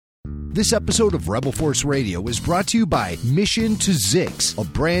This episode of Rebel Force Radio is brought to you by Mission to Zix, a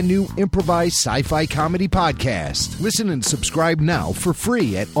brand new improvised sci-fi comedy podcast. Listen and subscribe now for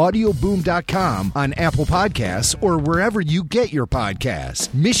free at audioboom.com, on Apple Podcasts, or wherever you get your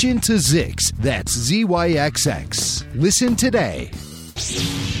podcasts. Mission to Zix, that's ZYXX. Listen today.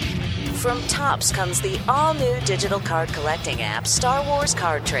 From Topps comes the all-new digital card collecting app, Star Wars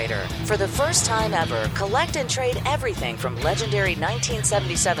Card Trader. For the first time ever, collect and trade everything from legendary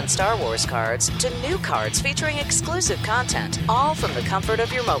 1977 Star Wars cards to new cards featuring exclusive content, all from the comfort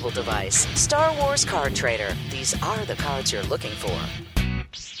of your mobile device. Star Wars Card Trader. These are the cards you're looking for.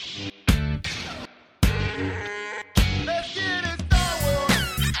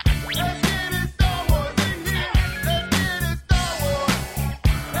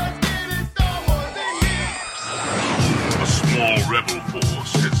 Rebel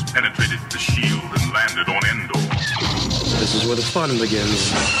force has penetrated the shield and landed on Endor. This is where the fun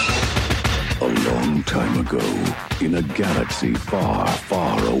begins. A long time ago, in a galaxy far,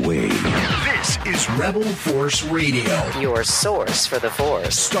 far away. This is Rebel Force Radio, Your source for the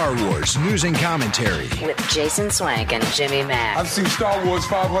Force. Star Wars news and commentary. With Jason Swank and Jimmy Mack. I've seen Star Wars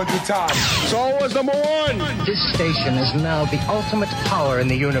 500 times. Star Wars #1! This station is now the ultimate power in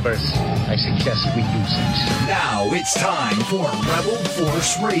the universe. I suggest we use it. Now it's time for Rebel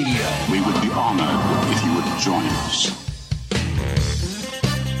Force Radio. We would be honored if you would join us.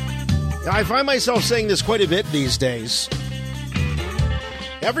 I find myself saying this quite a bit these days.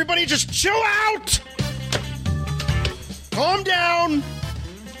 Everybody just chill out! Calm down!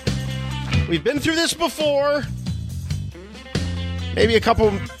 We've been through this before. Maybe a couple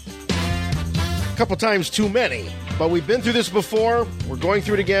times too many. But we've been through this before. We're going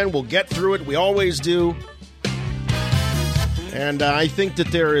through it again. We'll get through it. We always do. And I think that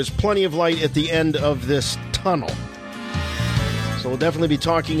there is plenty of light at the end of this tunnel. So we'll definitely be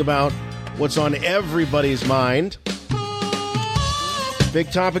talking about what's on everybody's mind.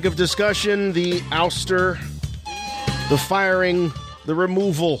 Big topic of discussion, the ouster, the firing, the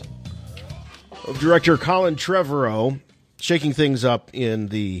removal of director Colin Trevorrow, shaking things up in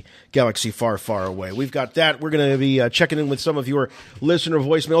the galaxy far, far away. We've got that. We're going to be checking in with some of your listener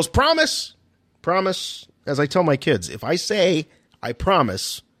voicemails. Promise, as I tell my kids, if I say I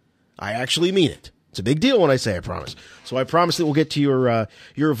promise, I actually mean it. It's a big deal when I say I promise. So I promise that we'll get to your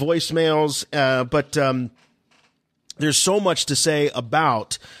voicemails. But there's so much to say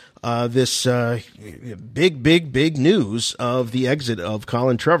about this big news of the exit of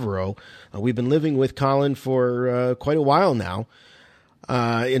Colin Trevorrow. We've been living with Colin for quite a while now,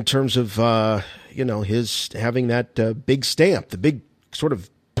 in terms of his having that big stamp, the big sort of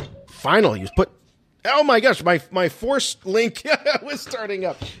final. He was put. Oh my gosh, my Force link was starting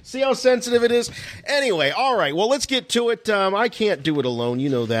up. See how sensitive it is? Anyway, all right, well, let's get to it. I can't do it alone. You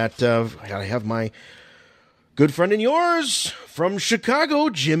know that. I gotta have my good friend and yours from Chicago,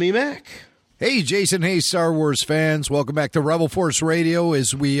 Jimmy Mack. Hey, Jason. Hey, Star Wars fans. Welcome back to Rebel Force Radio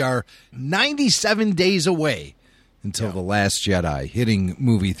as we are 97 days away until The Last Jedi, hitting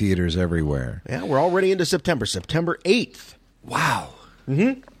movie theaters everywhere. Yeah, we're already into September 8th. Wow.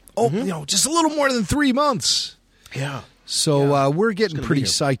 Mm-hmm. Oh, just a little more than 3 months. Yeah. So we're getting pretty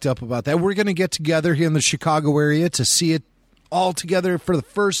psyched up about that. We're going to get together here in the Chicago area to see it all together for the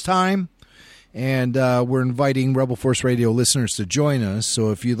first time. And we're inviting Rebel Force Radio listeners to join us.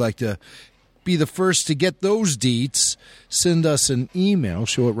 So if you'd like to be the first to get those deets, send us an email,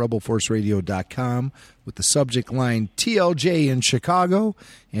 show@rebelforceradio.com, with the subject line TLJ in Chicago,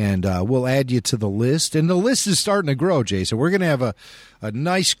 and we'll add you to the list. And the list is starting to grow, Jason. We're going to have a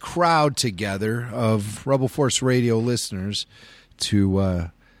nice crowd together of Rebel Force Radio listeners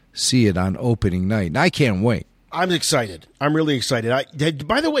to see it on opening night. And I can't wait. I'm excited. I'm really excited.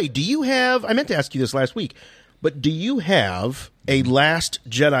 By the way, do you have, I meant to ask you this last week, but do you have a Last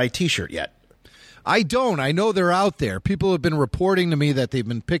Jedi t-shirt yet? I don't. I know they're out there. People have been reporting to me that they've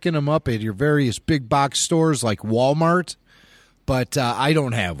been picking them up at your various big box stores like Walmart, but I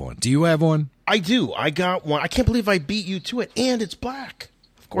don't have one. Do you have one? I do. I got one. I can't believe I beat you to it, and it's black.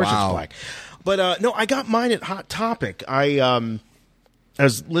 Of course It's black. But no, I got mine at Hot Topic. I,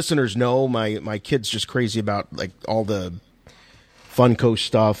 as listeners know, my kid's just crazy about like all the Funko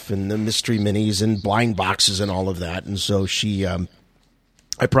stuff and the mystery minis and blind boxes and all of that, and so she...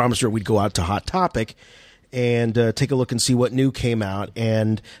 I promised her we'd go out to Hot Topic and take a look and see what new came out.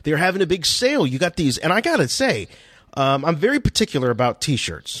 And they're having a big sale. You got these. And I got to say, I'm very particular about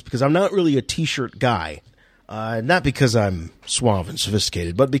T-shirts because I'm not really a T-shirt guy. Not because I'm suave and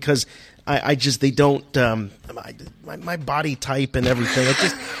sophisticated, but because they don't, my body type and everything.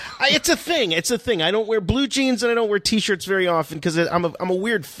 It's a thing. It's a thing. I don't wear blue jeans and I don't wear t-shirts very often because I'm a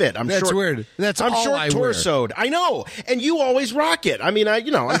weird fit. That's weird. I'm short torsoed. I know. And you always rock it. I mean, I'm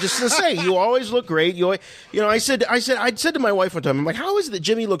just going to say, you always look great. I said to my wife one time, I'm like, how is it that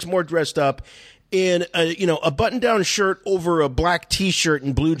Jimmy looks more dressed up in a button-down shirt over a black T-shirt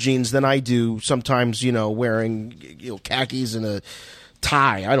and blue jeans than I do sometimes, wearing khakis and a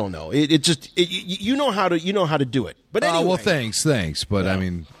tie. I don't know. You know how to do it. But anyway. Well, thanks. But I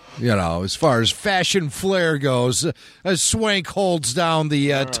mean, as far as fashion flair goes, as Swank holds down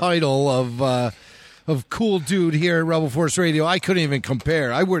the title of cool dude here at Rebel Force Radio, I couldn't even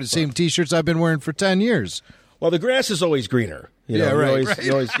compare. I wear the same T-shirts I've been wearing for 10 years. Well, the grass is always greener. Right.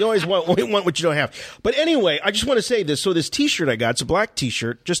 You always want what you don't have. But anyway, I just want to say this. So this T-shirt I got, it's a black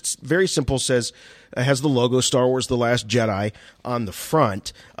T-shirt, just very simple, has the logo Star Wars The Last Jedi on the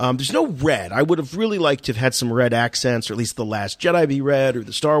front. There's no red. I would have really liked to have had some red accents, or at least The Last Jedi be red, or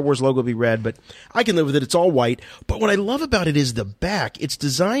the Star Wars logo be red, but I can live with it. It's all white. But what I love about it is the back. It's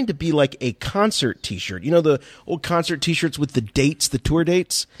designed to be like a concert T-shirt. You know the old concert T-shirts with the dates, the tour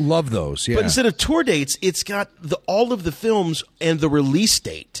dates? Love those, yeah. But instead of tour dates, it's got all of the films and the release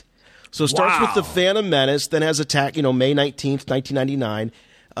date. So it starts with The Phantom Menace, then has Attack, May 19th, 1999,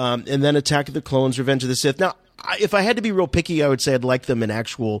 and then Attack of the Clones, Revenge of the Sith. Now, if I had to be real picky, I would say I'd like them in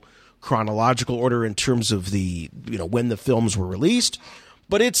actual chronological order in terms of the, when the films were released.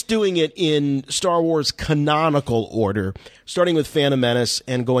 But it's doing it in Star Wars canonical order, starting with Phantom Menace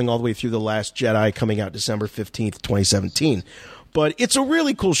and going all the way through The Last Jedi, coming out December 15th, 2017. But it's a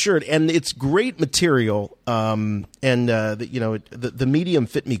really cool shirt, and it's great material, and the medium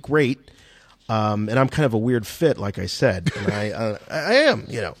fit me great, and I'm kind of a weird fit, like I said, and I am,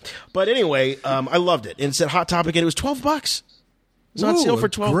 But anyway, I loved it, and it said Hot Topic, and it was $12. It's on sale for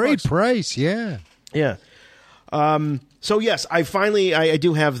 $12. Great price, yeah. Yeah. So yes, I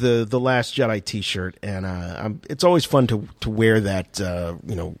do have the Last Jedi T-shirt, and it's always fun to wear that,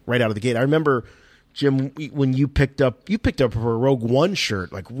 right out of the gate. I remember, Jim, when you picked up a Rogue One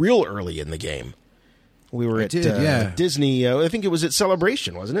shirt like real early in the game. We were at Disney. I think it was at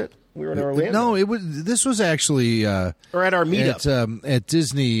Celebration, wasn't it? We were in Orlando. No, it was. This was actually or at our meetup at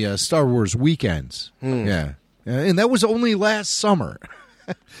Disney Star Wars weekends. Yeah, and that was only last summer.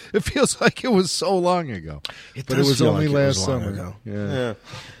 It feels like it was so long ago, but it was only last summer ago. Yeah.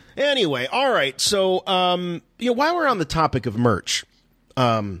 Anyway, all right. So, while we're on the topic of merch,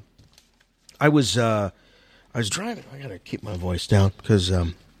 I was driving. I gotta keep my voice down because I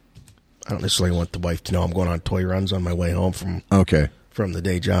don't necessarily want the wife to know I'm going on toy runs on my way home from the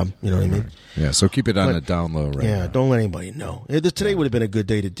day job. You know what I mean? Yeah. So keep it on a down low right now. Don't let anybody know. Today would have been a good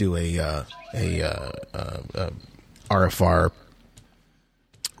day to do a RFR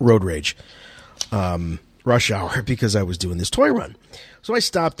Road Rage rush hour because I was doing this toy run. So I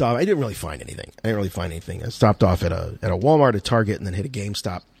stopped off. I didn't really find anything. I stopped off at a Walmart, a Target, and then hit a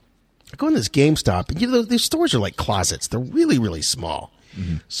GameStop. I go in this GameStop, and these stores are like closets. They're really, really small.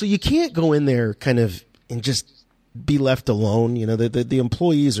 Mm-hmm. So you can't go in there kind of and just be left alone. The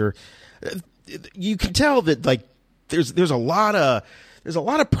employees are. You can tell that like there's a lot of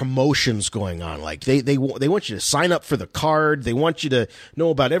promotions going on. Like they want you to sign up for the card. They want you to know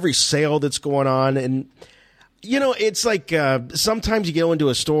about every sale that's going on, and it's like sometimes you go into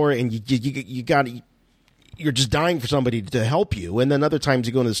a store and you're just dying for somebody to help you, and then other times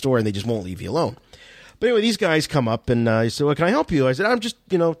you go into the store and they just won't leave you alone. But anyway, these guys come up and they said, "Well, can I help you?" I said, "I'm just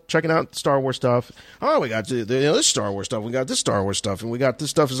checking out Star Wars stuff." "Oh, we got this Star Wars stuff. We got this Star Wars stuff, and we got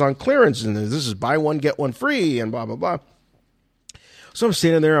this stuff is on clearance, and this is buy one get one free, and blah blah blah." So I'm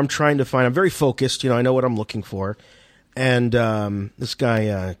standing there. I'm trying to find. I'm very focused. I know what I'm looking for, and this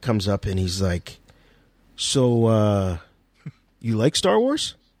guy comes up and he's like, "So, you like Star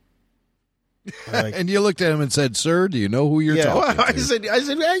Wars?" And you looked at him and said, "Sir, do you know who you're talking to?" I said, yeah,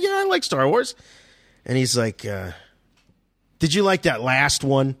 I like Star Wars. And he's like, "Did you like that last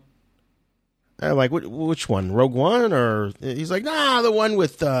one?" I'm like, which one? Rogue One? Or he's like, "Nah, the one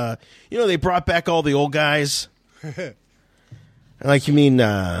with they brought back all the old guys." I'm like, "You mean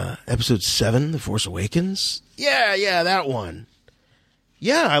Episode 7, The Force Awakens?" Yeah, that one.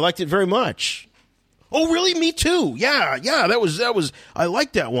 "Yeah, I liked it very much." "Oh, really? Me too. Yeah, that was. I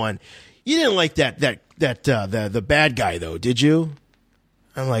liked that one." "You didn't like the bad guy though, did you?"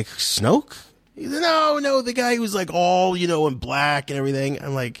 I'm like, "Snoke?" He said, No, the guy who was like all in black and everything.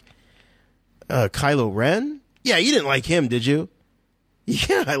 I'm like, Kylo Ren? "Yeah, you didn't like him, did you?"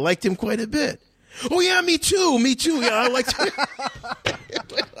 "Yeah, I liked him quite a bit." "Oh yeah, me too. Yeah, I liked him."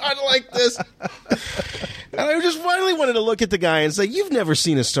 I like this. And wanted to look at the guy and say, "You've never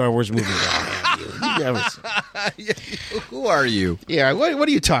seen a Star Wars movie, have you? You've never seen." Who are you? Yeah, what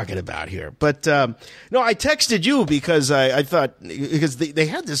are you talking about here? But no, I texted you because I thought because they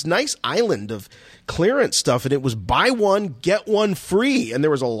had this nice island of clearance stuff, and it was buy one get one free, and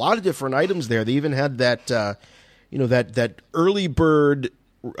there was a lot of different items there. They even had that that early bird,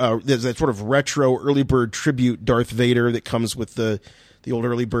 that sort of retro early bird tribute Darth Vader that comes with the old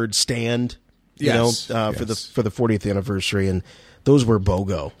early bird stand, Yes. for the 40th anniversary, and those were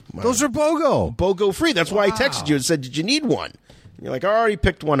BOGO. Those are BOGO. BOGO free. That's why I texted you and said, "Did you need one?" And you're like, "I already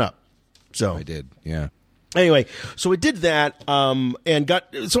picked one up." So I did. Yeah. Anyway, so I did that, and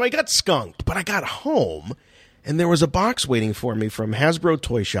I got skunked, but I got home, and there was a box waiting for me from Hasbro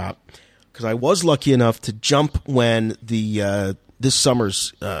Toy Shop, because I was lucky enough to jump when the this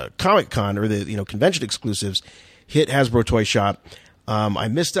summer's Comic-Con, or the convention exclusives, hit Hasbro Toy Shop. I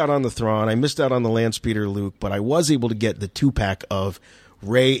missed out on the Thrawn, I missed out on the Landspeeder Luke, but I was able to get the 2-pack of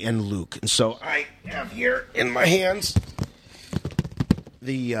Rey and Luke, and so I have here in my hands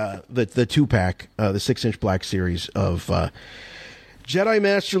the 2-pack, the 6-inch Black Series of Jedi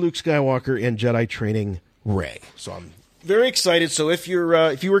Master Luke Skywalker and Jedi Training Rey. So I'm very excited. So if you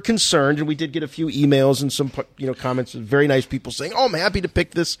were concerned, and we did get a few emails and some comments of very nice people saying, "Oh, I'm happy to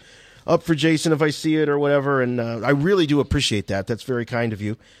pick this up for Jason if I see it or whatever," and I really do appreciate that. That's very kind of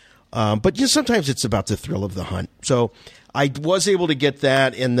you. But sometimes it's about the thrill of the hunt. So I was able to get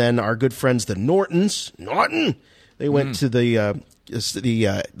that, and then our good friends the Norton, they went to the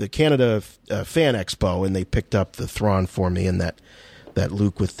Canada Fan Expo, and they picked up the Thrawn for me and that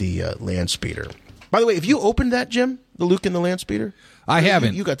Luke with the Landspeeder. By the way, have you opened that, Jim? The Luke and the Landspeeder? I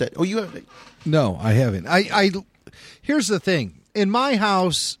haven't. You got that? Oh, you have? No, I haven't. I here's the thing. In my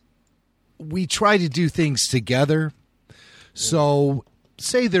house, we try to do things together. So,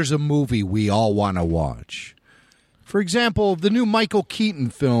 say there's a movie we all want to watch. For example, the new Michael Keaton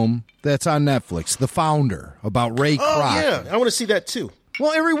film that's on Netflix, The Founder, about Ray Kroc. Oh, yeah. I want to see that, too.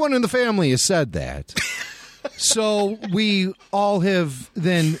 Well, everyone in the family has said that. So we all have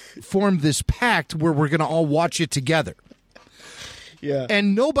then formed this pact where we're going to all watch it together. Yeah.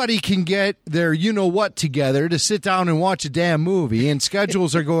 And nobody can get their you-know-what together to sit down and watch a damn movie, and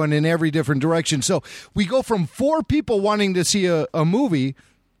schedules are going in every different direction. So we go from 4 people wanting to see a movie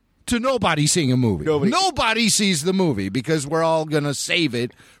to nobody seeing a movie. Nobody sees the movie because we're all going to save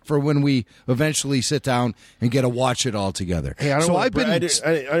it for when we eventually sit down and get to watch it all together. Hey, I don't want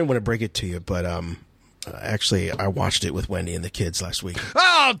to break it to you, but actually, I watched it with Wendy and the kids last week.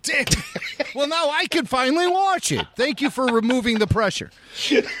 Oh, damn. Well, now I can finally watch it. Thank you for removing the pressure.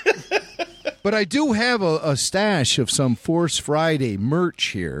 But I do have a stash of some Force Friday merch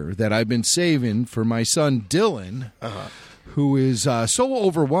here that I've been saving for my son Dylan, who is so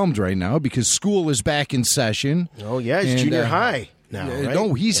overwhelmed right now because school is back in session. Oh, yeah, he's junior high now, right?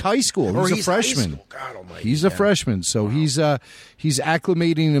 No, he's high school. He's a freshman. God almighty. He's a freshman, so he's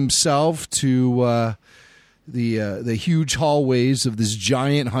acclimating himself to the huge hallways of this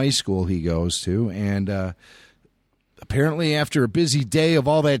giant high school he goes to, and apparently after a busy day of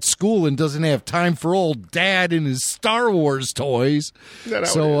all that school and doesn't have time for old dad and his Star Wars toys.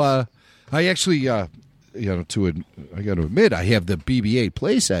 So I actually I got to admit I have the BB-8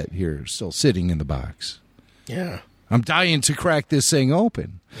 playset here still sitting in the box. Yeah. I'm dying to crack this thing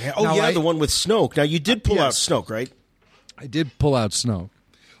open. Yeah. Oh, now, the one with Snoke. Now, you did pull out Snoke, right? I did pull out Snoke.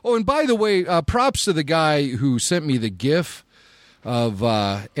 Oh, and by the way, props to the guy who sent me the GIF of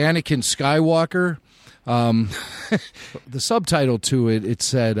Anakin Skywalker. The subtitle to it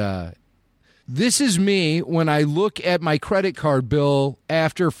said, "This is me when I look at my credit card bill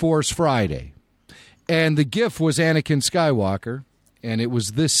after Force Friday." And the GIF was Anakin Skywalker, and it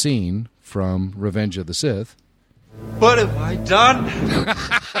was this scene from Revenge of the Sith. What have I done?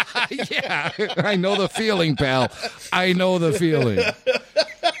 Yeah, I know the feeling, pal. I know the feeling.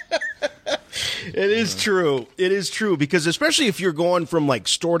 It is true. It is true, because especially if you're going from like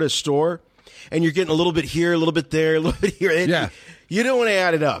store to store and you're getting a little bit here, a little bit there, a little bit here. Yeah. You don't want to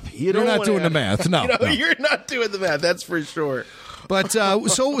add it up. You're not doing the math. No, no. You're not doing the math. That's for sure. But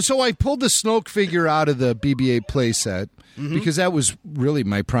so I pulled the Snoke figure out of the BB-8 playset because that was really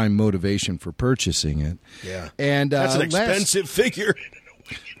my prime motivation for purchasing it. Yeah, and that's an expensive figure.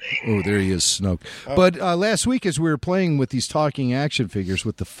 Oh, there he is, Snoke. But last week, as we were playing with these talking action figures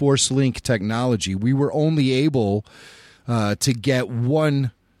with the Force Link technology, we were only able to get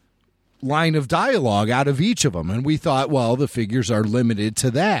one line of dialogue out of each of them. And we thought, well, the figures are limited to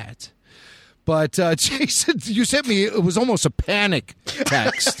that. But Jason, you sent me, it was almost a panic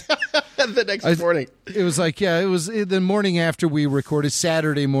text. The next morning. It was like, it was the morning after we recorded,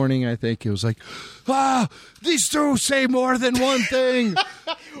 Saturday morning, I think. It was like, these two say more than one thing.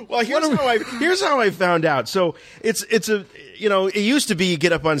 Well, here's how I found out. So it's it used to be you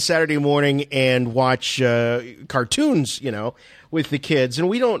get up on Saturday morning and watch cartoons, with the kids. And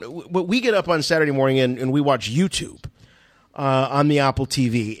we get up on Saturday morning and we watch YouTube. On the Apple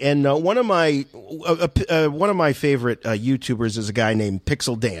TV, and one of my favorite YouTubers is a guy named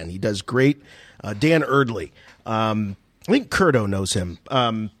Pixel Dan. He does great. Dan Erdley. I think Curto knows him.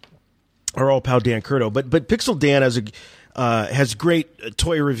 Our old pal Dan Curto. But Pixel Dan has great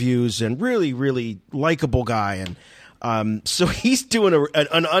toy reviews and really, really likable guy. And so he's doing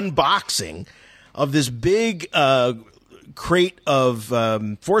an unboxing of this big crate of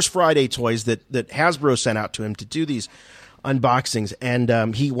Force Friday toys that Hasbro sent out to him to do these unboxings, and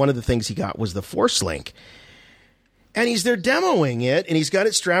one of the things he got was the Force Link, and he's there demoing it, and he's got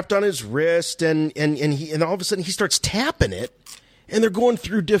it strapped on his wrist, and all of a sudden he starts tapping it, and they're going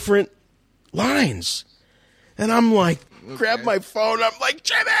through different lines, and I'm like, grab my phone, I'm like,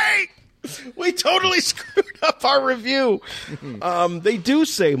 Jimmy, we totally screwed up our review. They do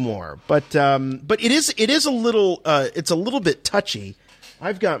say more, but it is a little it's a little bit touchy.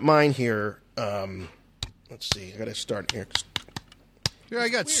 I've got mine here. Let's see. I got to start here. Here, I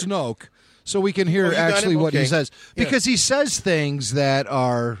got Snoke, so we can hear actually what he says. Because he says things that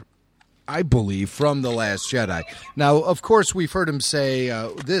are, I believe, from The Last Jedi. Now, of course, we've heard him say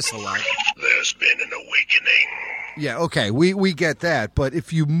this a lot. There's been an awakening. Yeah, okay, we get that. But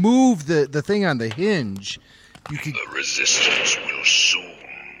if you move the thing on the hinge, you can... The resistance will soon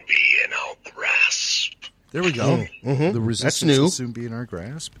be in our grasp. There we go. Mm-hmm. The resistance will soon be in our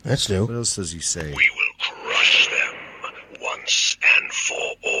grasp. That's new. What else does he say? We will crush them once and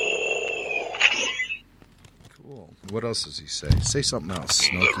for all. Cool. What else does he say? Say something else.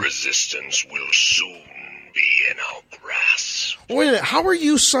 The resistance will soon be in our grasp. Wait a minute. How are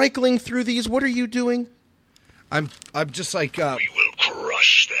you cycling through these? What are you doing? I'm just like... we will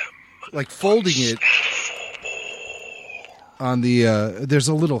crush them. Like folding it on the... there's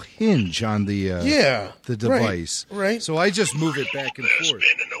a little hinge on the the device. Right. So I just move it back and There's forth.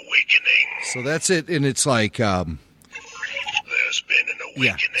 been an awakening. So that's it, and it's like... There's been an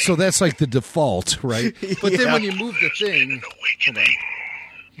awakening. yeah, so that's like the default, right? But then when you move the thing... An awakening.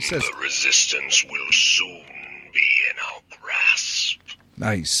 He says... The resistance will soon be in our grasp.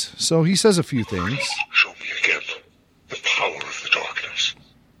 Nice. So he says a few things. Show me again the power of the darkness.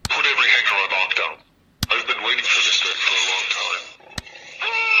 Put every hanger on lockdown. I've been waiting for this day for a long time.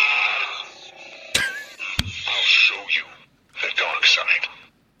 I'll show you the dark side.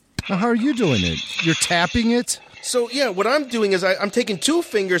 Now, how are you doing it? You're tapping it? So, yeah, what I'm doing is I'm taking two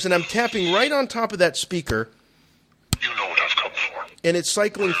fingers and I'm tapping right on top of that speaker. You know what I've come for. And it's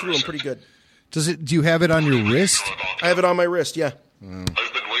cycling through them pretty good. Do you have it on your wrist? I have it on my wrist, yeah. I've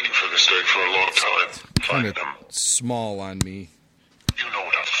been waiting for this day for a long time. Kind Find of them. small on me. You know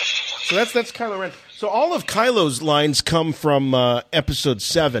what I've come for. So that's Kylo Ren. So all of Kylo's lines come from Episode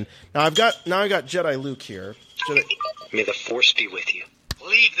 7. Now I got Jedi Luke here. May the Force be with you.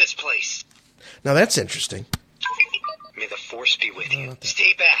 Leave this place. Now that's interesting. May the Force be with you.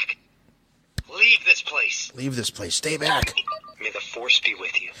 Stay back. Leave this place. Leave this place. Stay back. May the Force be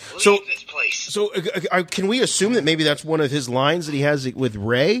with you. Leave So- this place. So can we assume that maybe that's one of his lines that he has with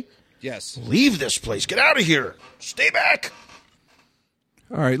Rey? Yes. Leave this place. Get out of here. Stay back.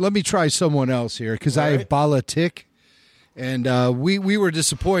 All right, let me try someone else here because I have Bala Tik, and we were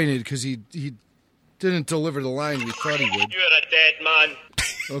disappointed because he didn't deliver the line we thought he would. You're a dead man.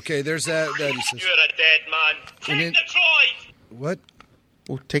 Okay, there's that he says. You're a dead man. And Take then- the droid. What?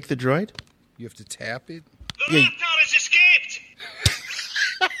 Oh, take the droid? You have to tap it? The Raptor has escaped.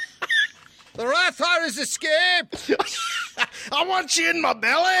 The Rathar has escaped! I want you in my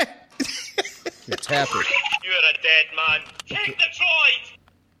belly. You tap it. You're a dead man. Take the droid.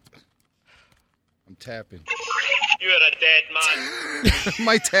 I'm tapping. You're a dead man.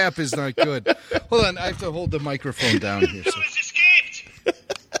 My tap is not good. Hold on, I have to hold the microphone down here. So. Raptor has escaped.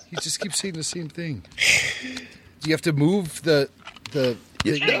 He just keeps saying the same thing. Do you have to move the Take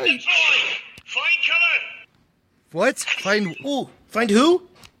the droid. Find cover. What? Find Ooh, find who?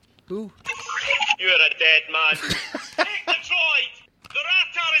 who? You're a dead man. Take the droid. The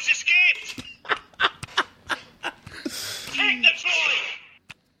Raptor has escaped. Take the droid.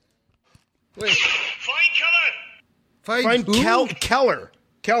 Wait. Find cover. Find who? Keller.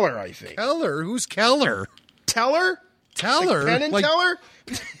 Keller, I think. Keller? Who's Keller? Teller? Teller? Like Penn and Like- Teller?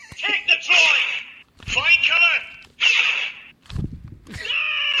 Take the droid. Find cover.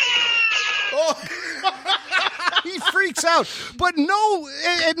 freaks out. But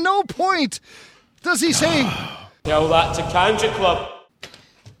at no point does he say, Tell that to Country Club.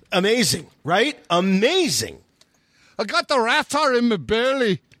 Amazing, right? Amazing. I got the rattar in my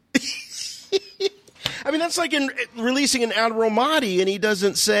belly. I mean, that's like in releasing an Admiral Mahdi, and he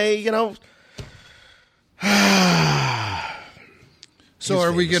doesn't say, So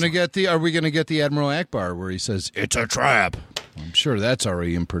are we going to get the Admiral Akbar where he says it's a trap? I'm sure that's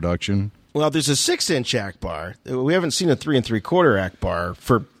already in production. Well, there's a 6-inch Akbar. We haven't seen a 3 3/4 Akbar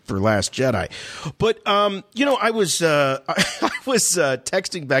for Last Jedi, but I was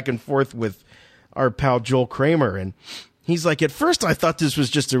texting back and forth with our pal Joel Kramer, and he's like, at first I thought this was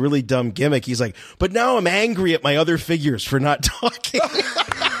just a really dumb gimmick. He's like, but now I'm angry at my other figures for not talking.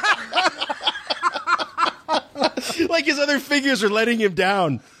 Like his other figures are letting him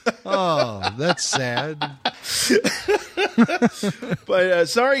down. Oh, that's sad. But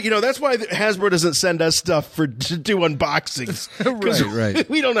sorry, that's why Hasbro doesn't send us stuff to do unboxings. Right.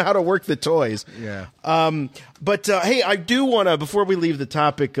 We don't know how to work the toys. Yeah. But hey, I do want to, before we leave the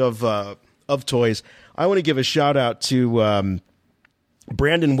topic of toys, I want to give a shout out to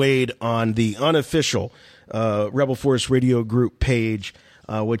Brandon Wade on the unofficial Rebel Force Radio Group page,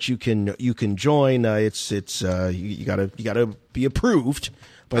 which you can join. It's you gotta be approved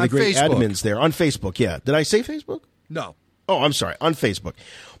by the great Facebook. admins there on Facebook. Yeah, did I say Facebook? No. Oh, I'm sorry, on Facebook.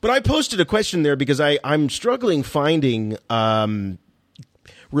 But I posted a question there because I'm struggling finding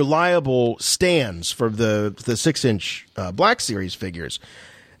reliable stands for the 6-inch Black Series figures.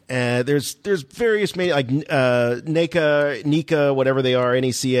 There's various like NECA, whatever they are,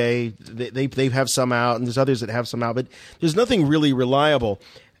 NECA. They have some out, and there's others that have some out, but there's nothing really reliable.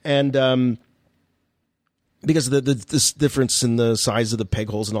 And because of this difference in the size of the peg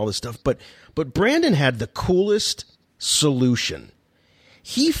holes and all this stuff. But Brandon had the coolest solution.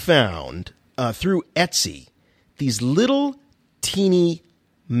 He found through Etsy these little teeny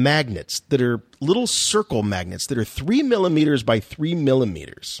magnets that are little circle magnets that are 3 millimeters by 3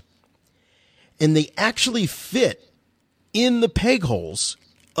 millimeters. And they actually fit in the peg holes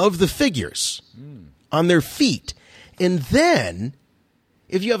of the figures on their feet. And then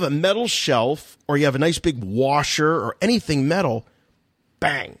if you have a metal shelf or you have a nice big washer or anything metal,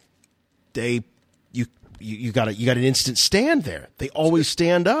 bang, you got an instant stand there. They always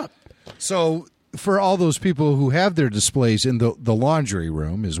stand up. So for all those people who have their displays in the laundry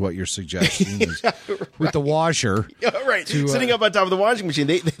room, is what you're suggesting, is with the washer. Yeah, right. Sitting up on top of the washing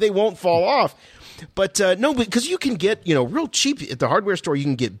machine, they won't fall off. But no, because you can get, real cheap at the hardware store, you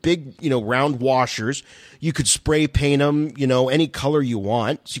can get big, round washers. You could spray paint them, any color you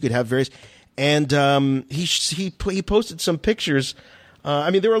want. So you could have various. And he posted some pictures.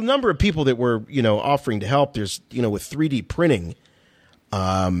 There were a number of people that were, offering to help. There's, with 3D printing.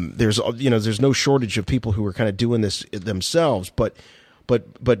 There's no shortage of people who are kind of doing this themselves, but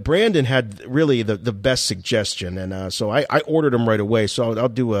Brandon had really the best suggestion, and so I ordered them right away. So I'll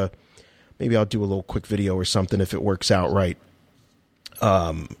do a little quick video or something if it works out right,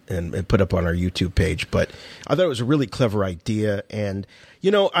 and put up on our YouTube page. But I thought it was a really clever idea, and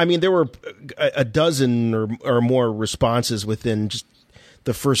there were a dozen or more responses within just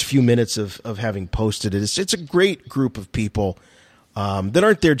the first few minutes of having posted it. It's a great group of people. That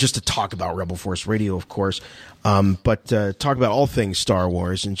aren't there just to talk about Rebel Force Radio, of course, but talk about all things Star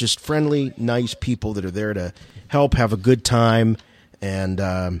Wars, and just friendly, nice people that are there to help, have a good time, and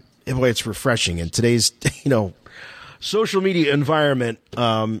boy, it's refreshing. In today's social media environment,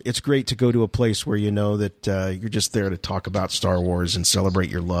 it's great to go to a place where that you're just there to talk about Star Wars and celebrate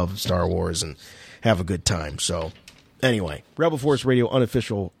your love of Star Wars and have a good time. So anyway, Rebel Force Radio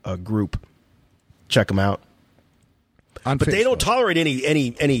unofficial group, check them out. But Facebook. They don't tolerate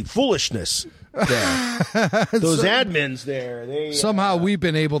any foolishness there. Those admins there. Somehow we've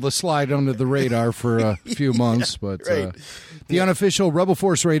been able to slide under the radar for a few months, but right. The unofficial Rebel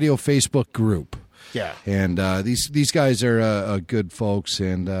Force Radio Facebook group. Yeah. And these guys are good folks.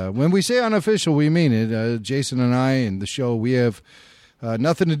 And when we say unofficial, we mean it. Jason and I and the show, we have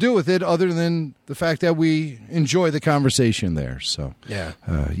nothing to do with it other than the fact that we enjoy the conversation there. So, yeah,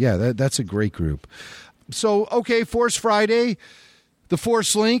 that's a great group. So, okay, Force Friday, the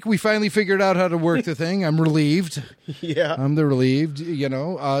Force Link, we finally figured out how to work the thing. I'm relieved. Yeah. I'm relieved,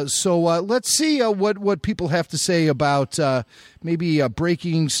 So let's see what people have to say about maybe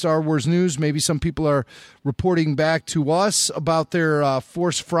breaking Star Wars news. Maybe some people are reporting back to us about their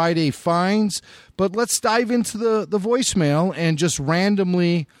Force Friday finds. But let's dive into the voicemail and just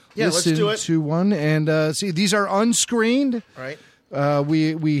randomly listen to one. And see, these are unscreened. All right.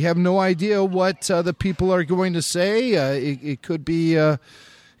 We have no idea what the people are going to say. It could be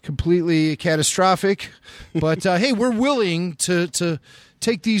completely catastrophic. But hey, we're willing to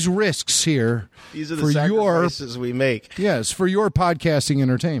take these risks here. These are the sacrifices we make. Yes, for your podcasting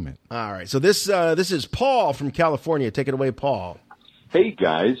entertainment. All right. So this is Paul from California. Take it away, Paul. Hey,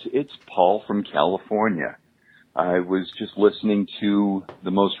 guys. It's Paul from California. I was just listening to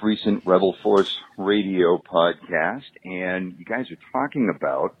the most recent Rebel Force radio podcast, and you guys are talking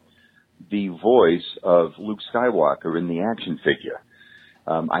about the voice of Luke Skywalker in the action figure.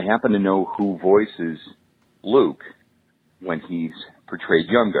 I happen to know who voices Luke when he's portrayed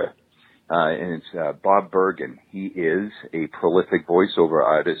younger, and it's Bob Bergen. He is a prolific voiceover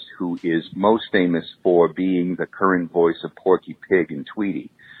artist who is most famous for being the current voice of Porky Pig in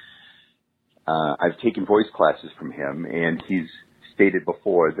Tweety. I've taken voice classes from him, and he's stated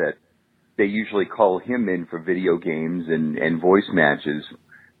before that they usually call him in for video games and voice matches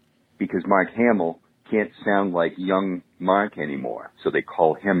because Mark Hamill can't sound like young Mark anymore, so they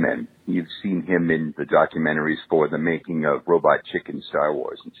call him in. You've seen him in the documentaries for the making of Robot Chicken Star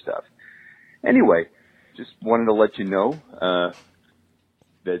Wars and stuff. Anyway, just wanted to let you know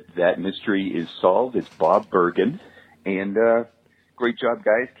that mystery is solved. It's Bob Bergen, and great job,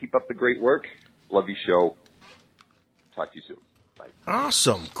 guys. Keep up the great work. Love your show. Talk to you soon. Bye.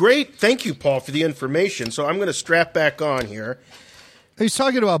 Awesome. Great. Thank you, Paul, for the information. So I'm going to strap back on here. He's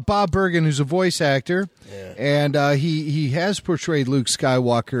talking about Bob Bergen, who's a voice actor, and he has portrayed Luke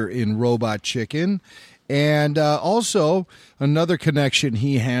Skywalker in Robot Chicken. And also, another connection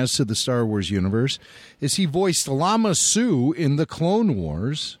he has to the Star Wars universe is he voiced Lama Su in the Clone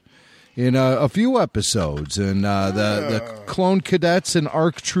Wars in a few episodes. And the Clone Cadets and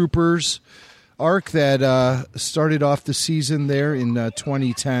ARC Troopers arc that started off the season there in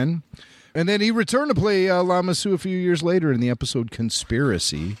 2010. And then he returned to play Lama Su a few years later in the episode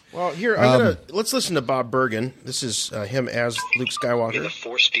Conspiracy. Well, here, let's listen to Bob Bergen. This is him as Luke Skywalker. May the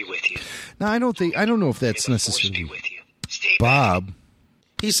Force be with you. No, I don't know if that's necessarily Stay Bob. back.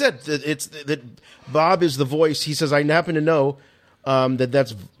 He said that Bob is the voice. He says, I happen to know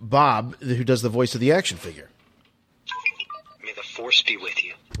that's Bob who does the voice of the action figure. May the Force be with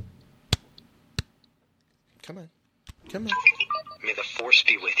you. Come on. May the Force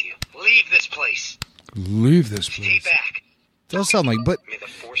be with you. Leave this place. Leave this place. Stay back. Does sound like, but May the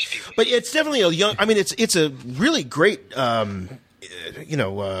Force be with But you. it's definitely a young. I mean, it's a really great, doubling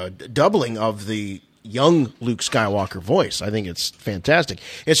of the young Luke Skywalker voice. I think it's fantastic.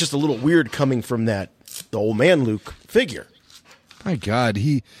 It's just a little weird coming from the old man Luke figure. my God,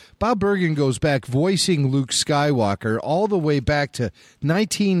 Bob Bergen goes back voicing Luke Skywalker all the way back to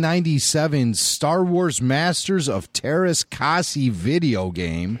 1997's Star Wars Masters of Terras Kasi video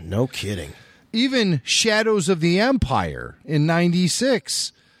game. No kidding. Even Shadows of the Empire in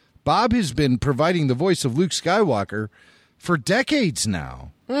 96. Bob has been providing the voice of Luke Skywalker for decades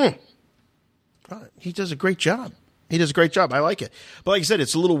now. He does a great job. I like it. But like I said,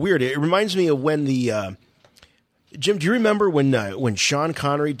 it's a little weird. It reminds me of when Jim, do you remember when Sean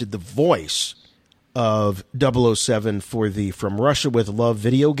Connery did the voice of 007 for the From Russia with Love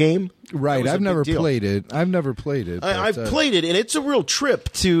video game? Right. I've never played it. I've I've played it, and it's a real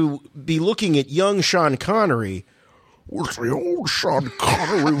trip to be looking at young Sean Connery with the old Sean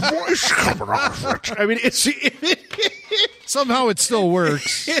Connery voice coming off it. I mean, somehow it still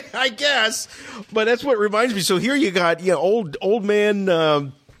works. I guess, but that's what reminds me. So here you got old man,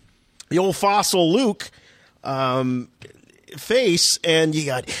 the old fossil Luke face, and you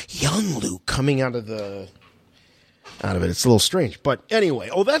got young Luke coming out of it. It's a little strange, but anyway.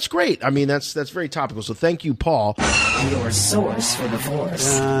 Oh, that's great. I mean, that's very topical. So thank you, Paul. Your source for the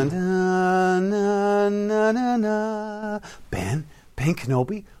Force. Ben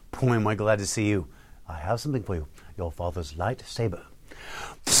Kenobi, boy, am I glad to see you. I have something for you. Your father's lightsaber.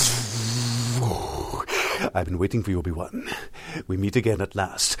 I've been waiting for you, Obi-Wan. We meet again at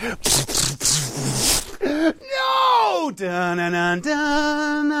last. No!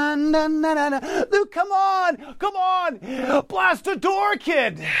 Luke, come on! Blast the door,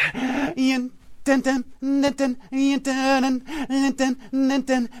 kid!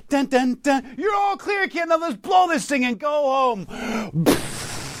 You're all clear, kid. Now let's blow this thing and go home.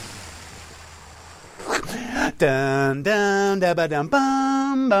 Dun dun da ba dum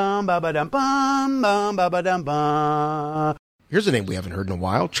bum bum ba ba dum bum bum ba ba dum bum. Here's a name we haven't heard in a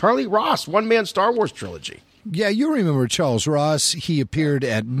while. Charlie Ross, one-man Star Wars trilogy. Yeah, you remember Charles Ross. He appeared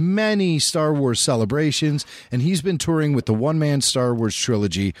at many Star Wars celebrations, and he's been touring with the one-man Star Wars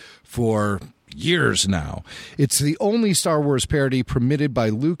trilogy for years now. It's the only Star Wars parody permitted by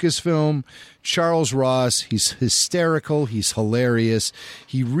Lucasfilm. Charles Ross, he's hysterical, he's hilarious.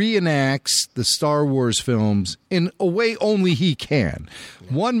 He reenacts the Star Wars films in a way only he can.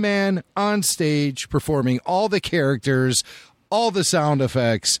 One man on stage performing all the characters, all the sound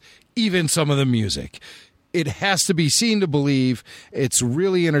effects, even some of the music. It has to be seen to believe. It's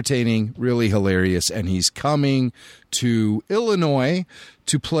really entertaining, really hilarious, and he's coming to Illinois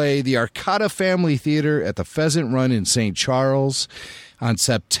to play the Arcata Family Theater at the Pheasant Run in St. Charles on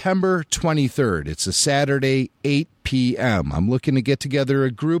September 23rd. It's a Saturday, 8 p.m. I'm looking to get together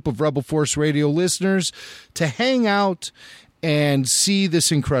a group of Rebel Force Radio listeners to hang out and see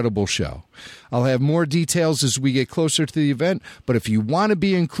this incredible show. I'll have more details as we get closer to the event, but if you want to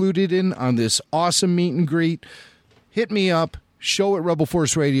be included in on this awesome meet and greet, hit me up,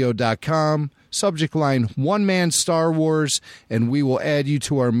 show@rebelforceradio.com, subject line One Man Star Wars, and we will add you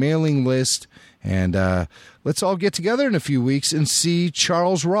to our mailing list. And let's all get together in a few weeks and see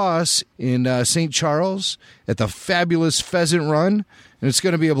Charles Ross in St. Charles at the fabulous Pheasant Run. And it's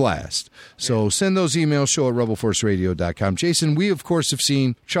going to be a blast. So send those emails, show@rebelforceradio.com. Jason, we, of course, have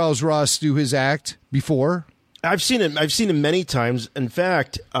seen Charles Ross do his act before. I've seen him many times. In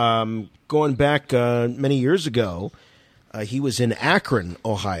fact, going back many years ago, he was in Akron,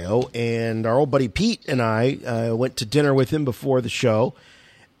 Ohio, and our old buddy Pete and I went to dinner with him before the show,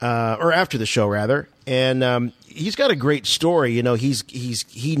 or after the show, rather. And he's got a great story. You know,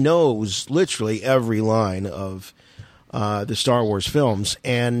 he knows literally every line of the Star Wars films,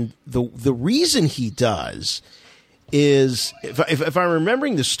 and the reason he does is, if I'm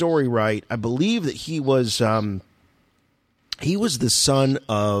remembering the story right, I believe that he was the son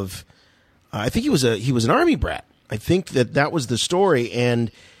of, I think he was an army brat. I think that was the story,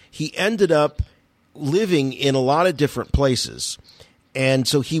 and he ended up living in a lot of different places, and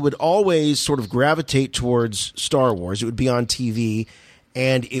so he would always sort of gravitate towards Star Wars. It would be on TV,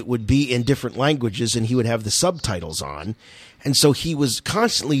 and it would be in different languages, and he would have the subtitles on. And so he was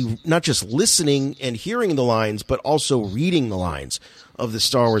constantly not just listening and hearing the lines, but also reading the lines of the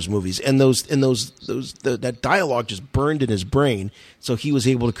Star Wars movies. And that dialogue just burned in his brain. So he was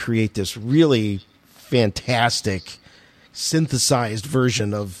able to create this really fantastic synthesized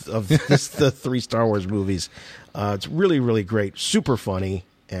version of the three Star Wars movies. It's really, really great, super funny,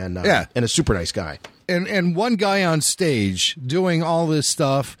 and a super nice guy. And one guy on stage doing all this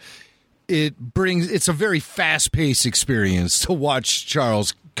stuff, it's a very fast-paced experience to watch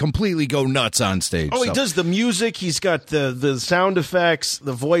Charles completely go nuts on stage. Oh, he does the music, he's got the sound effects,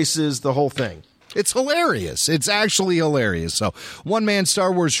 the voices, the whole thing. It's hilarious. It's actually hilarious. So, One Man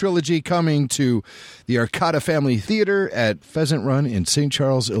Star Wars Trilogy coming to the Arcata Family Theater at Pheasant Run in St.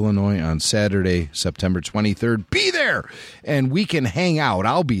 Charles, Illinois on Saturday, September 23rd. Be there, and we can hang out.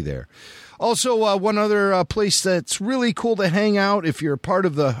 I'll be there. Also, one other place that's really cool to hang out if you're a part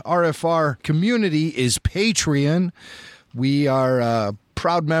of the RFR community is Patreon. We are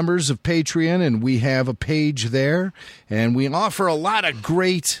proud members of Patreon, and we have a page there, and we offer a lot of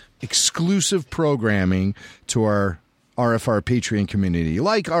great exclusive programming to our RFR Patreon community,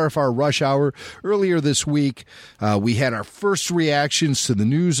 like RFR Rush Hour. Earlier this week, we had our first reactions to the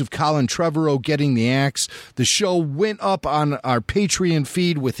news of Colin Trevorrow getting the axe. The show went up on our Patreon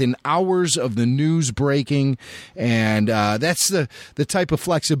feed within hours of the news breaking, and that's the type of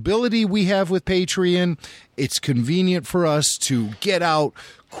flexibility we have with Patreon. It's convenient for us to get out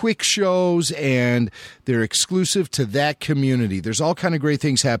quick shows, and they're exclusive to that community. There's all kind of great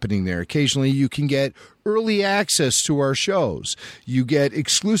things happening there. Occasionally you can get early access to our shows. You get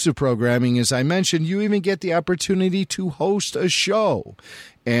exclusive programming. As I mentioned, you even get the opportunity to host a show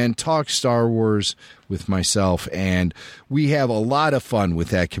and talk Star Wars with myself, and we have a lot of fun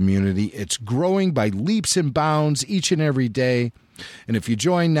with that community. It's growing by leaps and bounds each and every day. And if you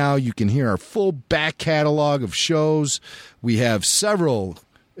join now, you can hear our full back catalog of shows. We have several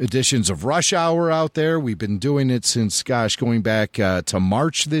editions of Rush Hour out there. We've been doing it since, going back to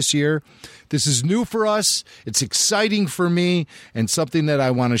March this year. This is new for us. It's exciting for me, and something that I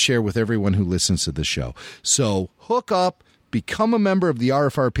want to share with everyone who listens to the show. So hook up, become a member of the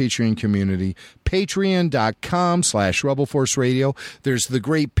RFR Patreon community, patreon.com/RebelForceRadio. There's the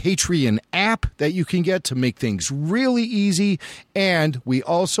great Patreon app that you can get to make things really easy, and we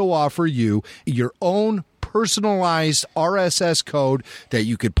also offer you your own personalized RSS code that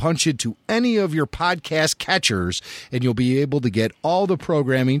you could punch into any of your podcast catchers, and you'll be able to get all the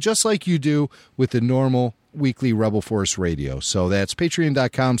programming just like you do with the normal weekly Rebel Force Radio. So that's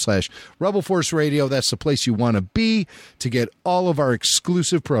patreon.com/Rebel Force Radio. That's the place you want to be to get all of our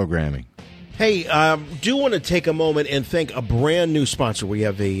exclusive programming. Hey, do want to take a moment and thank a brand new sponsor. We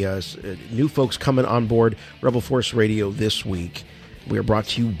have a new folks coming on board Rebel Force Radio this week. We are brought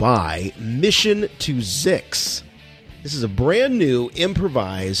to you by Mission to Zix. This is a brand new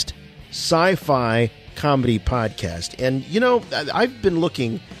improvised sci-fi comedy podcast. And, you know, I've been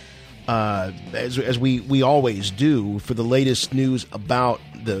looking, as we always do, for the latest news about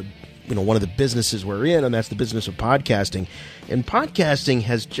one of the businesses we're in, and that's the business of podcasting. And podcasting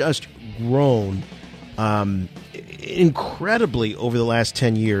has just grown incredibly over the last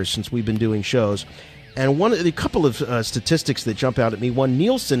 10 years since we've been doing shows. And a couple of statistics that jump out at me. One,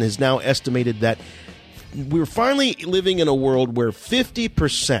 Nielsen has now estimated that we're finally living in a world where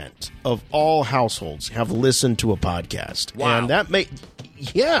 50% of all households have listened to a podcast. Wow. And that may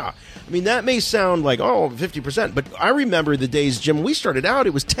sound like, 50%, but I remember the days, Jim, we started out,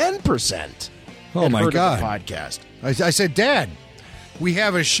 it was 10%. Oh, my God. Podcast. I said, Dad, we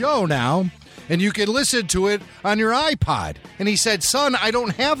have a show now, and you can listen to it on your iPod. And he said, son, I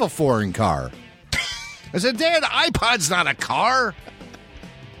don't have a foreign car. I said, Dad, iPod's not a car.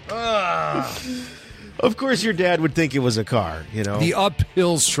 Of course your dad would think it was a car, you know. The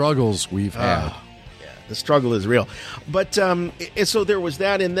uphill struggles we've had. Yeah, the struggle is real. But so there was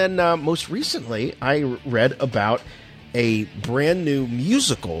that, and then most recently I read about a brand new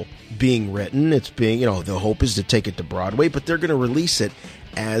musical being written. It's being, the hope is to take it to Broadway, but they're going to release it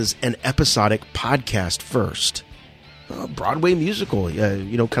as an episodic podcast first. Broadway musical,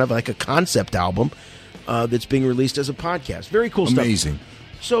 kind of like a concept album that's being released as a podcast. Very cool stuff. Amazing.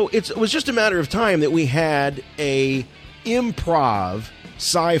 So it was just a matter of time that we had a improv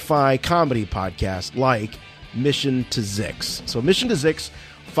sci-fi comedy podcast like Mission to Zix. So Mission to Zix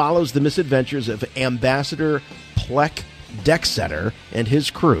follows the misadventures of Ambassador Plek Decksetter and his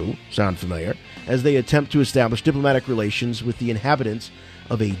crew, sound familiar, as they attempt to establish diplomatic relations with the inhabitants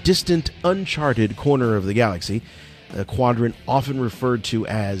of a distant, uncharted corner of the galaxy, a quadrant often referred to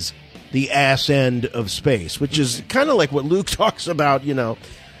as the ass end of space, which is kind of like what Luke talks about,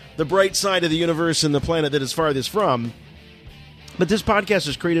 the bright side of the universe and the planet that is farthest from. But this podcast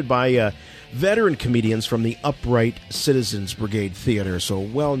is created by veteran comedians from the Upright Citizens Brigade Theater, so a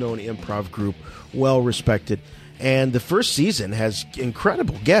well-known improv group, well-respected. And the first season has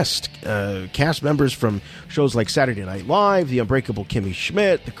incredible guest cast members from shows like Saturday Night Live, The Unbreakable Kimmy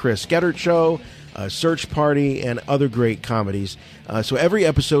Schmidt, The Chris Geddert Show, Search Party, and other great comedies. So every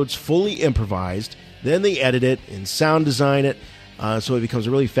episode's fully improvised. Then they edit it and sound design it, so it becomes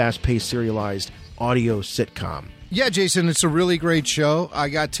a really fast-paced, serialized audio sitcom. Yeah, Jason, it's a really great show. I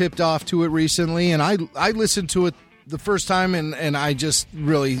got tipped off to it recently, and I listened to it the first time, and I just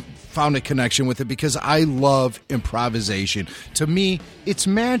really found a connection with it because I love improvisation. To me, it's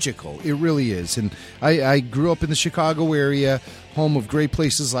magical. It really is. And I grew up in the Chicago area, home of great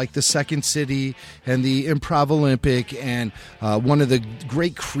places like the Second City and the Improv Olympic, and one of the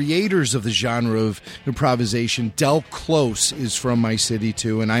great creators of the genre of improvisation, Del Close, is from my city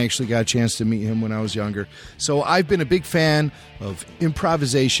too, and I actually got a chance to meet him when I was younger. So I've been a big fan of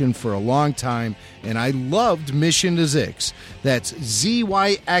improvisation for a long time, and I loved Mission to Zix. That's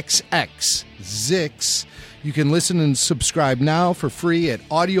ZYXX, Zix. You can listen and subscribe now for free at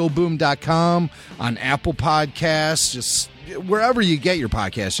audioboom.com, on Apple Podcasts, just wherever you get your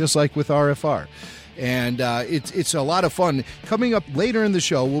podcasts, just like with RFR. And it's a lot of fun. Coming up later in the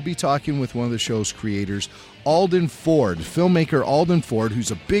show, we'll be talking with one of the show's creators, Alden Ford, filmmaker Alden Ford, who's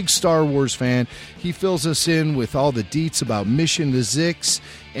a big Star Wars fan. He fills us in with all the deets about Mission to Zix,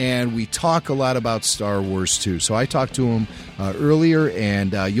 and we talk a lot about Star Wars too. So I talked to him earlier,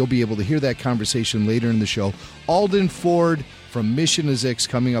 and you'll be able to hear that conversation later in the show. Alden Ford from Mission to Zix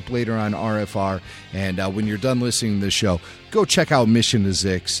coming up later on RFR. And when you're done listening to the show, go check out Mission to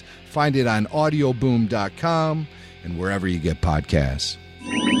Zix. Find it on audioboom.com and wherever you get podcasts.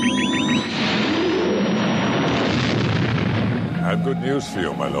 I have good news for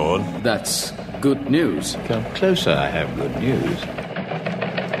you, my lord. That's good news. Come closer, I have good news.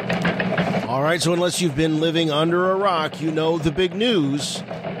 All right, so unless you've been living under a rock, you know the big news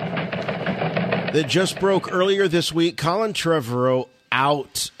that just broke earlier this week. Colin Trevorrow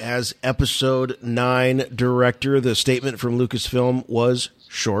out as Episode 9 director. The statement from Lucasfilm was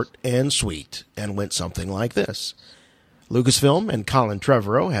short and sweet and went something like this. Lucasfilm and Colin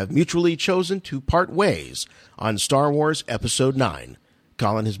Trevorrow have mutually chosen to part ways on Star Wars Episode 9.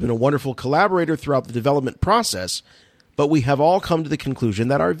 Colin has been a wonderful collaborator throughout the development process, but we have all come to the conclusion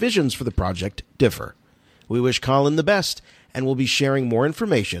that our visions for the project differ. We wish Colin the best, and we'll be sharing more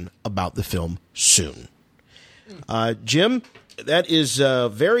information about the film soon. Jim, that is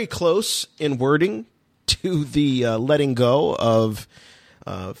very close in wording to the letting go of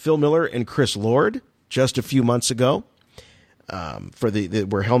Phil Miller and Chris Lord just a few months ago.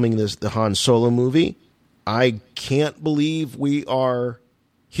 We're helming the Han Solo movie. I can't believe we are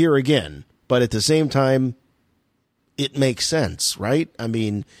here again, but at the same time, it makes sense, right? I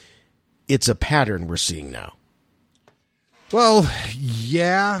mean, it's a pattern we're seeing now. Well,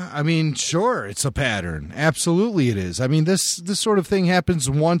 yeah. I mean, sure, it's a pattern. Absolutely it is. I mean, this sort of thing happens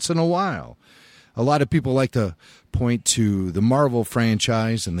once in a while. A lot of people like to point to the Marvel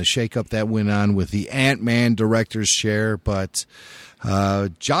franchise and the shakeup that went on with the Ant-Man director's chair, but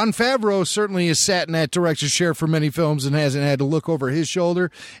Jon Favreau certainly has sat in that director's chair for many films and hasn't had to look over his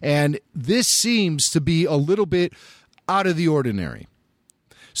shoulder, and this seems to be a little bit out of the ordinary.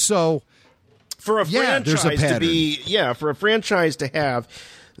 So, for a franchise for a franchise to have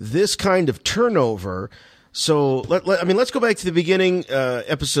this kind of turnover. So let's go back to the beginning.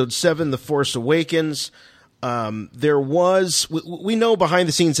 Episode 7, The Force Awakens. There was we know behind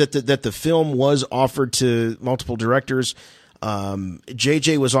the scenes that the film was offered to multiple directors.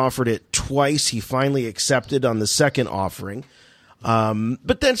 JJ was offered it twice. He finally accepted on the second offering.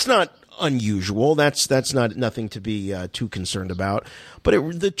 But that's not unusual. That's not nothing to be too concerned about.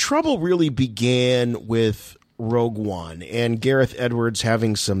 But the trouble really began with Rogue One and Gareth Edwards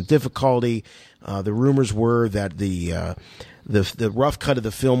having some difficulty. The rumors were that the rough cut of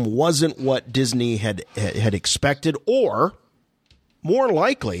the film wasn't what Disney had expected, or more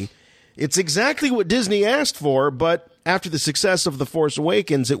likely, it's exactly what Disney asked for, but after the success of The Force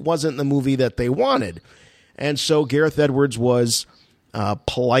Awakens, it wasn't the movie that they wanted. And so Gareth Edwards was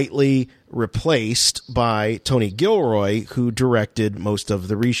politely replaced by Tony Gilroy, who directed most of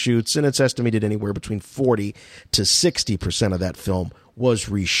the reshoots, and it's estimated anywhere between 40 to 60% of that film was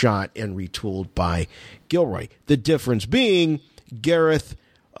reshot and retooled by Gilroy. The difference being Gareth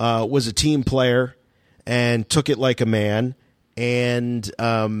was a team player and took it like a man, and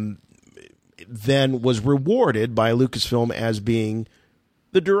then was rewarded by Lucasfilm as being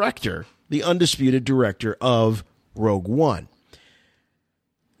the director, the undisputed director of Rogue One.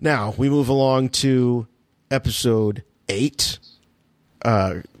 Now, we move along to episode 8.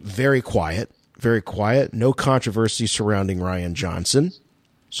 Very quiet. No controversy surrounding Rian Johnson.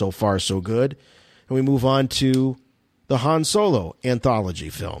 So far, so good. And we move on to the Han Solo anthology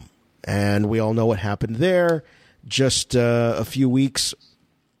film. And we all know what happened there. Just a few weeks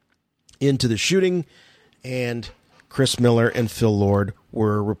into the shooting, and Chris Miller and Phil Lord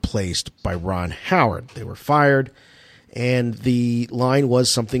were replaced by Ron Howard. They were fired. And the line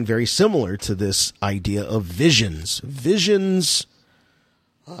was something very similar to this idea of visions. Visions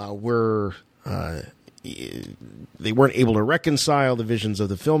were they weren't able to reconcile the visions of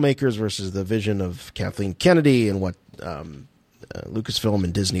the filmmakers versus the vision of Kathleen Kennedy and what Lucasfilm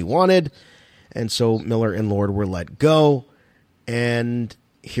and Disney wanted. And so Miller and Lord were let go. And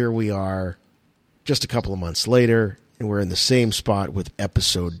here we are just a couple of months later, and we're in the same spot with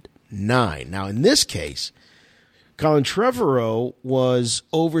episode 9. Now, in this case, Colin Trevorrow was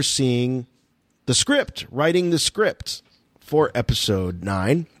overseeing the script, writing the script for episode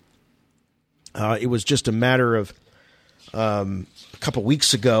 9. It was just a matter of a couple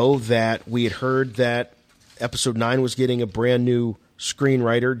weeks ago that we had heard that episode 9 was getting a brand new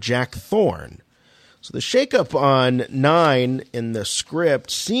screenwriter, Jack Thorne. So the shakeup on 9 in the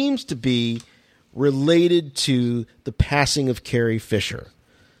script seems to be related to the passing of Carrie Fisher.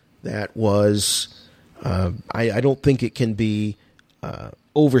 That was... I don't think it can be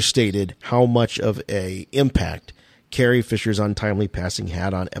overstated how much of a impact Carrie Fisher's untimely passing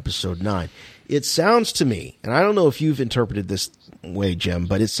had on episode 9. It sounds to me, and I don't know if you've interpreted this way, Jim,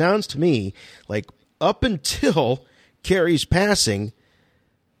 but it sounds to me like up until Carrie's passing,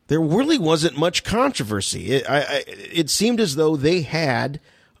 there really wasn't much controversy. It seemed as though they had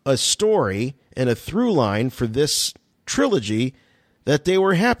a story and a through line for this trilogy that they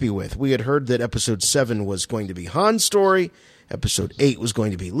were happy with. We had heard that episode 7 was going to be Han's story, episode 8 was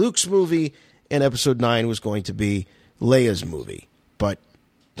going to be Luke's movie, and episode 9 was going to be Leia's movie. But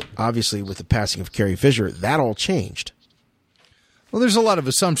obviously with the passing of Carrie Fisher, that all changed. Well, there's a lot of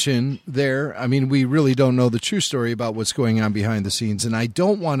assumption there. I mean, we really don't know the true story about what's going on behind the scenes, and I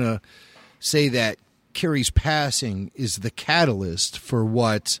don't want to say that Carrie's passing is the catalyst for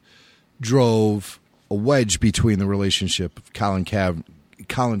what drove a wedge between the relationship of Colin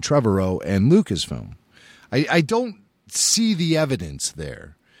Trevorrow and Lucasfilm. I don't see the evidence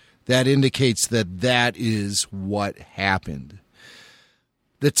there that indicates that is what happened.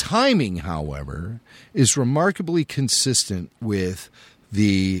 The timing, however, is remarkably consistent with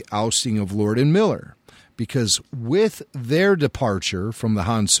the ousting of Lord and Miller, because with their departure from the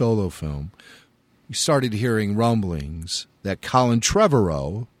Han Solo film, we started hearing rumblings that Colin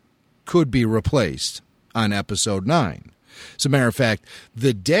Trevorrow could be replaced on episode 9. As a matter of fact,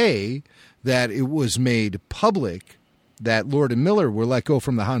 the day that it was made public that Lord and Miller were let go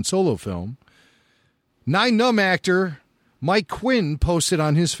from the Han Solo film, Nine Numb actor Mike Quinn posted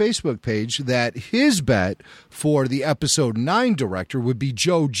on his Facebook page that his bet for the episode 9 director would be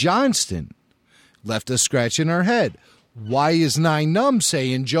Joe Johnston. Left us scratching our head. Why is Nine Numb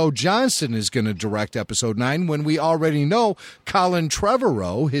saying Joe Johnston is going to direct episode 9 when we already know Colin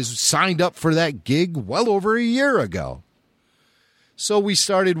Trevorrow has signed up for that gig well over a year ago? So we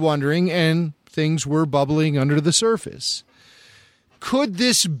started wondering, and things were bubbling under the surface. Could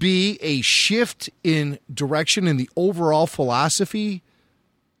this be a shift in direction in the overall philosophy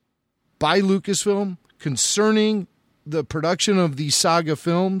by Lucasfilm concerning the production of these saga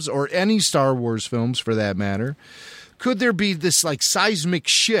films, or any Star Wars films for that matter? Could there be this like seismic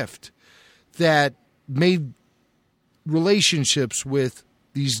shift that made relationships with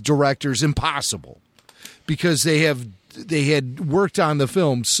these directors impossible because they had worked on the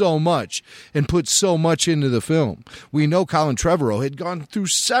film so much and put so much into the film? We know Colin Trevorrow had gone through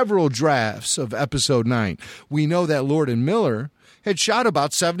several drafts of episode 9. We know that Lord and Miller had shot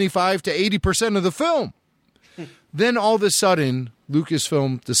about 75 to 80% of the film. Then all of a sudden,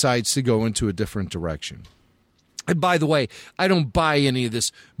 Lucasfilm decides to go into a different direction. And by the way, I don't buy any of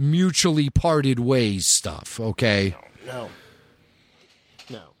this mutually parted ways stuff, okay? No.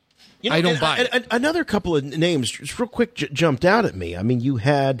 I don't buy it. Another couple of names, just real quick, jumped out at me. I mean, you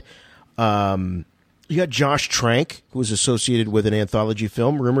had Josh Trank, who was associated with an anthology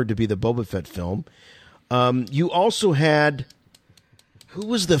film, rumored to be the Boba Fett film. You also had, who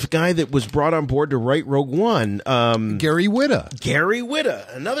was the guy that was brought on board to write Rogue One? Gary Whitta. Gary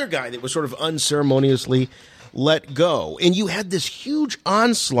Whitta, another guy that was sort of unceremoniously let go. And you had this huge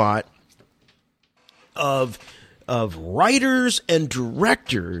onslaught of writers and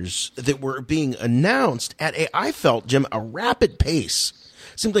directors that were being announced at I felt, Jim, a rapid pace.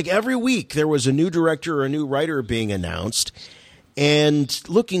 Seemed like every week there was a new director or a new writer being announced. And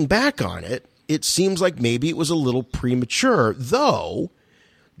looking back on it, it seems like maybe it was a little premature, though,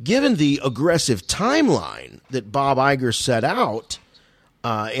 given the aggressive timeline that Bob Iger set out,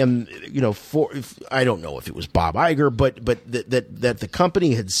 and I don't know if it was Bob Iger, but that the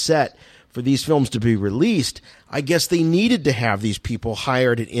company had set for these films to be released, I guess they needed to have these people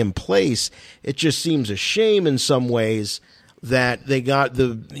hired and in place. It just seems a shame in some ways that they got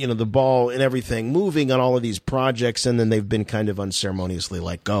the ball and everything moving on all of these projects, and then they've been kind of unceremoniously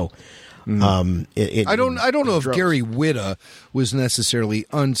let go. I don't know if Gary Whitta was necessarily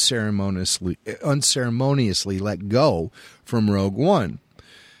unceremoniously let go from Rogue One,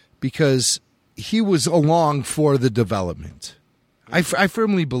 because he was along for the development. I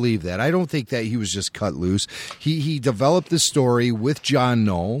firmly believe that. I don't think that he was just cut loose. He developed the story with John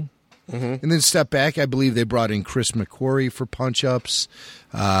Knoll, and then stepped back. I believe they brought in Chris McQuarrie for punch-ups.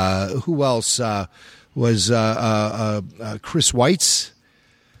 Who else was Chris Weitz?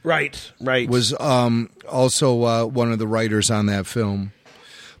 Right. Was also one of the writers on that film.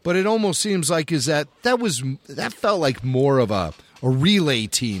 But it almost seems like that felt like more of a relay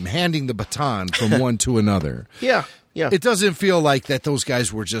team handing the baton from one to another. Yeah. It doesn't feel like that those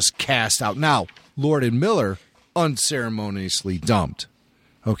guys were just cast out. Now, Lord and Miller unceremoniously dumped.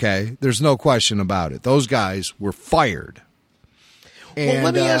 Okay? There's no question about it. Those guys were fired. Well,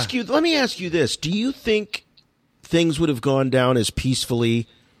 let me ask you this. Do you think things would have gone down as peacefully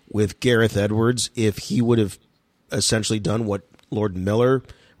with Gareth Edwards if he would have essentially done what Lord and Miller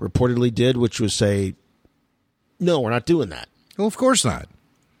reportedly did, which was say, no, we're not doing that? Well, of course not.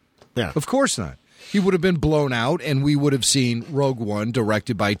 Yeah. Of course not. He would have been blown out, and we would have seen Rogue One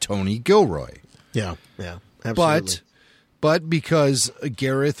directed by Tony Gilroy. Yeah, absolutely. But because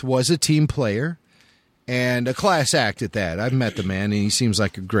Gareth was a team player and a class act at that, I've met the man, and he seems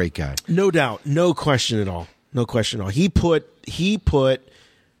like a great guy. No doubt, no question at all. He put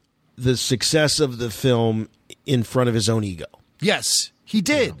the success of the film in front of his own ego. Yes, he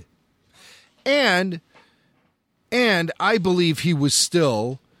did. Yeah. And I believe he was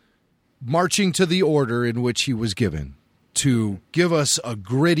still marching to the order in which he was given to give us a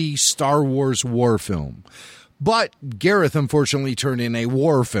gritty Star Wars war film. But Gareth, unfortunately, turned in a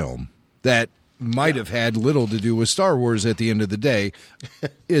war film that might have had little to do with Star Wars at the end of the day,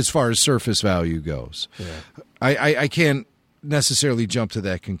 as far as surface value goes. Yeah. I can't necessarily jump to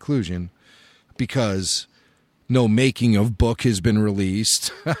that conclusion because no making of book has been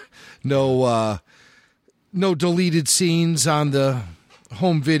released. No deleted scenes on the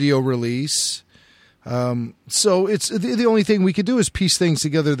home video release. So it's the only thing we could do is piece things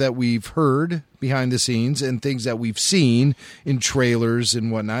together that we've heard behind the scenes and things that we've seen in trailers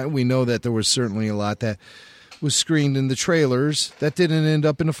and whatnot. We know that there was certainly a lot that was screened in the trailers that didn't end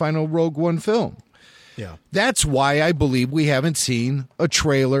up in the final Rogue One film. Yeah. That's why I believe we haven't seen a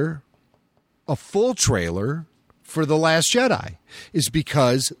full trailer for The Last Jedi, is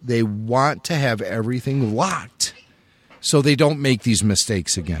because they want to have everything locked so they don't make these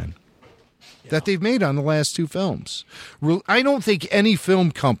mistakes again that they've made on the last two films. I don't think any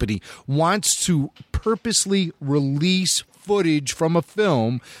film company wants to purposely release footage from a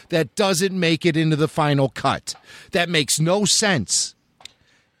film that doesn't make it into the final cut. That makes no sense.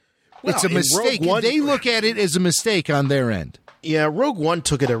 Well, it's a mistake. They look at it as a mistake on their end. Yeah, Rogue One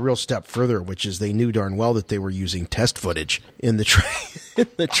took it a real step further, which is they knew darn well that they were using test footage in the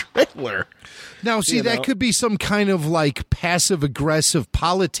trailer. Now, see, that could be some kind of like passive-aggressive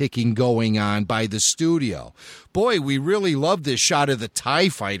politicking going on by the studio. Boy, we really love this shot of the TIE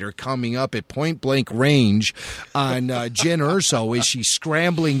fighter coming up at point-blank range on Jyn Erso as she's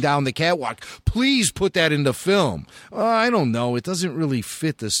scrambling down the catwalk. Please put that into film. I don't know. It doesn't really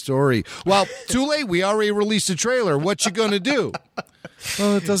fit the story. Well, too late. We already released a trailer. What you going to do?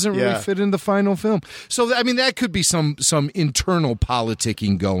 Well, it doesn't really fit in the final film. So, I mean, that could be some internal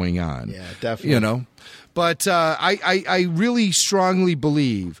politicking going on. Yeah, definitely. You know? But I really strongly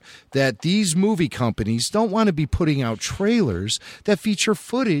believe that these movie companies don't want to be putting out trailers that feature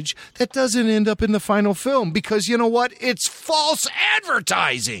footage that doesn't end up in the final film because, you know what? It's false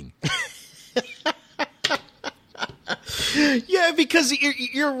advertising. Yeah, because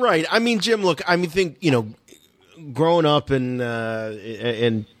you're right. I mean, Jim, look, I mean, growing up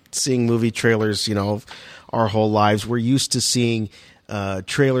and seeing movie trailers, our whole lives, we're used to seeing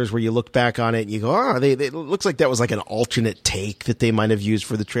trailers where you look back on it and you go, it looks like that was like an alternate take that they might have used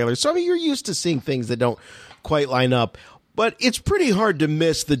for the trailer. So I mean, you're used to seeing things that don't quite line up. But it's pretty hard to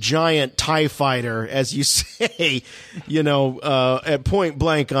miss the giant TIE fighter, as you say, at point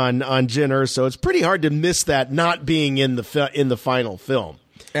blank on Jyn Erso. It's pretty hard to miss that not being in the final film.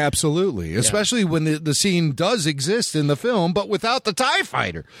 Absolutely, especially when the scene does exist in the film, but without the TIE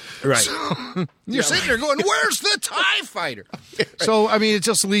fighter. Right. So, you're sitting there going, where's the TIE fighter? So, I mean, it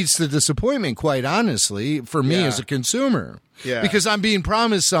just leads to disappointment, quite honestly, for me as a consumer. Yeah. Because I'm being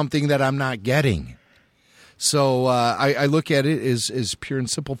promised something that I'm not getting. So I look at it as pure and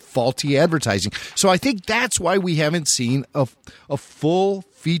simple faulty advertising. So I think that's why we haven't seen a full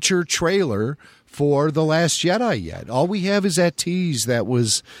feature trailer for The Last Jedi yet. All we have is that tease that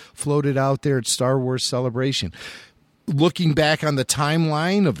was floated out there at Star Wars Celebration. Looking back on the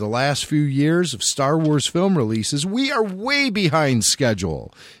timeline of the last few years of Star Wars film releases, we are way behind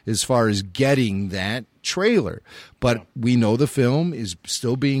schedule as far as getting that trailer. But we know the film is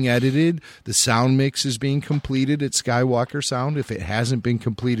still being edited. The sound mix is being completed at Skywalker Sound, if it hasn't been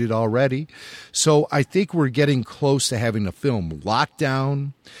completed already. So I think we're getting close to having the film locked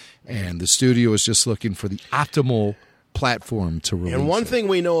down, and the studio is just looking for the optimal platform to release. And one thing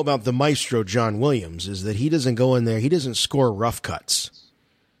we know about the maestro, John Williams, is that he doesn't go in there, he doesn't score rough cuts.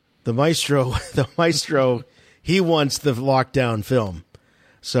 The maestro, he wants the lockdown film.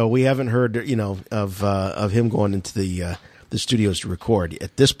 So we haven't heard, of him going into the studios to record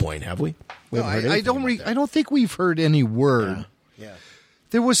at this point, have we? I don't think we've heard any word. Yeah.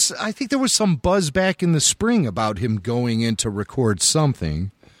 I think there was some buzz back in the spring about him going in to record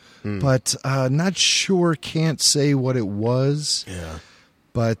something. But not sure, can't say what it was. Yeah.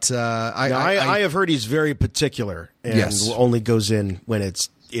 But I have heard he's very particular and only goes in when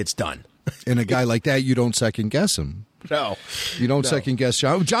it's done. And a guy like that, you don't second guess him. No. You don't second guess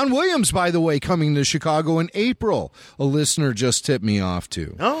John Williams, by the way, coming to Chicago in April. A listener just tipped me off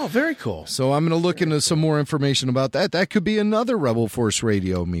to. Oh, very cool. So I'm going to look into some more information about that. That could be another Rebel Force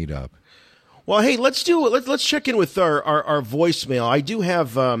Radio meetup. Well, hey, let's check in with our voicemail. I do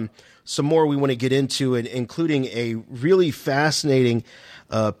have some more we want to get into, including a really fascinating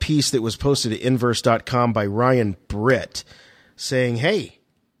piece that was posted at Inverse.com by Ryan Britt saying, hey,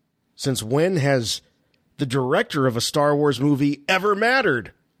 since when has the director of a Star Wars movie ever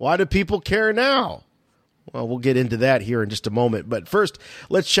mattered? Why do people care now? Well, we'll get into that here in just a moment. But first,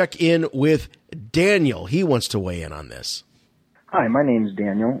 let's check in with Daniel. He wants to weigh in on this. Hi, my name's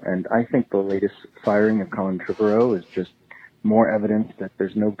Daniel, and I think the latest firing of Colin Trevorrow is just more evidence that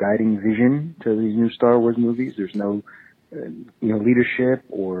there's no guiding vision to these new Star Wars movies. There's no, leadership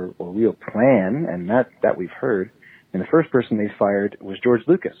or real plan, and that we've heard. And the first person they fired was George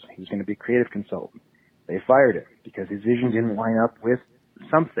Lucas. He was going to be creative consultant. They fired him because his vision didn't line up with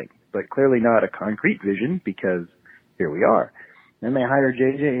something, but clearly not a concrete vision because here we are. Then they hired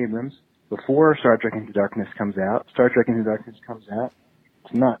J.J. Abrams, before Star Trek Into Darkness comes out. Star Trek Into Darkness comes out.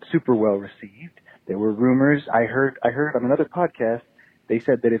 It's not super well received. There were rumors. I heard on another podcast, they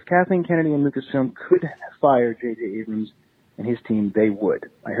said that if Kathleen Kennedy and Lucasfilm could fire J.J. Abrams and his team, they would.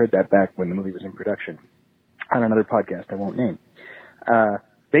 I heard that back when the movie was in production on another podcast I won't name.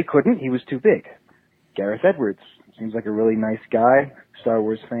 They couldn't. He was too big. Gareth Edwards seems like a really nice guy, Star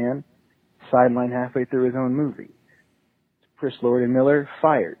Wars fan, sidelined halfway through his own movie. Chris Lord and Miller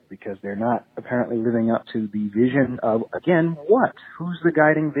fired because they're not apparently living up to the vision of, again, what? Who's the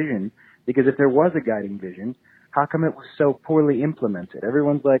guiding vision? Because if there was a guiding vision, how come it was so poorly implemented?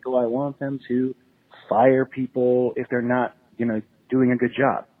 Everyone's like, oh, I want them to fire people if they're not, doing a good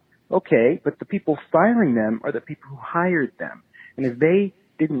job. Okay, but the people firing them are the people who hired them. And if they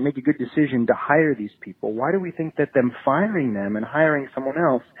didn't make a good decision to hire these people, why do we think that them firing them and hiring someone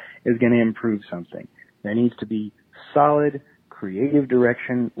else is going to improve something? There needs to be solid, creative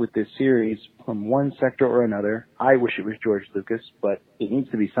direction with this series from one sector or another. I wish it was George Lucas, but it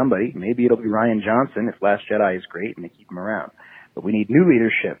needs to be somebody. Maybe it'll be Rian Johnson if Last Jedi is great and they keep him around. But we need new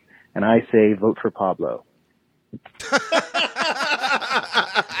leadership, and I say vote for Pablo.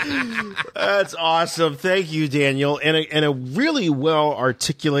 That's awesome. Thank you, Daniel. And a really well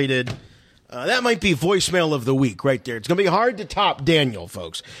articulated, that might be voicemail of the week right there. It's going to be hard to top Daniel,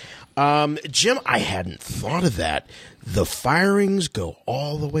 folks. Jim, I hadn't thought of that. The firings go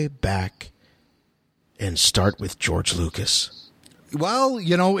all the way back and start with George Lucas. Well,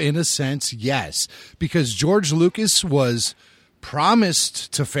 in a sense, yes, because George Lucas was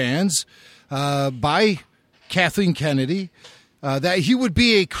promised to fans by Kathleen Kennedy that he would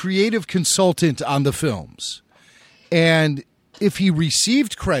be a creative consultant on the films. And if he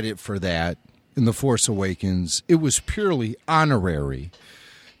received credit for that in The Force Awakens, it was purely honorary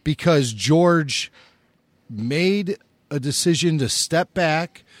because George made a decision to step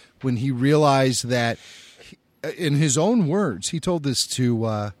back when he realized that, in his own words, he told this to,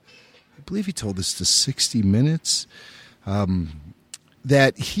 I believe he told this to 60 Minutes,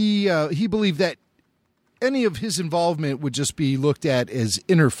 that he believed that any of his involvement would just be looked at as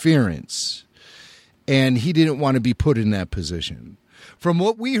interference, and he didn't want to be put in that position. From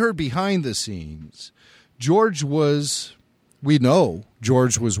what we heard behind the scenes, George was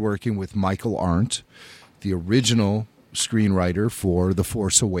working with Michael Arndt, the original screenwriter for The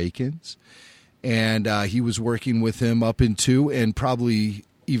Force Awakens, and he was working with him up into and probably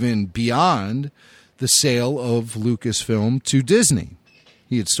even beyond the sale of Lucasfilm to Disney.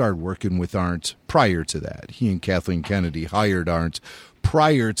 He had started working with Arndt prior to that. He and Kathleen Kennedy hired Arndt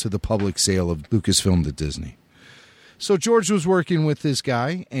prior to the public sale of Lucasfilm to Disney. So George was working with this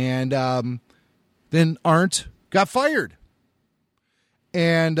guy, and then Arndt got fired.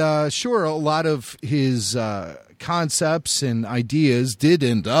 And sure, a lot of his concepts and ideas did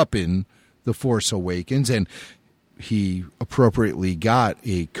end up in The Force Awakens, and he appropriately got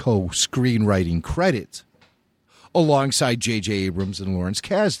a co-screenwriting credit alongside J.J. Abrams and Lawrence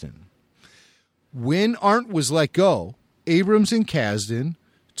Kasdan. When Arndt was let go, Abrams and Kasdan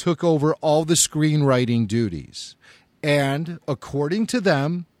took over all the screenwriting duties. And according to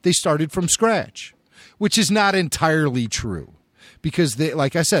them, they started from scratch, which is not entirely true. Because, they,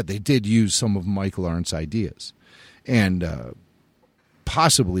 like I said, they did use some of Michael Arndt's ideas and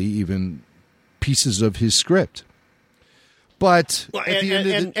possibly even pieces of his script. But at the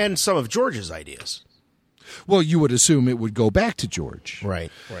end of and some of George's ideas. Well, you would assume it would go back to George. Right.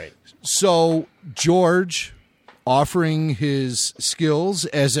 So George, offering his skills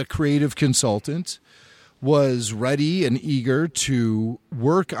as a creative consultant, was ready and eager to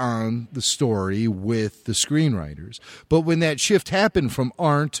work on the story with the screenwriters. But when that shift happened from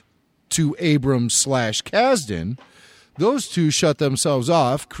Arndt to Abrams/Kasdan, those two shut themselves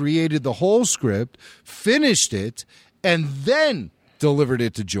off, created the whole script, finished it, and then delivered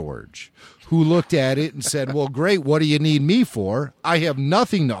it to George, who looked at it and said, well, great, what do you need me for? I have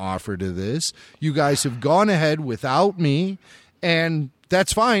nothing to offer to this. You guys have gone ahead without me, and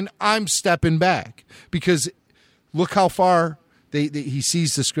that's fine. I'm stepping back because look how far he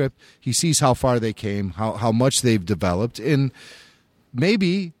sees the script. He sees how far they came, how much they've developed. And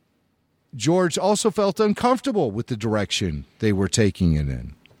maybe George also felt uncomfortable with the direction they were taking it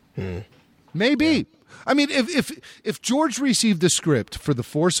in. Maybe. Yeah. I mean, if George received the script for The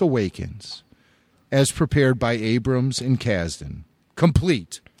Force Awakens as prepared by Abrams and Kasdan,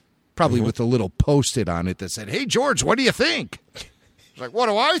 complete, probably with a little Post-it on it that said, hey, George, what do you think? Like, what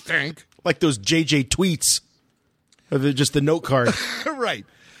do I think? Like those JJ tweets, or just the note card. Right.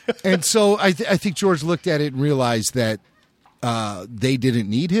 And so I think George looked at it and realized that they didn't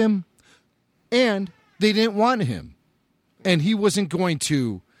need him and they didn't want him. And he wasn't going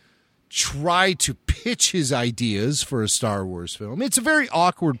to try to pitch his ideas for a Star Wars film. It's a very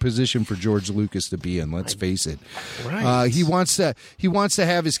awkward position for George Lucas to be in, let's face it. Right. He wants to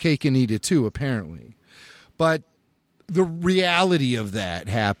have his cake and eat it too, apparently. But the reality of that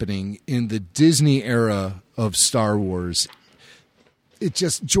happening in the Disney era of Star Wars,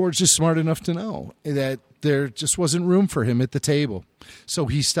 George is smart enough to know that there just wasn't room for him at the table. So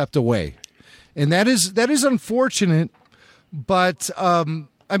he stepped away. And that is unfortunate, but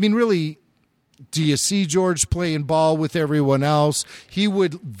really, do you see George playing ball with everyone else? He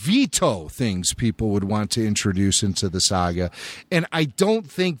would veto things people would want to introduce into the saga. And I don't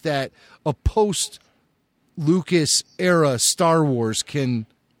think that a post-Lucas era Star Wars can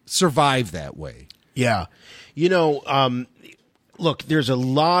survive that way. Yeah. Look, there's a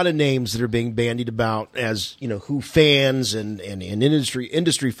lot of names that are being bandied about as, who fans and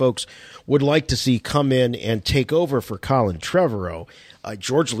industry folks would like to see come in and take over for Colin Trevorrow.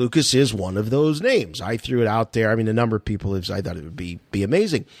 George Lucas is one of those names. I threw it out there. I mean, a number of people I thought it would be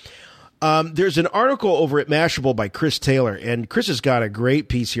amazing. There's an article over at Mashable by Chris Taylor, and Chris has got a great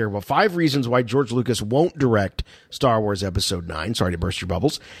piece here about 5 reasons why George Lucas won't direct Star Wars Episode 9. Sorry to burst your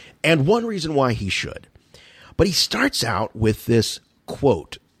bubbles. And 1 reason why he should. But he starts out with this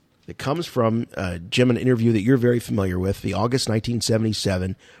quote that comes from, Jim, an interview that you're very familiar with, the August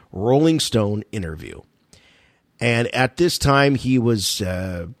 1977 Rolling Stone interview. And at this time, he was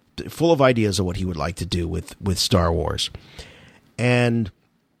full of ideas of what he would like to do with Star Wars. And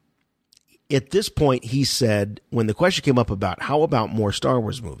at this point, he said, when the question came up about how about more Star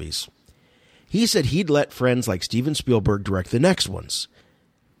Wars movies, he said he'd let friends like Steven Spielberg direct the next ones.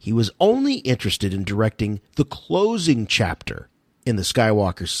 He was only interested in directing the closing chapter in the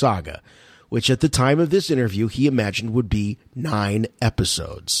Skywalker saga, which at the time of this interview he imagined would be 9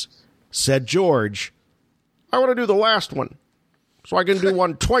 episodes. Said George, I want to do the last one so I can do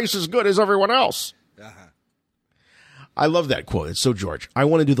one twice as good as everyone else. I love that quote. It's so George. I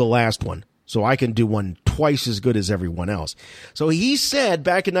want to do the last one so I can do one twice as good as everyone else. So he said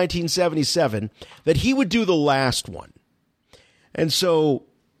back in 1977 that he would do the last one. And so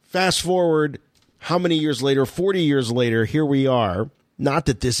fast forward, how many years later? 40 years later, here we are. Not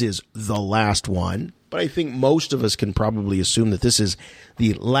that this is the last one, but I think most of us can probably assume that this is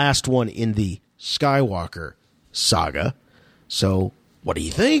the last one in the Skywalker saga. So what do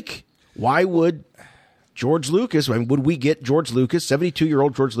you think? Why would George Lucas, would we get George Lucas,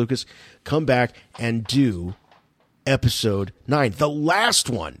 72-year-old George Lucas, come back and do Episode 9, the last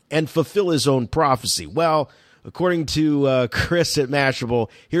one, and fulfill his own prophecy? Well, according to Chris at Mashable,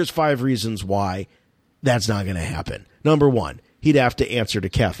 here's 5 reasons why that's not going to happen. Number 1, he'd have to answer to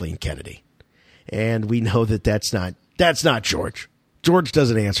Kathleen Kennedy. And we know that that's not George. George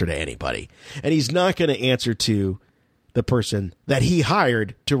doesn't answer to anybody. And he's not going to answer to the person that he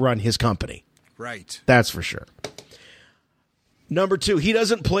hired to run his company. Right. That's for sure. Number 2, he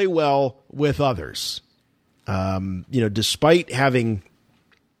doesn't play well with others. Despite having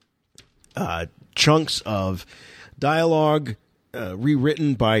chunks of dialogue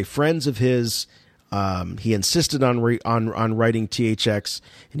rewritten by friends of his, he insisted on writing THX,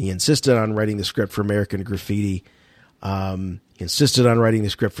 and he insisted on writing the script for American Graffiti. He insisted on writing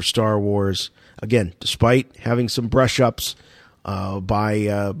the script for Star Wars. Again, despite having some brush-ups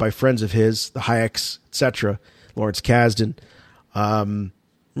by friends of his, the Hayeks, etc., Lawrence Kasdan,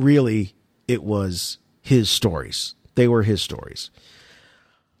 really, it was his stories. They were his stories.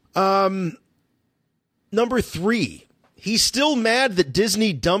 Number 3, he's still mad that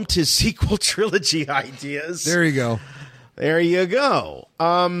Disney dumped his sequel trilogy ideas. There you go. There you go.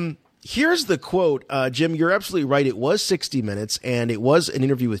 Here's the quote. Jim, you're absolutely right. It was 60 Minutes, and it was an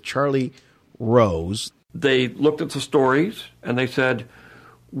interview with Charlie Rose. They looked at the stories, and they said,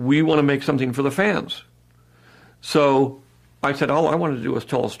 we want to make something for the fans. So I said, all I wanted to do was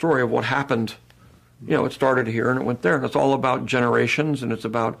tell a story of what happened. It started here and it went there. And it's all about generations, and it's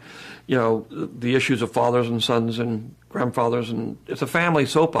about, the issues of fathers and sons and grandfathers. And it's a family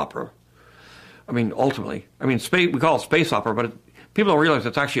soap opera. I mean, ultimately. we call it space opera, but people don't realize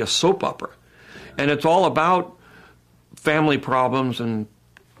it's actually a soap opera. And it's all about family problems and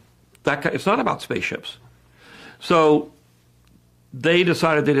it's not about spaceships. So they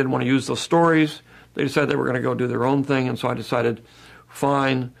decided they didn't want to use those stories. They decided they were going to go do their own thing. And so I decided,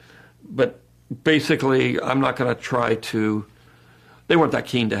 fine. But basically, I'm not going to try to, they weren't that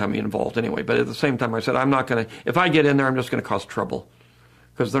keen to have me involved anyway. But at the same time, I said, I'm not going to, if I get in there, I'm just going to cause trouble.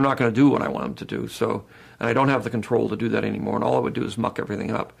 Because they're not going to do what I want them to do. So, and I don't have the control to do that anymore. And all I would do is muck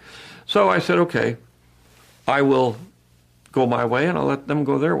everything up. So I said, okay, I will go my way and I'll let them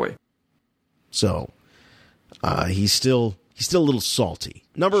go their way. So he's still He's still a little salty.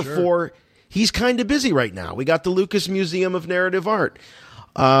 Number 4, he's kind of busy right now. We got the Lucas Museum of Narrative Art.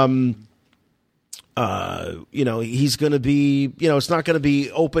 He's going to be, it's not going to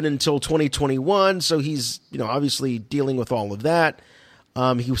be open until 2021. So he's, obviously dealing with all of that.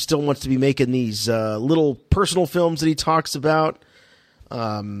 He still wants to be making these little personal films that he talks about.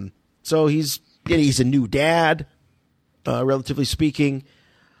 So he's a new dad, relatively speaking.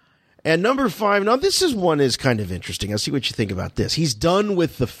 And number 5, now this is kind of interesting. I'll see what you think about this. He's done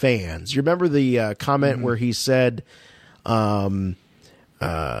with the fans. You remember the comment where he said, he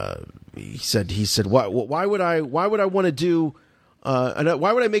said, why would I want to do,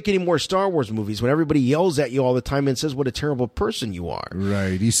 why would I make any more Star Wars movies when everybody yells at you all the time and says what a terrible person you are?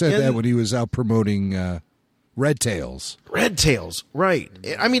 Right. He said that when he was out promoting Red Tails. Red Tails, right.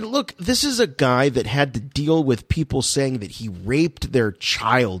 I mean, look, this is a guy that had to deal with people saying that he raped their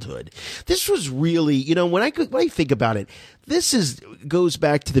childhood. This was really, when I think about it, goes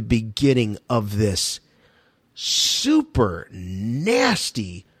back to the beginning of this super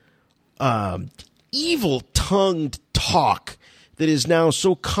nasty, evil-tongued talk that is now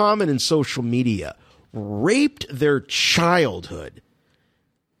so common in social media. Raped their childhood.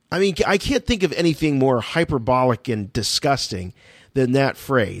 I mean, I can't think of anything more hyperbolic and disgusting than that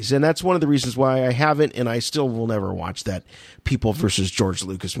phrase. And that's one of the reasons why I haven't, and I still will never watch that People versus George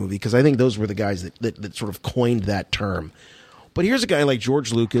Lucas movie, because I think those were the guys that sort of coined that term. But here's a guy like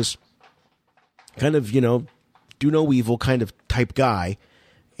George Lucas, kind of, do no evil kind of type guy,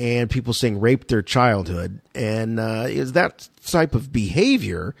 and people saying raped their childhood. And is that type of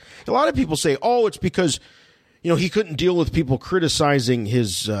behavior? A lot of people say, oh, it's because he couldn't deal with people criticizing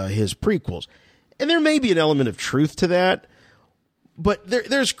his prequels. And there may be an element of truth to that, but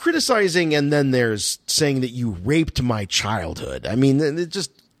there's criticizing and then there's saying that you raped my childhood. I mean, it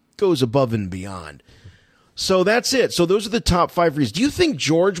just goes above and beyond. So that's it. So those are the top 5 reasons. Do you think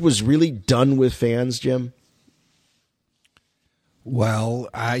George was really done with fans, Jim? Well,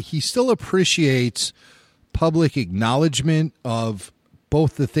 he still appreciates public acknowledgement of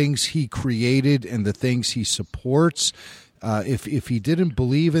both the things he created and the things he supports. If he didn't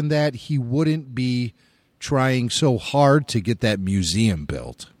believe in that, he wouldn't be trying so hard to get that museum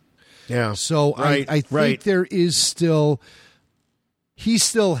built. Yeah. So I think there is he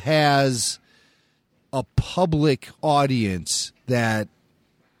still has a public audience that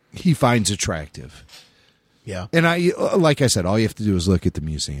he finds attractive. Yeah. And like I said, all you have to do is look at the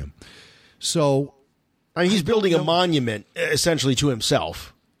museum. So I mean, he's building a monument essentially to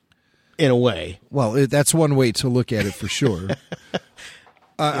himself, in a way. Well, that's one way to look at it for sure.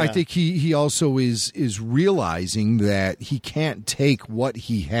 I think he also is realizing that he can't take what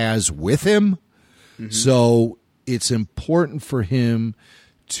he has with him. Mm-hmm. So it's important for him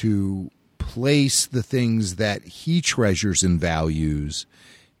to place the things that he treasures and values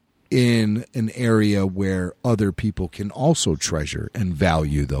in an area where other people can also treasure and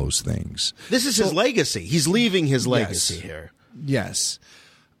value those things. This is his legacy. He's leaving his legacy here. Yes.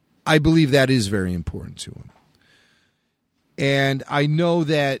 I believe that is very important to him. And I know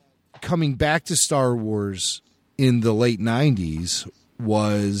that coming back to Star Wars in the late 90s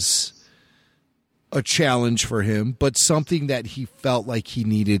was a challenge for him, but something that he felt like he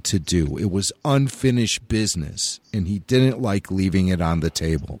needed to do. It was unfinished business, and he didn't like leaving it on the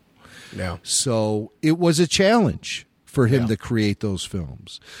table. Yeah. So it was a challenge for him to create those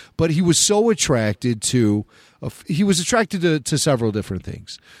films. But he was so attracted to several different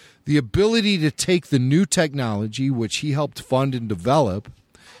things. The ability to take the new technology, which he helped fund and develop,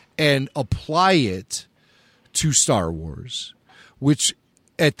 and apply it to Star Wars, which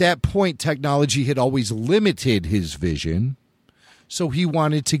at that point technology had always limited his vision. So he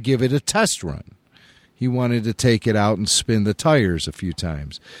wanted to give it a test run. He wanted to take it out and spin the tires a few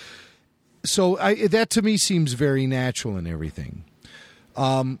times. So that to me seems very natural and everything.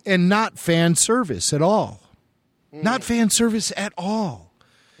 And not fan service at all. Not fan service at all.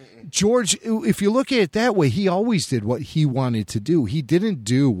 George, if you look at it that way, he always did what he wanted to do. He didn't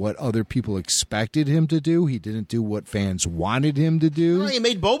do what other people expected him to do. He didn't do what fans wanted him to do. No, he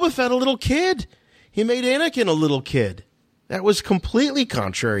made Boba Fett a little kid. He made Anakin a little kid. That was completely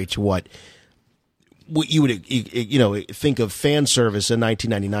contrary to what you would think of fan service in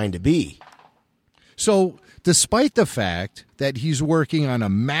 1999 to be. So, despite the fact that he's working on a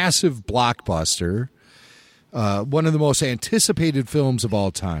massive blockbuster, one of the most anticipated films of all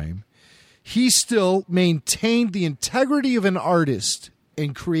time, he still maintained the integrity of an artist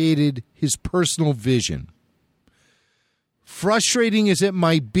and created his personal vision. Frustrating as it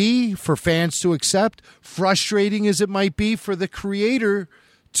might be for fans to accept, frustrating as it might be for the creator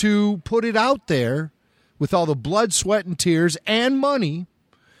to put it out there with all the blood, sweat, and tears and money,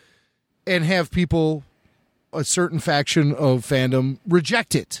 and have people, a certain faction of fandom,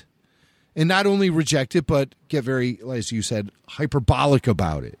 reject it. And not only reject it, but get very, as you said, hyperbolic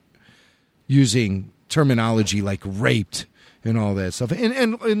about it, using terminology like raped and all that stuff.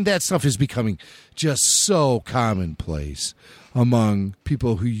 And that stuff is becoming just so commonplace among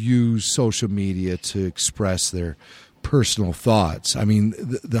people who use social media to express their personal thoughts. I mean,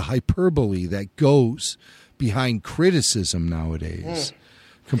 the hyperbole that goes behind criticism nowadays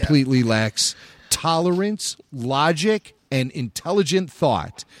completely lacks tolerance, logic, and intelligent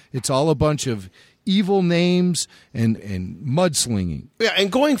thought. It's all a bunch of evil names and mudslinging. Yeah,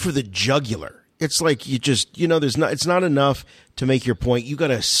 and going for the jugular. It's like you just, it's not enough to make your point. You got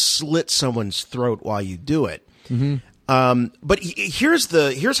to slit someone's throat while you do it. Mm-hmm. But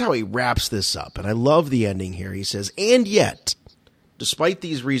here's how he wraps this up, and I love the ending here. He says, and yet, despite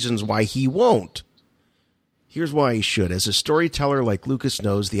these reasons why he won't, here's why he should. As a storyteller like Lucas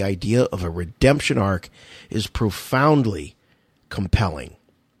knows, the idea of a redemption arc is profoundly compelling,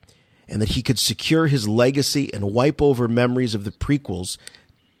 and that he could secure his legacy and wipe over memories of the prequels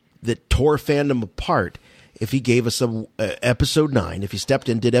that tore fandom apart if he gave us episode 9, if he stepped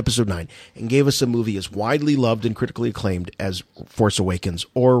in, did episode 9, and gave us a movie as widely loved and critically acclaimed as Force Awakens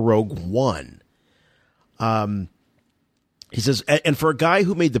or Rogue One. He says, and for a guy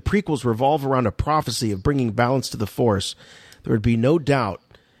who made the prequels revolve around a prophecy of bringing balance to the Force, there would be no doubt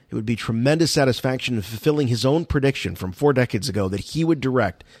it would be tremendous satisfaction in fulfilling his own prediction from 4 decades ago that he would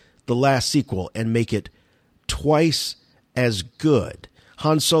direct the last sequel and make it twice as good.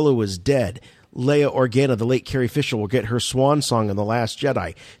 Han Solo is dead. Leia Organa, the late Carrie Fisher, will get her swan song in The Last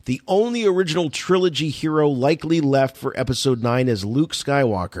Jedi. The only original trilogy hero likely left for Episode 9 is Luke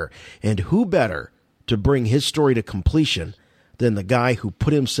Skywalker. And who better to bring his story to completion than the guy who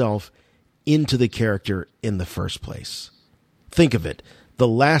put himself into the character in the first place? Think of it. The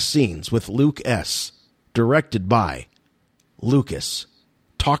last scenes with Luke S., directed by Lucas.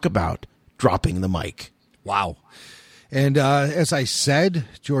 Talk about dropping the mic. Wow. And as I said,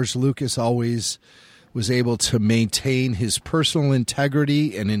 George Lucas always was able to maintain his personal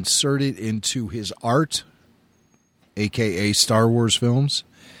integrity and insert it into his art, a.k.a. Star Wars films.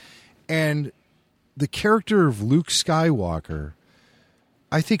 And the character of Luke Skywalker,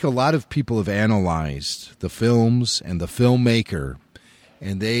 I think a lot of people have analyzed the films and the filmmaker,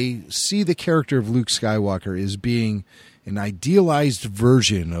 and they see the character of Luke Skywalker as being an idealized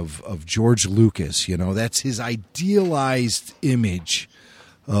version of George Lucas. That's his idealized image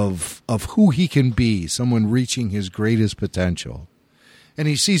of who he can be, someone reaching his greatest potential. And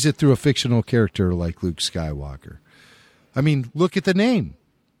he sees it through a fictional character like Luke Skywalker. I mean, look at the name.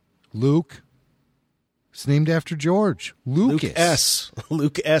 Luke. It's named after George. Lucas. Luke S.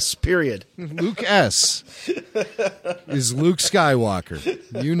 Luke S. Period. Luke S. is Luke Skywalker.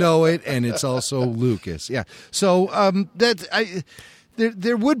 You know it, and it's also Lucas. Yeah. So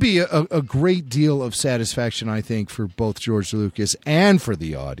there would be a great deal of satisfaction, I think, for both George Lucas and for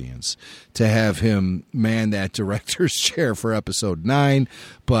the audience to have him man that director's chair for Episode 9.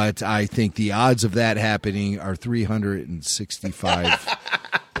 But I think the odds of that happening are 365.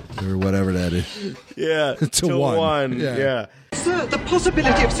 Or whatever that is. Yeah, to 1. Yeah. Sir, the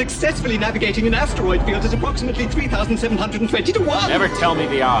possibility of successfully navigating an asteroid field is approximately 3,720 to 1. Never tell me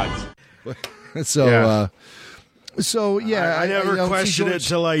the odds. I never question it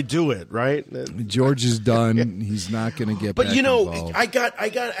till I do it, right? George is done. He's not going to get back involved. I got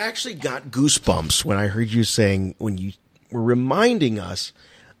goosebumps when I heard you saying, when you were reminding us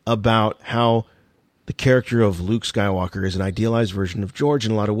about how the character of Luke Skywalker is an idealized version of George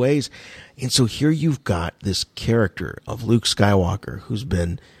in a lot of ways. And so here you've got this character of Luke Skywalker who's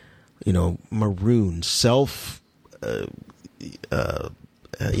been, marooned,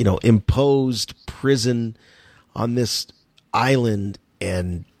 imposed prison on this island,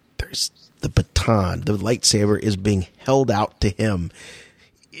 and there's the baton, the lightsaber is being held out to him.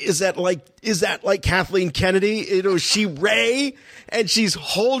 Is that like Kathleen Kennedy? Is she Rey, and she's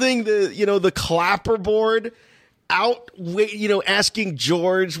holding the clapperboard out, asking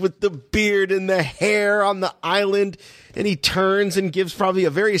George with the beard and the hair on the island, and he turns and gives probably a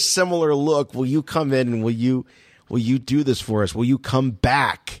very similar look. Will you come in and will you do this for us? Will you come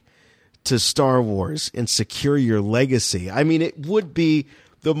back to Star Wars and secure your legacy? I mean, it would be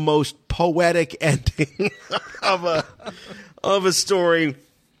the most poetic ending of a story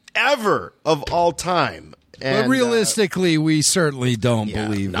ever of all time. But realistically, we certainly don't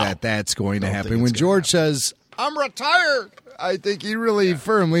believe that that's going to happen. When George says, "I'm retired," I think he really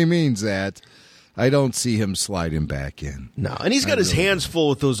firmly means that. I don't see him sliding back in. No, and he's got his hands full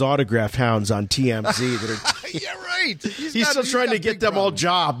with those autograph hounds on TMZ. That are yeah, right. He's still trying to get them all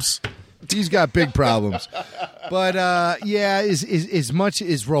jobs. He's got big problems. But, as much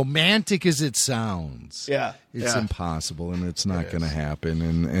as romantic as it sounds, it's impossible, and it's not going to happen.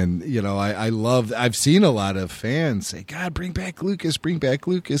 And I've seen a lot of fans say, God, bring back Lucas.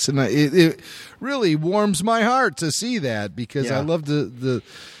 And it really warms my heart to see that, because I love the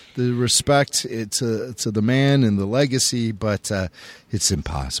respect to the man and the legacy, but it's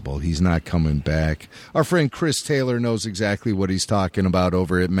impossible. He's not coming back. Our friend Chris Taylor knows exactly what he's talking about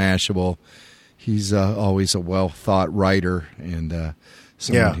over at Mashable. He's always a well-thought writer and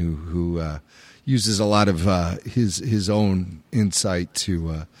someone who uses a lot of his own insight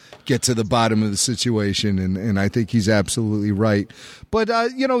to get to the bottom of the situation, and I think he's absolutely right. But,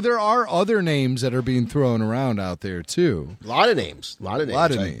 there are other names that are being thrown around out there, too. A lot of names.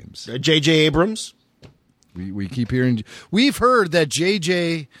 J.J. Abrams. We keep hearing. We've heard that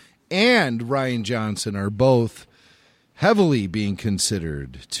J.J. and Rian Johnson are both heavily being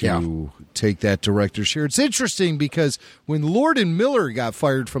considered to take that director's share. It's interesting because when Lord and Miller got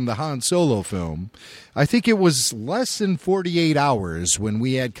fired from the Han Solo film, I think it was less than 48 hours when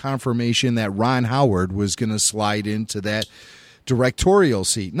we had confirmation that Ron Howard was going to slide into that directorial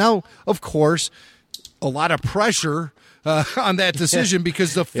seat. Now, of course, a lot of pressure on that decision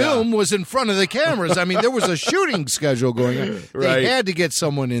because the film was in front of the cameras. I mean, there was a shooting schedule going on. They had to get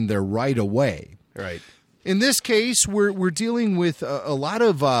someone in there right away. Right. In this case, we're dealing with a lot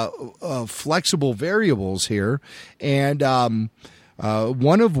of flexible variables here, and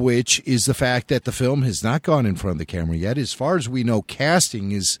one of which is the fact that the film has not gone in front of the camera yet. As far as we know,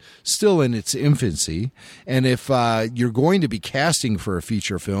 casting is still in its infancy, and if you're going to be casting for a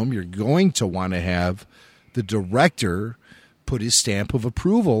feature film, you're going to want to have the director put his stamp of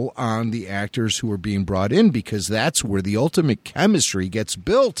approval on the actors who are being brought in, because that's where the ultimate chemistry gets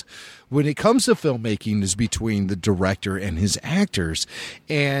built when it comes to filmmaking, is between the director and his actors.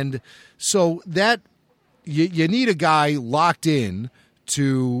 And so that you need a guy locked in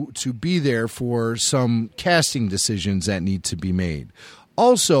to be there for some casting decisions that need to be made.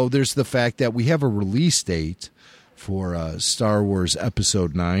 Also, there's the fact that we have a release date for Star Wars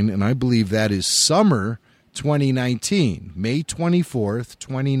Episode 9, and I believe that is summer 2019. May 24th,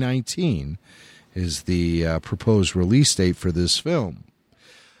 2019 is the proposed release date for this film.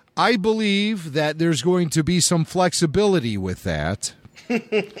 I believe that there's going to be some flexibility with that.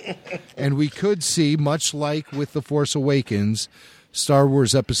 And we could see, much like with The Force Awakens, Star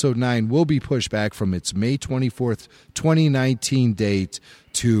Wars Episode 9 will be pushed back from its May 24th, 2019 date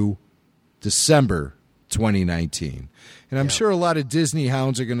to December 2019. And I'm sure a lot of Disney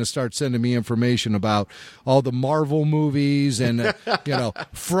hounds are going to start sending me information about all the Marvel movies and,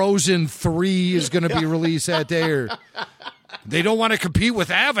 Frozen 3 is going to be released that day, or they don't want to compete with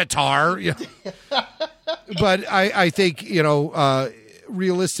Avatar. But I think,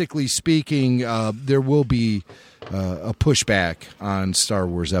 realistically speaking, there will be a pushback on Star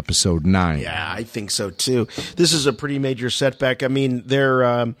Wars Episode 9. Yeah, I think so, too. This is a pretty major setback. I mean,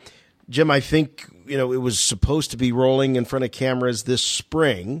 Jim, I think, it was supposed to be rolling in front of cameras this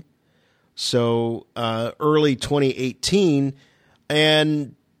spring, so early 2018,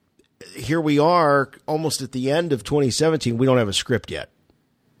 and here we are almost at the end of 2017. We don't have a script yet,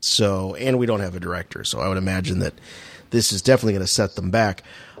 and we don't have a director, so I would imagine that this is definitely going to set them back.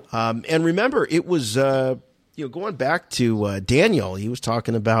 And remember, it was going back to Daniel. He was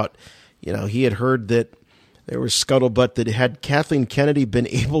talking about, he had heard that there was scuttlebutt that had Kathleen Kennedy been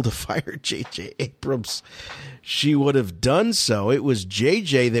able to fire J.J. Abrams, she would have done so. It was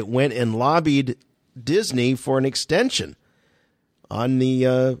J.J. that went and lobbied Disney for an extension on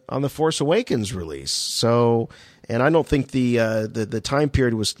the Force Awakens release. So, and I don't think the time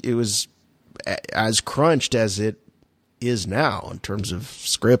period was as crunched as it is now in terms of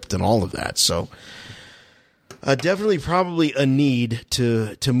script and all of that. So, definitely probably a need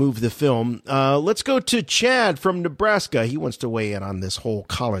to move the film. Let's go to Chad from Nebraska. He wants to weigh in on this whole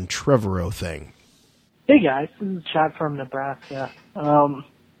Colin Trevorrow thing. Hey guys, this is Chad from Nebraska.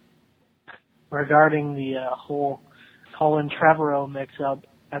 Regarding the whole Colin Trevorrow mix-up,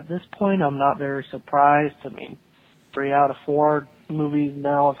 at this point I'm not very surprised. I mean, 3 out of 4 movies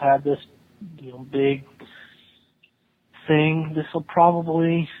now have had this big thing. This will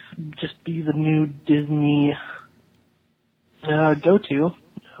probably just be the new Disney go-to.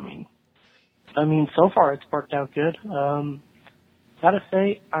 I mean, so far it's worked out good. Gotta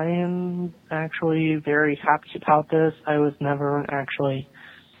say, I am actually very happy about this. I was never actually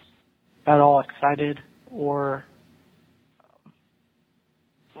at all excited or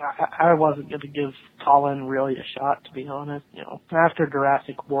I wasn't going to give Colin really a shot, to be honest. After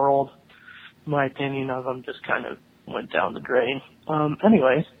Jurassic World, my opinion of him just kind of went down the drain.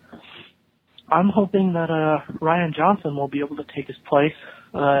 Anyways, I'm hoping that Rian Johnson will be able to take his place.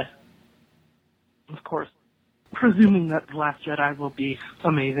 Of course, presuming that The Last Jedi will be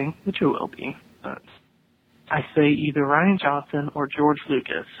amazing, which it will be. I say either Rian Johnson or George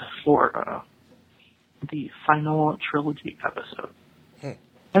Lucas for the final trilogy episode.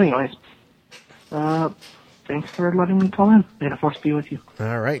 Anyways, thanks for letting me call in. May the Force be with you.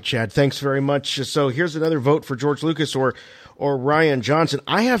 All right, Chad. Thanks very much. So here's another vote for George Lucas or Rian Johnson.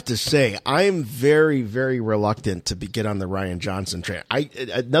 I have to say, I'm very, very reluctant to get on the Rian Johnson train. I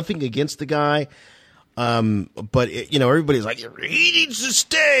nothing against the guy. But everybody's like, he needs to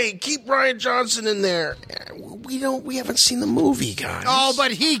stay. Keep Rian Johnson in there. We haven't seen the movie, guys. Oh,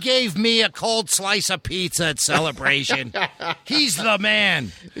 but he gave me a cold slice of pizza at Celebration. He's the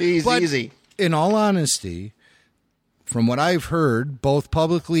man. He's easy. In all honesty, from what I've heard, both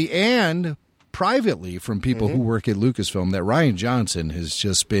publicly and privately from people who work at Lucasfilm, that Rian Johnson has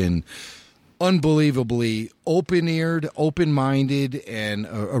just been unbelievably open-eared, open-minded, and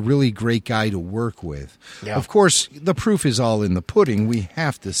a really great guy to work with. Yeah. Of course, the proof is all in the pudding. We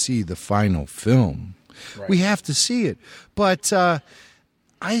have to see the final film. Right. We have to see it. But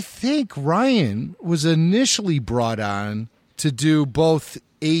I think Rian was initially brought on to do both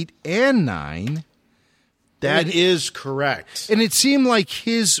 8 and 9. That is correct. And it seemed like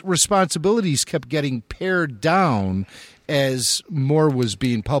his responsibilities kept getting pared down as more was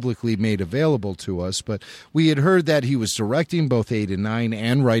being publicly made available to us. But we had heard that he was directing both 8 and 9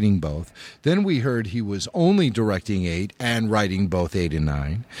 and writing both. Then we heard he was only directing 8 and writing both 8 and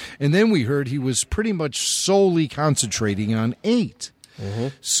 9. And then we heard he was pretty much solely concentrating on 8.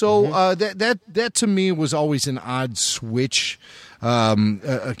 So that to me was always an odd switch,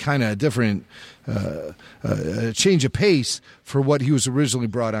 a kind of different change of pace for what he was originally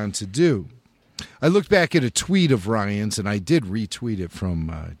brought on to do. I looked back at a tweet of Ryan's, and I did retweet it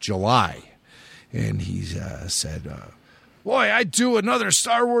from July, and he said, boy, I'd do another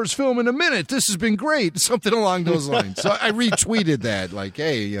Star Wars film in a minute. This has been great. Something along those lines. So I retweeted that, like,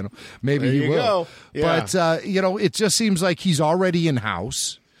 hey, maybe he will. Yeah. But, it just seems like he's already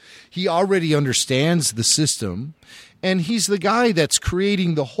in-house. He already understands the system. And he's the guy that's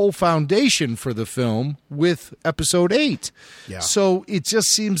creating the whole foundation for the film with Episode 8. Yeah. So it just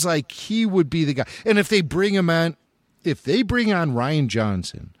seems like he would be the guy. And if they bring him on, Rian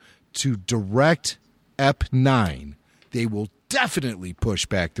Johnson to direct Ep 9, they will definitely push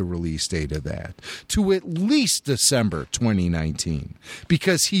back the release date of that to at least December 2019,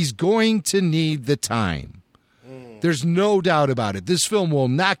 because he's going to need the time. There's no doubt about it. This film will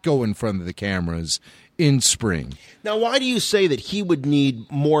not go in front of the cameras in spring. Now, why do you say that he would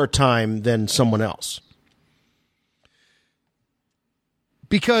need more time than someone else?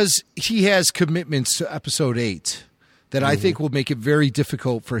 Because he has commitments to Episode 8 that I think will make it very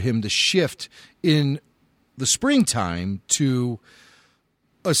difficult for him to shift in the springtime to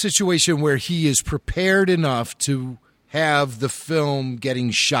a situation where he is prepared enough to have the film getting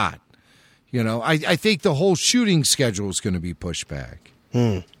shot. I think the whole shooting schedule is going to be pushed back.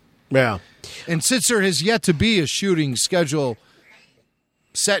 Yeah. And since there has yet to be a shooting schedule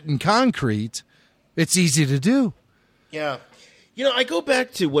set in concrete, it's easy to do. Yeah. I go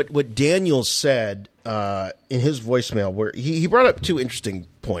back to what Daniel said in his voicemail, where he brought up two interesting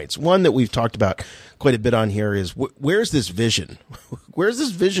points. One that we've talked about quite a bit on here is where's this vision? Where's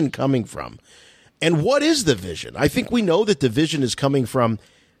this vision coming from? And what is the vision? I think we know that the vision is coming from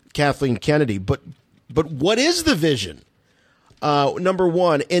Kathleen Kennedy, but what is the vision? Number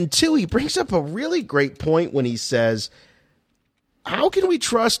one. And two, he brings up a really great point when he says, how can we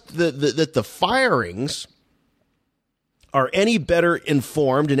trust that the firings are any better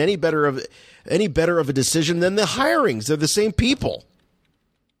informed and any better of a decision than the hirings? They're the same people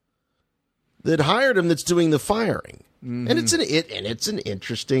that hired him that's doing the firing. And it's an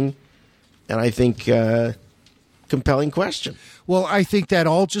interesting and I think compelling question. Well, I think that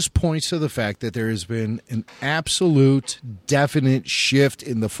all just points to the fact that there has been an absolute, definite shift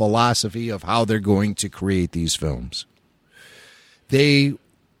in the philosophy of how they're going to create these films.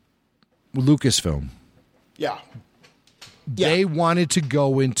 Lucasfilm. Yeah. They wanted to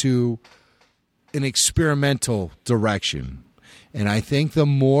go into an experimental direction. And I think the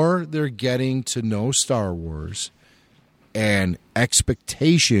more they're getting to know Star Wars and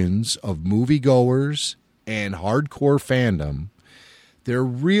expectations of moviegoers and hardcore fandom, they're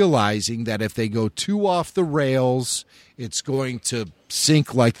realizing that if they go too off the rails, it's going to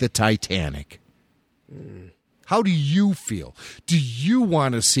sink like the Titanic. How do you feel? Do you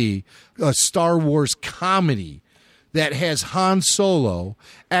want to see a Star Wars comedy that has Han Solo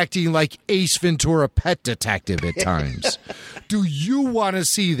acting like Ace Ventura Pet Detective at times? Do you want to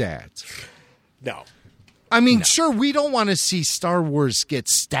see that? No. I mean, sure, we don't want to see Star Wars get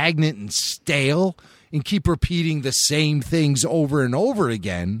stagnant and stale and keep repeating the same things over and over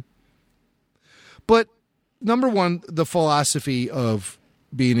again. But number one, the philosophy of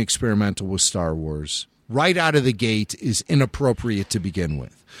being experimental with Star Wars right out of the gate is inappropriate to begin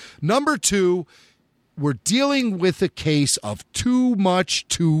with. Number two, we're dealing with a case of too much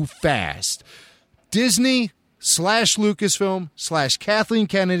too fast. Disney / Lucasfilm / Kathleen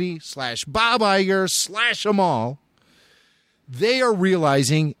Kennedy / Bob Iger / them all, they are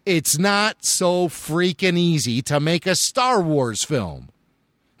realizing it's not so freaking easy to make a Star Wars film.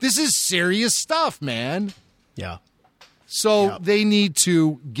 This is serious stuff, man. Yeah. So they need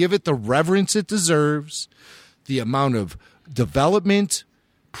to give it the reverence it deserves, the amount of development,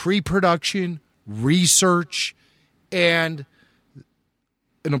 pre-production, research, and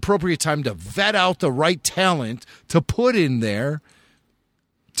an appropriate time to vet out the right talent to put in there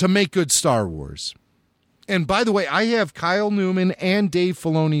to make good Star Wars. And by the way, I have Kyle Newman and Dave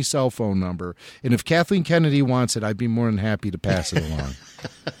Filoni's cell phone number, and if Kathleen Kennedy wants it, I'd be more than happy to pass it along.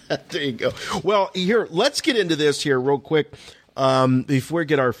 There you go. Well, here, let's get into this here real quick before we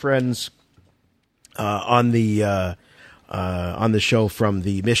get our friends on the show from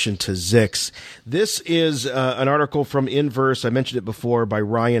the Mission to Zix. This is an article from Inverse. I mentioned it before, by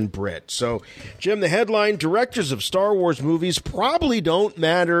Ryan Britt. So, Jim, the headline, directors of Star Wars movies probably don't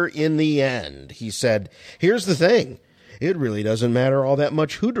matter in the end. He said, here's the thing. It really doesn't matter all that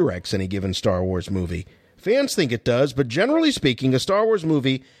much who directs any given Star Wars movie. Fans think it does, but generally speaking, a Star Wars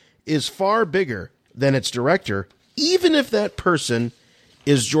movie is far bigger than its director, even if that person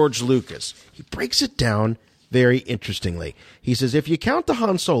is George Lucas. He breaks it down very interestingly. He says, if you count the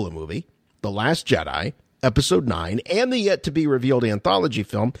Han Solo movie, The Last Jedi, Episode 9, and the yet-to-be-revealed anthology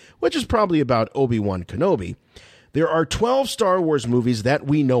film, which is probably about Obi-Wan Kenobi, there are 12 Star Wars movies that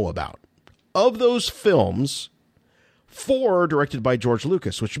we know about. Of those films, 4 are directed by George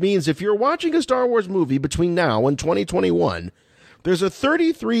Lucas, which means if you're watching a Star Wars movie between now and 2021, there's a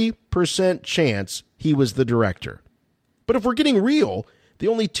 33% chance he was the director. But if we're getting real, the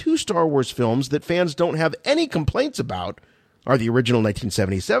only 2 Star Wars films that fans don't have any complaints about are the original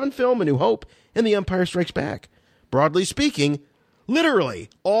 1977 film, A New Hope, and The Empire Strikes Back. Broadly speaking, literally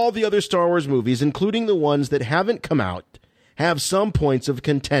all the other Star Wars movies, including the ones that haven't come out, have some points of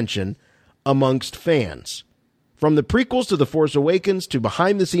contention amongst fans. From the prequels to The Force Awakens to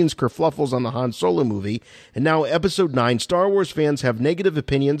behind-the-scenes kerfluffles on the Han Solo movie, and now Episode 9, Star Wars fans have negative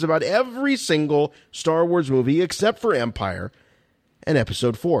opinions about every single Star Wars movie except for Empire and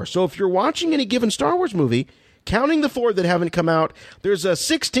Episode 4. So if you're watching any given Star Wars movie, counting the 4 that haven't come out, there's a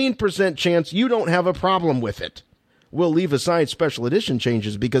 16% chance you don't have a problem with it. We'll leave aside special edition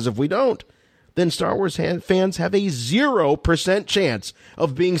changes, because if we don't, then Star Wars fans have a 0% chance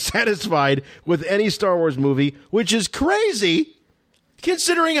of being satisfied with any Star Wars movie, which is crazy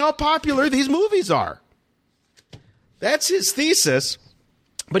considering how popular these movies are. That's his thesis.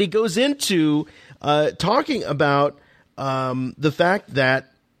 But he goes into talking about the fact that,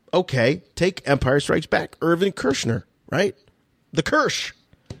 okay, take Empire Strikes Back. Irvin Kershner, right? The Kersh.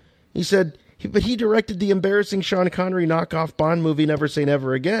 He said, but he directed the embarrassing Sean Connery knockoff Bond movie Never Say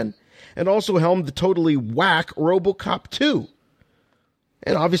Never Again, and also helmed the totally whack RoboCop 2.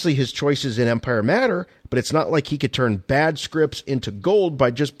 And obviously his choices in Empire matter, but it's not like he could turn bad scripts into gold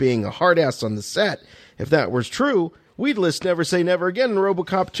by just being a hard ass on the set. If that was true, we'd list Never Say Never Again and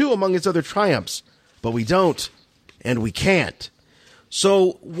RoboCop 2 among his other triumphs. But we don't, and we can't.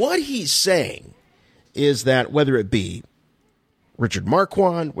 So what he's saying is that whether it be Richard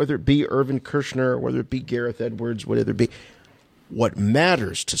Marquand, whether it be Irvin Kershner, whether it be Gareth Edwards, whether it be, what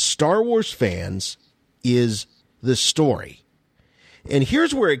matters to Star Wars fans is the story. And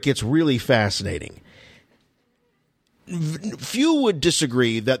here's where it gets really fascinating. Few would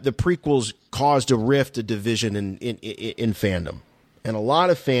disagree that the prequels caused a rift, a division in fandom. And a lot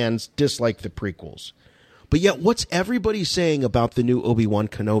of fans dislike the prequels. But yet, what's everybody saying about the new Obi-Wan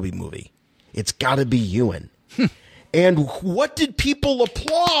Kenobi movie? It's got to be Ewan. And what did people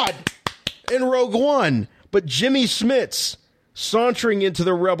applaud in Rogue One but Jimmy Smits sauntering into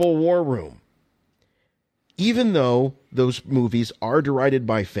the Rebel War Room? Even though those movies are derided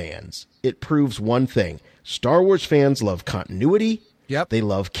by fans, it proves one thing. Star Wars fans love continuity, Yep. They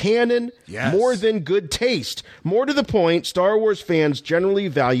love canon more than good taste. More to the point, Star Wars fans generally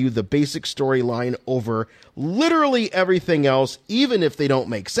value the basic storyline over literally everything else, even if they don't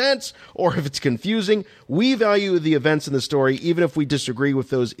make sense or if it's confusing. We value the events in the story, even if we disagree with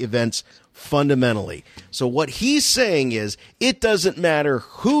those events fundamentally. So what he's saying is, it doesn't matter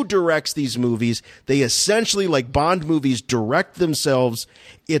who directs these movies. They essentially, like Bond movies, direct themselves.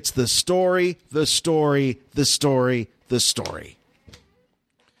 It's the story, the story, the story, the story.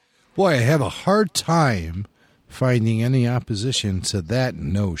 Boy, I have a hard time finding any opposition to that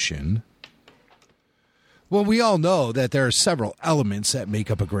notion. Well, we all know that there are several elements that make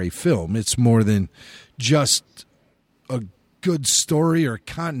up a great film. It's more than just a good story or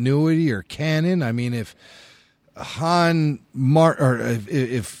continuity or canon. I mean, if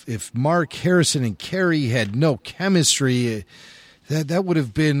if Mark Harrison and Carrie had no chemistry, that would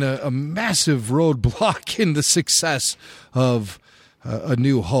have been a massive roadblock in the success of A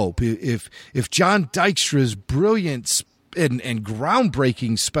New Hope. If John Dykstra's brilliant and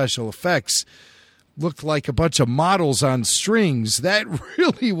groundbreaking special effects looked like a bunch of models on strings, that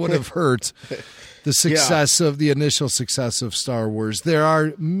really would have hurt the success of the initial success of Star Wars. There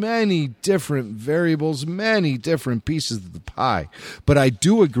are many different variables, many different pieces of the pie, but I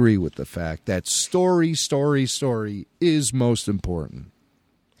do agree with the fact that story is most important.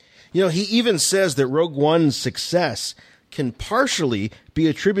 You know, he even says that Rogue One's success can partially be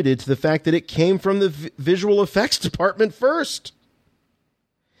attributed to the fact that it came from the visual effects department first.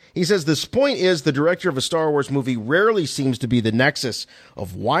 He says this point is the director of a Star Wars movie rarely seems to be the nexus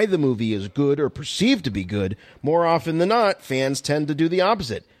of why the movie is good or perceived to be good. More often than not, fans tend to do the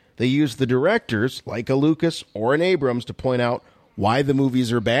opposite. They use the directors, like a Lucas or an Abrams, to point out why the movies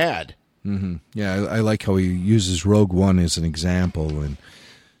are bad. Mm-hmm. Yeah, I like how he uses Rogue One as an example and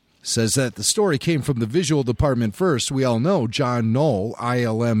says that the story came from the visual department first. We all know John Knoll,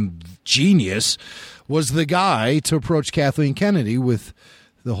 ILM genius, was the guy to approach Kathleen Kennedy with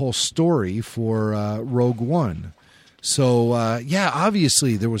the whole story for Rogue One. So,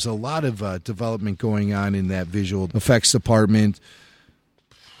 obviously there was a lot of development going on in that visual effects department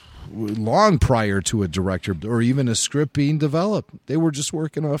long prior to a director or even a script being developed. They were just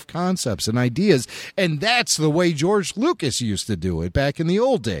working off concepts and ideas, and that's the way George Lucas used to do it back in the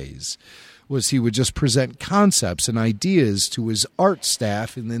old days. Was he would just present concepts and ideas to his art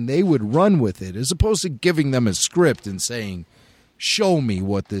staff, and then they would run with it, as opposed to giving them a script and saying, show me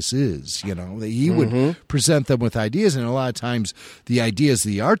what this is. You know, he would present them with ideas, and a lot of times the ideas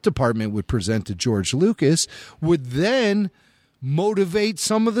the art department would present to George Lucas would then motivate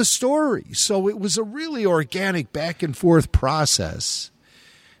some of the story. So it was a really organic back and forth process.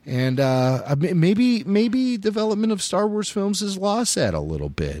 And maybe development of Star Wars films has lost that a little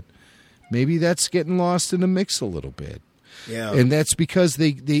bit. Maybe that's getting lost in the mix a little bit. Yeah. And that's because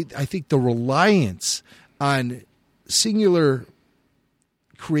I think the reliance on singular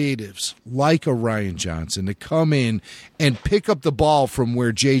creatives like a Rian Johnson to come in and pick up the ball from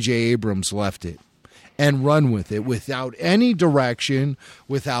where J.J. Abrams left it and run with it without any direction,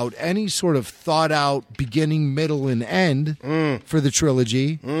 without any sort of thought out beginning, middle, and end for the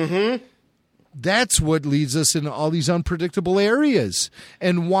trilogy. Mm-hmm. That's what leads us into all these unpredictable areas,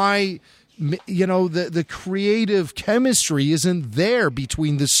 and why, you know, the creative chemistry isn't there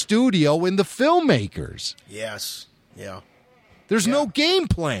between the studio and the filmmakers. Yes. Yeah. There's no game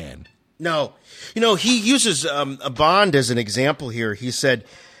plan. No. You know, he uses a Bond as an example here. He said,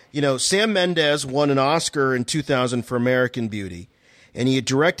 you know, Sam Mendes won an Oscar in 2000 for American Beauty, and he had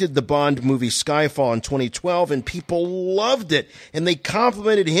directed the Bond movie Skyfall in 2012, and people loved it, and they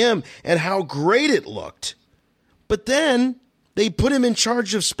complimented him and how great it looked. But then they put him in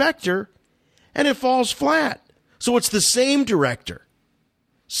charge of Spectre, and it falls flat. So it's the same director.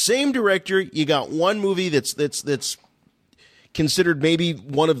 Same director. You got one movie that's considered maybe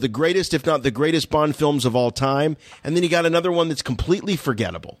one of the greatest, if not the greatest Bond films of all time. And then you got another one that's completely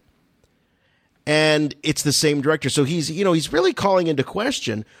forgettable. And it's the same director. So he's really calling into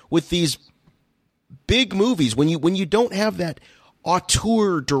question with these big movies, when you don't have that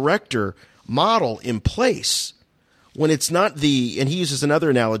auteur director model in place, when it's not and he uses another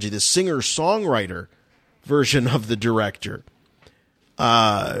analogy, the singer-songwriter version of the director.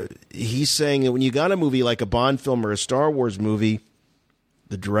 He's saying that when you got a movie like a Bond film or a Star Wars movie,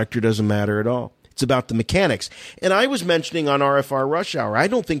 the director doesn't matter at all. It's about the mechanics. And I was mentioning on RFR Rush Hour, I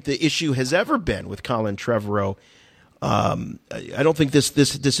don't think the issue has ever been with Colin Trevorrow. I don't think this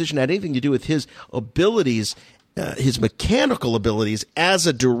decision had anything to do with his abilities, his mechanical abilities as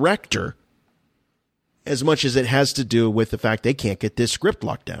a director, as much as it has to do with the fact they can't get this script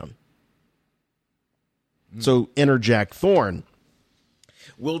locked down. So enter Jack Thorne.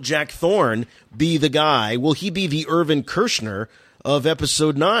 Will Jack Thorne be the guy? Will he be the Irvin Kershner of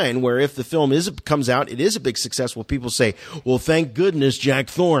Episode 9, where if the film comes out, it is a big success, will people say, well, thank goodness Jack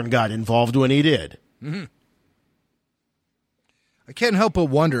Thorne got involved when he did? Mm-hmm. I can't help but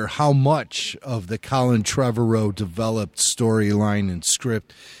wonder how much of the Colin Trevorrow developed storyline and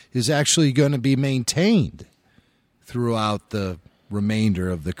script is actually going to be maintained throughout the remainder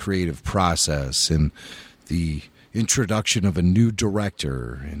of the creative process and the introduction of a new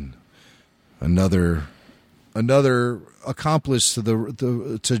director and another accomplice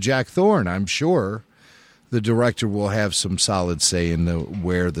to Jack Thorne. I'm sure the director will have some solid say in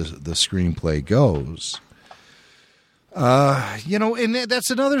where the screenplay goes. And that's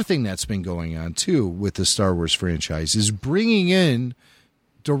another thing that's been going on too with the Star Wars franchise is bringing in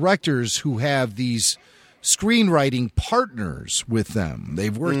directors who have these screenwriting partners with them.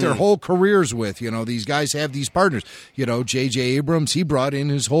 They've worked their whole careers with, these guys have these partners. J.J. Abrams, he brought in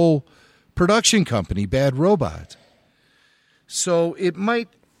his whole production company, Bad Robot. So it might,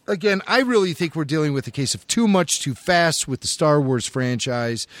 again, I really think we're dealing with a case of too much too fast with the Star Wars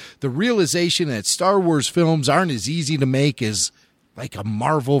franchise. The realization that Star Wars films aren't as easy to make as like a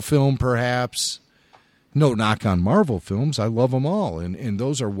Marvel film, perhaps. No knock on Marvel films. I love them all. And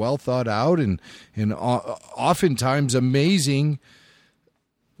those are well thought out and oftentimes amazing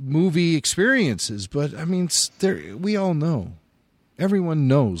movie experiences. But, I mean, we all know. Everyone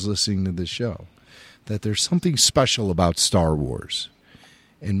knows listening to this show that there's something special about Star Wars.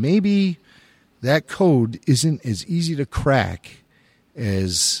 And maybe that code isn't as easy to crack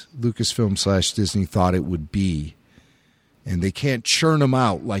as Lucasfilm/Disney thought it would be. And they can't churn them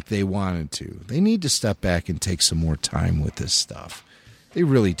out like they wanted to. They need to step back and take some more time with this stuff. They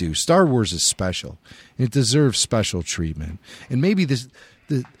really do. Star Wars is special. It deserves special treatment. And maybe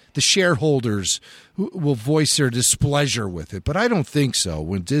the shareholders will voice their displeasure with it. But I don't think so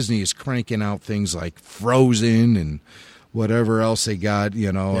when Disney is cranking out things like Frozen and whatever else they got,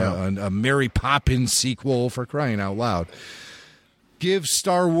 a Mary Poppins sequel, for crying out loud. Give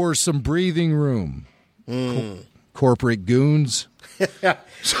Star Wars some breathing room. Corporate goons.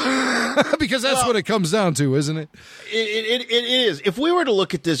 Because that's what it comes down to, isn't it? It is. If we were to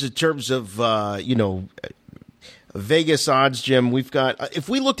look at this in terms of, Vegas odds, Jim, we've got, if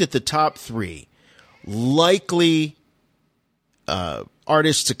we looked at the top 3 likely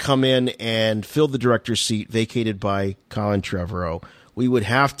artists to come in and fill the director's seat vacated by Colin Trevorrow, we would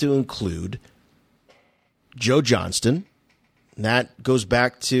have to include Joe Johnston. That goes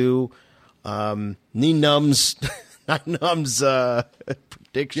back to Num's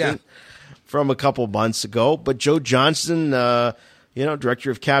prediction from a couple months ago. But Joe Johnston,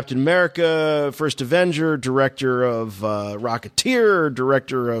 director of Captain America, First Avenger, director of Rocketeer,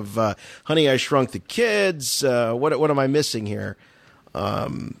 director of Honey, I Shrunk the Kids. What am I missing here?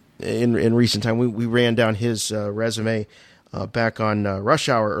 In recent time, we ran down his resume back on Rush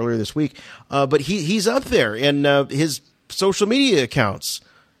Hour earlier this week. But he's up there, and his social media accounts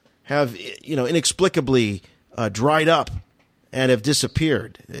have inexplicably dried up and have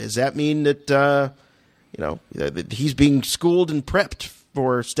disappeared. Does that mean that that he's being schooled and prepped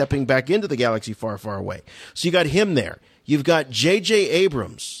for stepping back into the galaxy far, far away? So you got him there. You've got J.J.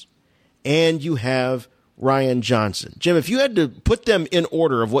 Abrams, and you have Rian Johnson. Jim, if you had to put them in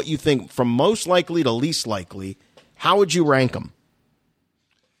order of what you think from most likely to least likely, how would you rank them?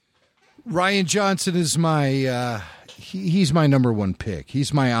 Rian Johnson is my he's my number one pick.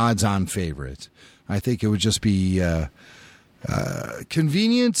 He's my odds-on favorite. I think it would just be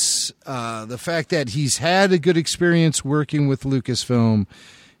convenience, the fact that he's had a good experience working with Lucasfilm,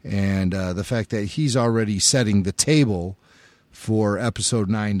 and the fact that he's already setting the table for Episode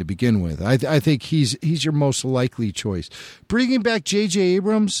 9 to begin with. I think he's your most likely choice. Bringing back J.J.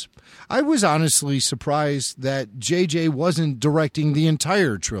 Abrams, I was honestly surprised that J.J. wasn't directing the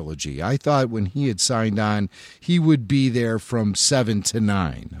entire trilogy. I thought when he had signed on, he would be there from 7 to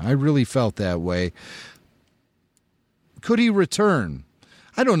 9. I really felt that way. Could he return?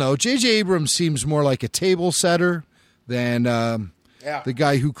 I don't know. J.J. Abrams seems more like a table setter than the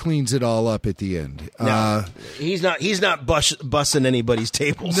guy who cleans it all up at the end. No, he's not bussing anybody's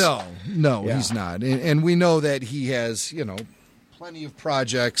tables. No, he's not. And we know that he has, plenty of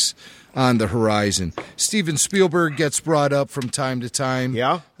projects on the horizon. Steven Spielberg gets brought up from time to time.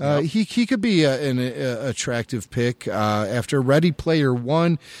 He could be an attractive pick. After Ready Player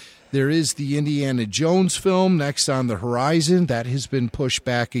One, there is the Indiana Jones film next on the horizon. That has been pushed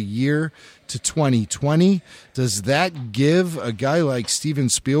back a year to 2020. Does that give a guy like Steven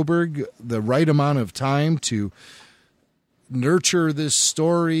Spielberg the right amount of time to nurture this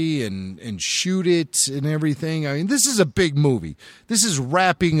story and shoot it and everything. I mean, this is a big movie. This is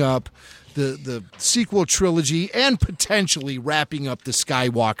wrapping up the sequel trilogy and potentially wrapping up the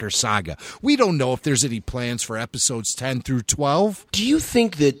Skywalker saga. We don't know if there's any plans for episodes 10 through 12. Do you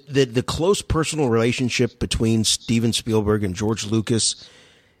think that the close personal relationship between Steven Spielberg and George Lucas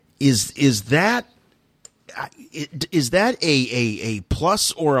is that a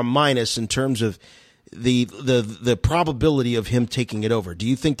plus or a minus in terms of the probability of him taking it over? Do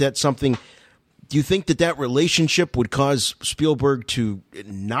you think that's something? Do you think that relationship would cause Spielberg to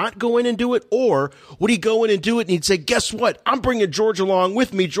not go in and do it, or would he go in and do it and he'd say, "Guess what? I'm bringing George along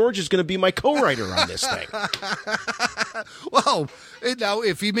with me. George is going to be my co-writer on this thing." Well, now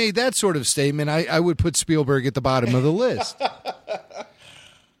if he made that sort of statement, I would put Spielberg at the bottom of the list.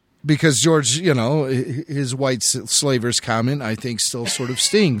 Because George, his white slavers comment, I think, still sort of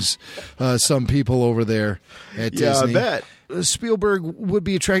stings some people over there at Disney. Yeah, I bet. Spielberg would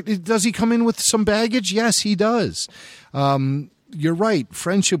be attracted. Does he come in with some baggage? Yes, he does. You're right.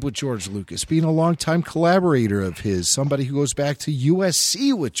 Friendship with George Lucas, being a longtime collaborator of his, somebody who goes back to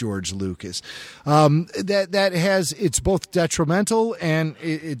USC with George Lucas. That has, it's both detrimental and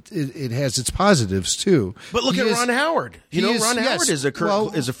it has its positives too. But look at Ron Howard. Ron Howard is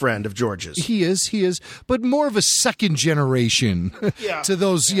a friend of George's. He is, but more of a second generation to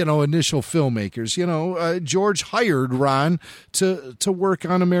those initial filmmakers. George hired Ron to work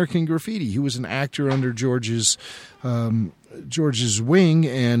on American Graffiti. He was an actor under George's wing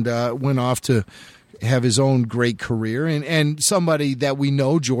and went off to have his own great career and somebody that we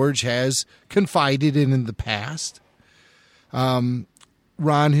know George has confided in the past. Ron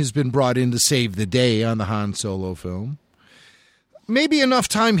has been brought in to save the day on the Han Solo film. Maybe enough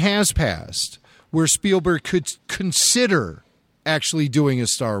time has passed where Spielberg could consider actually doing a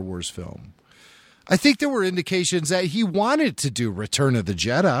Star Wars film. I think there were indications that he wanted to do Return of the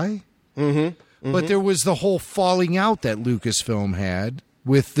Jedi. Mm-hmm. But there was the whole falling out that Lucasfilm had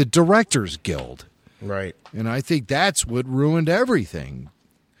with the Directors Guild. Right. And I think that's what ruined everything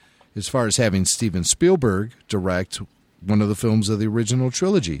as far as having Steven Spielberg direct one of the films of the original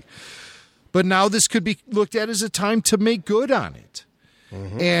trilogy. But now this could be looked at as a time to make good on it.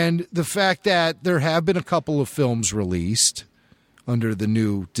 Mm-hmm. And the fact that there have been a couple of films released under the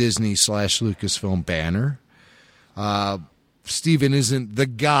new Disney/Lucasfilm banner. Steven isn't the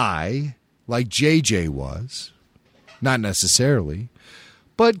guy like JJ was, not necessarily,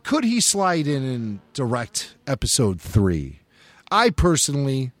 but could he slide in and direct episode 3? I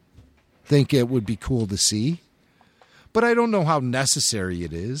personally think it would be cool to see, but I don't know how necessary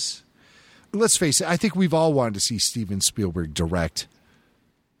it is. Let's face it, I think we've all wanted to see Steven Spielberg direct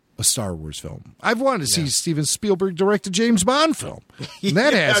a Star Wars film. I've wanted to see Steven Spielberg direct a James Bond film. And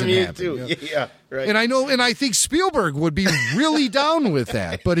that hasn't happened. Too. Yeah, right. And I think Spielberg would be really down with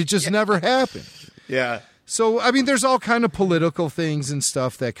that, but it just never happened. Yeah. So, I mean, there's all kind of political things and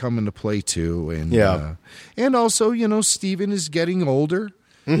stuff that come into play too. And and also, Steven is getting older.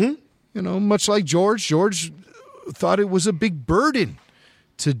 Mm-hmm. Much like George. George thought it was a big burden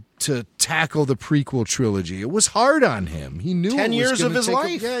to tackle the prequel trilogy. It was hard on him. He knew 10 years of his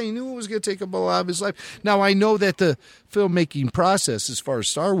life. He knew it was going to take up a lot of his life. Now, I know that the filmmaking process, as far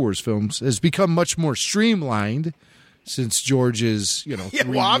as Star Wars films, has become much more streamlined since George's, 3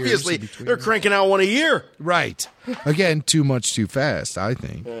 well, obviously, they're cranking out one a year. Right. Again, too much too fast, I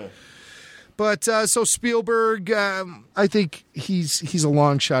think. But so Spielberg, I think he's a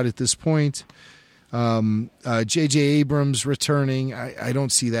long shot at this point. J.J. Abrams returning. I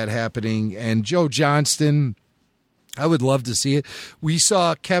don't see that happening. And Joe Johnston, I would love to see it. We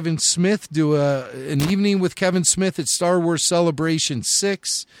saw Kevin Smith do an evening with Kevin Smith at Star Wars Celebration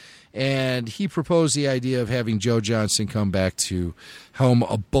 6, and he proposed the idea of having Joe Johnston come back to helm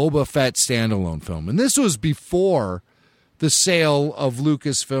a Boba Fett standalone film. And this was before the sale of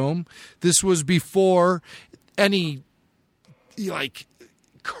Lucasfilm. This was before any,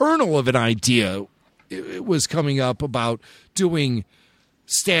 kernel of an idea it was coming up about doing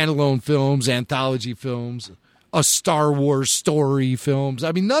standalone films, anthology films, a Star Wars story films.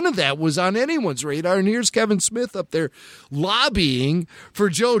 I mean, none of that was on anyone's radar. And here's Kevin Smith up there lobbying for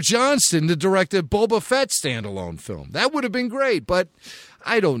Joe Johnston to direct a Boba Fett standalone film. That would have been great, but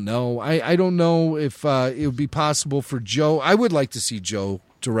I don't know. I don't know if it would be possible for Joe. I would like to see Joe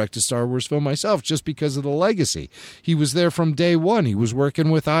direct a Star Wars film myself just because of the legacy. He was there from day one. He was working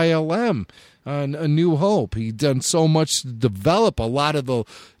with ILM on A New Hope. He'd done so much to develop a lot of the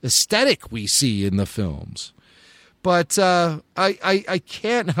aesthetic we see in the films. But I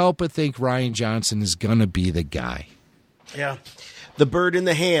can't help but think Rian Johnson is going to be the guy. Yeah. The bird in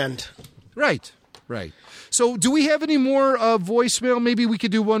the hand. Right. So So do we have any more voicemail? Maybe we could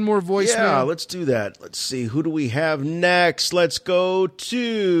do one more voicemail. Yeah, let's do that. Let's see. Who do we have next? Let's go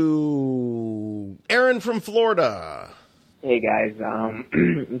to Aaron from Florida. Hey, guys.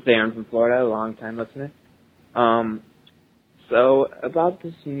 It's Aaron from Florida, long-time listener. So, about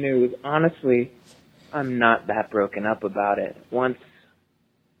this news, honestly, I'm not that broken up about it. I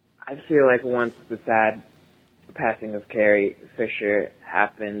feel like once the sad passing of Carrie Fisher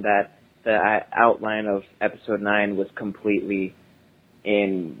happened, that the outline of episode 9 was completely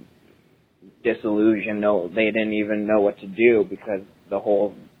in disillusion. No, they didn't even know what to do because a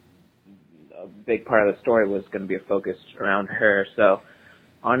big part of the story was going to be focused around her. So,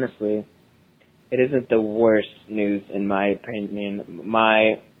 honestly, it isn't the worst news in my opinion.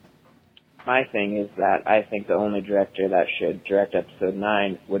 My thing is that I think the only director that should direct episode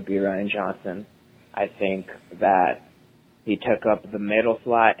 9 would be Rian Johnson. I think that he took up the middle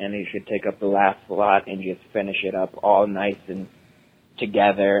slot and he should take up the last slot and just finish it up all nice and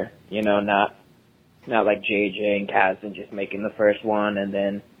together, not like JJ and Kasdan just making the first one and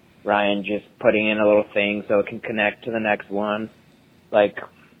then Ryan just putting in a little thing so it can connect to the next one. Like,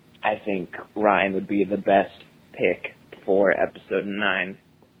 I think Ryan would be the best pick for episode 9.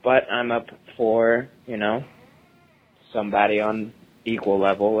 But I'm up for, somebody on equal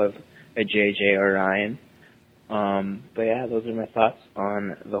level of a JJ or Ryan. But yeah, those are my thoughts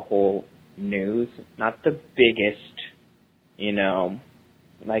on the whole news. Not the biggest,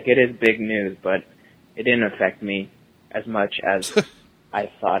 like it is big news, but it didn't affect me as much as I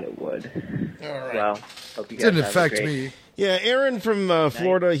thought it would. All right. Well, hope you guys Didn't have affect a great me. Yeah, Aaron from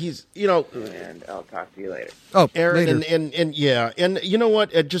Florida, he's, and I'll talk to you later. Oh, Aaron, later. and you know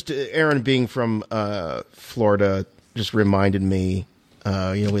what? Just Aaron being from Florida just reminded me.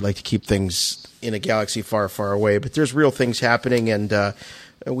 We like to keep things in a galaxy far, far away, but there's real things happening, and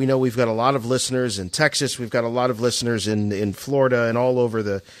we know we've got a lot of listeners in Texas. We've got a lot of listeners in Florida and all over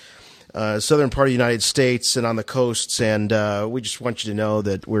the southern part of the United States and on the coasts, and we just want you to know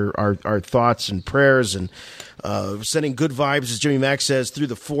that our thoughts and prayers and sending good vibes, as Jimmy Mack says, through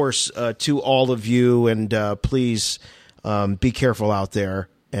the force to all of you, and please be careful out there,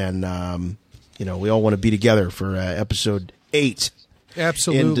 and we all want to be together for episode 8.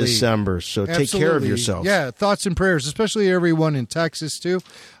 Absolutely. In December, so take care of yourselves. Yeah, thoughts and prayers, especially everyone in Texas too.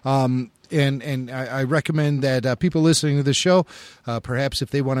 And I recommend that people listening to the show, perhaps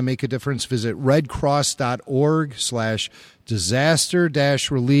if they want to make a difference, visit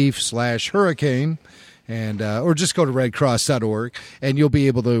redcross.org/disaster-relief/hurricane. And or just go to redcross.org, and you'll be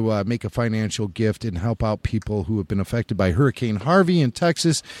able to make a financial gift and help out people who have been affected by Hurricane Harvey in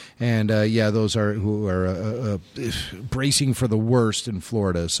Texas. And those who are bracing for the worst in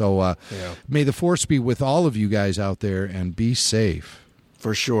Florida. So may the force be with all of you guys out there, and be safe.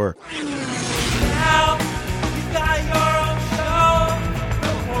 For sure.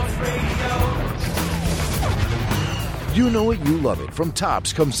 You know it, you love it. From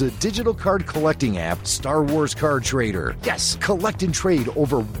Topps comes the digital card collecting app, Star Wars Card Trader. Yes, collect and trade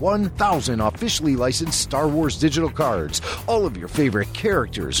over 1,000 officially licensed Star Wars digital cards. All of your favorite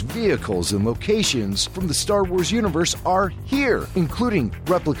characters, vehicles, and locations from the Star Wars universe are here, including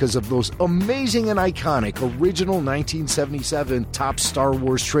replicas of those amazing and iconic original 1977 Topps Star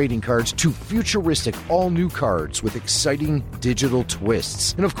Wars trading cards to futuristic all-new cards with exciting digital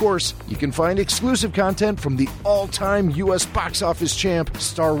twists. And of course, you can find exclusive content from the all-time U.S. box office champ,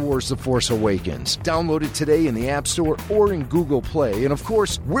 Star Wars The Force Awakens. Download it today in the App Store or in Google Play. And of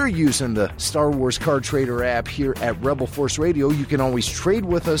course, we're using the Star Wars Card Trader app here at Rebel Force Radio. You can always trade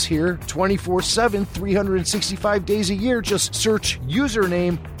with us here 24/7, 365 days a year. Just search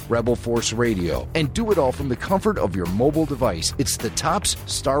username Rebel Force Radio and do it all from the comfort of your mobile device. It's the Topps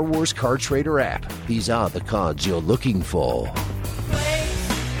Star Wars Card Trader app. These are the cards you're looking for.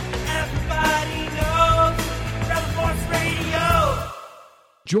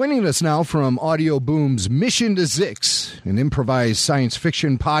 Joining us now from Audio Boom's Mission to Zix, an improvised science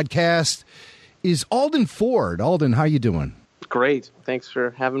fiction podcast, is Alden Ford. Alden, how you doing? Great. Thanks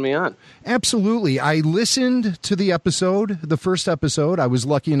for having me on. Absolutely. I listened to the episode, the first episode. I was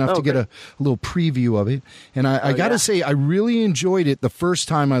lucky enough to get a little preview of it. And I got to say, I really enjoyed it the first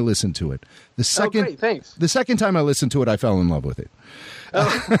time I listened to it. The second time I listened to it, I fell in love with it.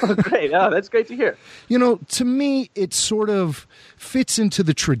 Oh, great. Oh, that's great to hear. To me, it sort of fits into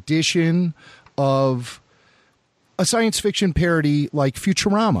the tradition of a science fiction parody like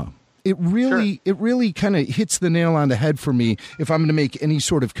Futurama. It really kind of hits the nail on the head for me if I'm going to make any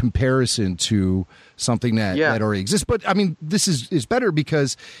sort of comparison to something that already exists. But, I mean, this is better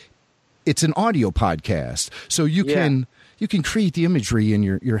because it's an audio podcast. So you can you can create the imagery in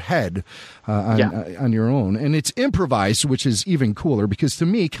your head on your own, and it's improvised, which is even cooler because to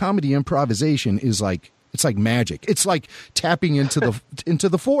me, comedy improvisation is like. It's like magic. It's like tapping into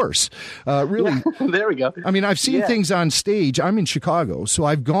the force. Really. Yeah, there we go. I mean, I've seen things on stage. I'm in Chicago, so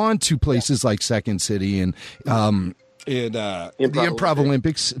I've gone to places like Second City and the Improv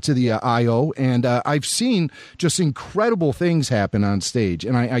Olympics to the I.O., and I've seen just incredible things happen on stage,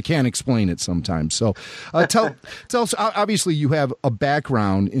 and I can't explain it sometimes. So tell us, obviously you have a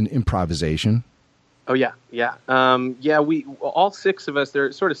background in improvisation. Oh, yeah. We all six of us, there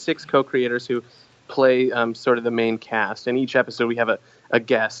are sort of six co-creators who play sort of the main cast, and each episode we have a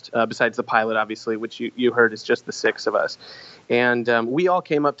guest besides the pilot, obviously, which you heard is just the six of us, and we all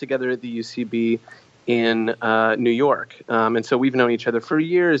came up together at the UCB in New York, and so we've known each other for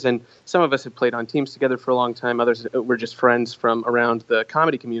years, and some of us have played on teams together for a long time, others were just friends from around the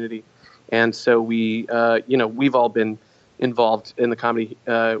comedy community, and so we've all been involved in the comedy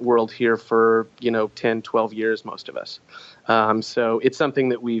world here for 10, 12 years, most of us, so it's something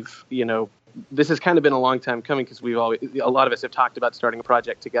that we've this has kind of been a long time coming because a lot of us have talked about starting a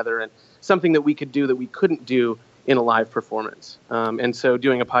project together and something that we could do that we couldn't do in a live performance. And so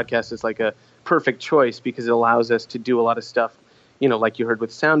doing a podcast is like a perfect choice because it allows us to do a lot of stuff, like you heard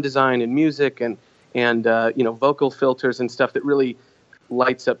with sound design and music and vocal filters and stuff that really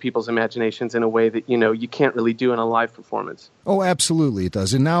lights up people's imaginations in a way that, you can't really do in a live performance. Oh, absolutely it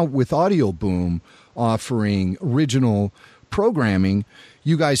does. And now with Audio Boom offering original programming,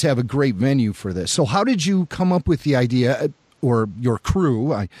 you guys have a great venue for this. So how did you come up with the idea, or your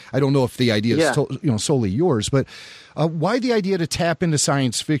crew? I don't know if the idea is solely yours, but why the idea to tap into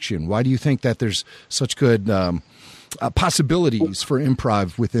science fiction? Why do you think that there's such good possibilities for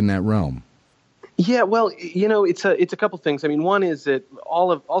improv within that realm? Yeah, well, it's a couple things. I mean, one is that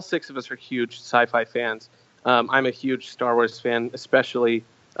all six of us are huge sci-fi fans. I'm a huge Star Wars fan, especially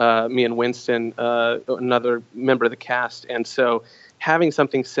me and Winston, another member of the cast, and so having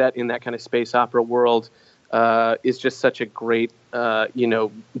something set in that kind of space opera world is just such a great,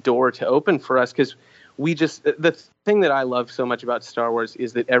 door to open for us because the thing that I love so much about Star Wars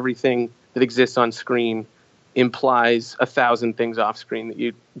is that everything that exists on screen implies 1,000 things off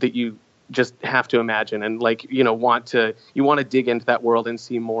screen that you just have to imagine and want to dig into that world and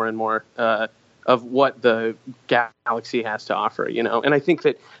see more and more of what the galaxy has to offer, And I think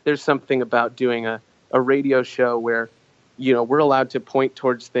that there's something about doing a radio show where we're allowed to point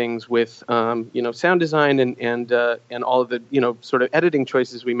towards things with, sound design and all of the, sort of editing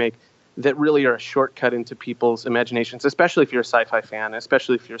choices we make that really are a shortcut into people's imaginations, especially if you're a sci-fi fan,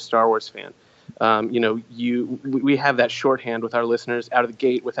 especially if you're a Star Wars fan. We have that shorthand with our listeners out of the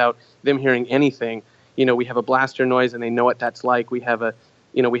gate without them hearing anything. We have a blaster noise and they know what that's like. We have a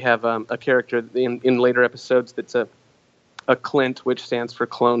character in later episodes that's a Clint, which stands for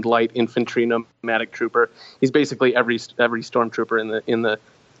Cloned Light Infantry Nomadic Trooper. He's basically every stormtrooper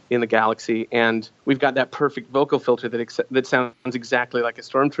in the galaxy, and we've got that perfect vocal filter that sounds exactly like a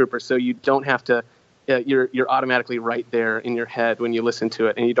stormtrooper. So you don't have to. You're automatically right there in your head when you listen to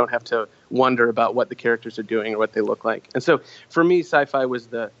it, and you don't have to wonder about what the characters are doing or what they look like. And so for me, sci-fi was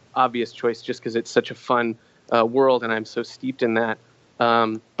the obvious choice, just because it's such a fun world, and I'm so steeped in that.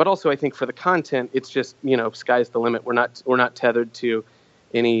 But also, I think for the content, it's just sky's the limit. We're not tethered to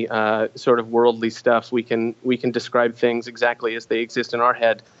any sort of worldly stuff. We can describe things exactly as they exist in our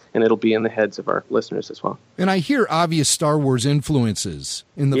head, and it'll be in the heads of our listeners as well. And I hear obvious Star Wars influences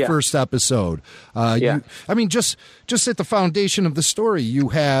in the first episode. Just at the foundation of the story, you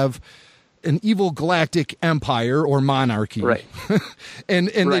have an evil galactic empire or monarchy, right? and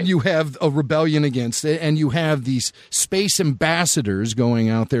then you have a rebellion against it, and you have these space ambassadors going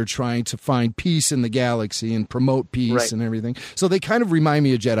out there trying to find peace in the galaxy and promote peace and everything. So they kind of remind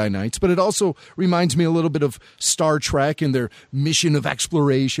me of Jedi Knights, but it also reminds me a little bit of Star Trek and their mission of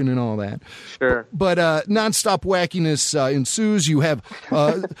exploration and all that. Sure. But nonstop wackiness ensues. You have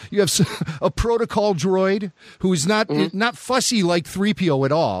a protocol droid who is not fussy like 3PO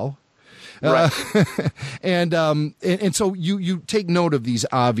at all. Right. And so you take note of these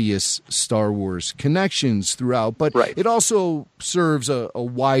obvious Star Wars connections throughout, but it also serves a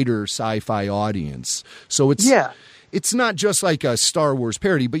wider sci-fi audience. So it's not just like a Star Wars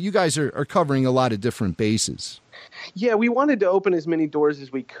parody, but you guys are covering a lot of different bases. Yeah, we wanted to open as many doors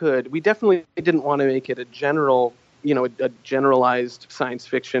as we could. We definitely didn't want to make it a generalized science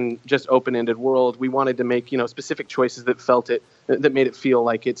fiction, just open-ended world. We wanted to make, specific choices that made it feel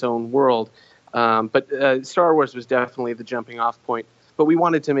like its own world. But Star Wars was definitely the jumping off point. But we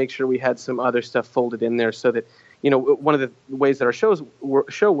wanted to make sure we had some other stuff folded in there so that, one of the ways that our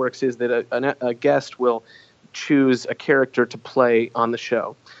show works is that a guest will choose a character to play on the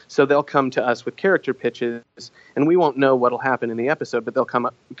show. So they'll come to us with character pitches, and we won't know what'll happen in the episode, but they'll come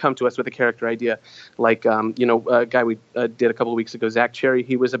to us with a character idea. Like, a guy we did a couple of weeks ago, Zach Cherry,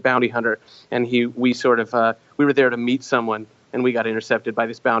 he was a bounty hunter, and we were there to meet someone, and we got intercepted by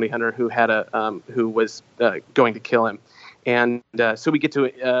this bounty hunter who had who was going to kill him. And so we get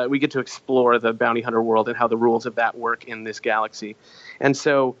to explore the bounty hunter world and how the rules of that work in this galaxy. And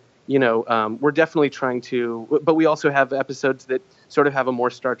so, we're definitely trying to, but we also have episodes that sort of have a more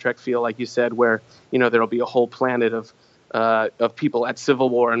Star Trek feel, like you said, where, there'll be a whole planet of people at civil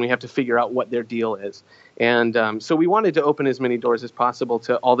war, and we have to figure out what their deal is. And so we wanted to open as many doors as possible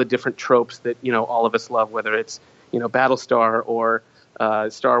to all the different tropes that, all of us love, whether it's, Battlestar or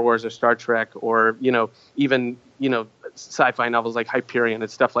Star Wars or Star Trek or, even, sci-fi novels like Hyperion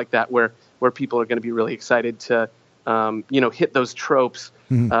and stuff like that, where people are going to be really excited to, hit those tropes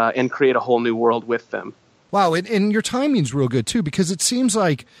and create a whole new world with them. Wow, and your timing's real good, too, because it seems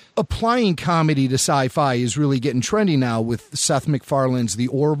like applying comedy to sci-fi is really getting trendy now with Seth MacFarlane's The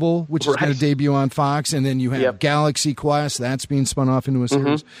Orville, which is going to debut on Fox, and then you have Galaxy Quest, that's being spun off into a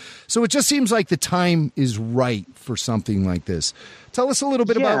series. So it just seems like the time is right for something like this. Tell us a little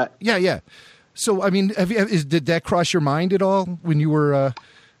bit about... Yeah. So, I mean, did that cross your mind at all when you were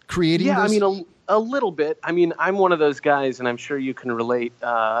creating this? Yeah, I mean, a little bit. I mean, I'm one of those guys, and I'm sure you can relate.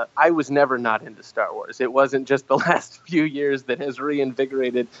 I was never not into Star Wars. It wasn't just the last few years that has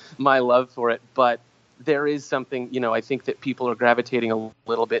reinvigorated my love for it. But there is something, I think that people are gravitating a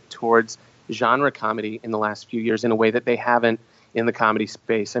little bit towards genre comedy in the last few years in a way that they haven't in the comedy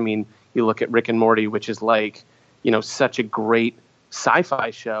space. I mean, you look at Rick and Morty, which is like, such a great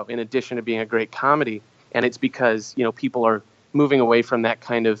sci-fi show in addition to being a great comedy. And it's because, people are moving away from that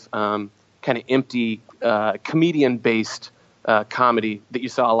kind of empty comedian-based comedy that you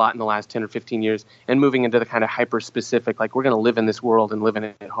saw a lot in the last 10 or 15 years and moving into the kind of hyper-specific, like we're going to live in this world and live in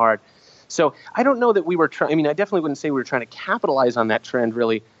it hard. So I don't know that we were trying, I definitely wouldn't say we were trying to capitalize on that trend,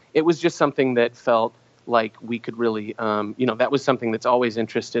 really. It was just something that felt like we could really, that was something that's always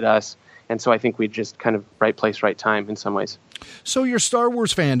interested us. And so I think we just kind of right place, right time in some ways. So your Star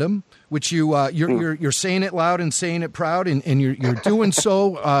Wars fandom, which you're saying it loud and saying it proud, and you're doing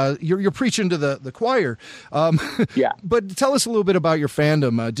so. You're preaching to the choir. Yeah. But tell us a little bit about your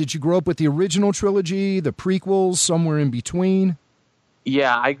fandom. Did you grow up with the original trilogy, the prequels, somewhere in between?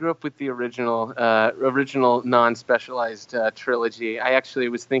 Yeah, I grew up with the original non-specialized trilogy. I actually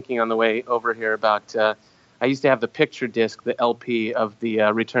was thinking on the way over here about. I used to have the picture disc, the LP of the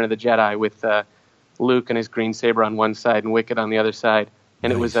Return of the Jedi with Luke and his green saber on one side and Wicket on the other side.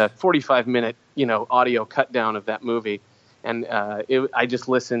 And It was a 45-minute, audio cut down of that movie. And I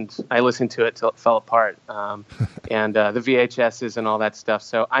listened to it till it fell apart. And the VHSs and all that stuff.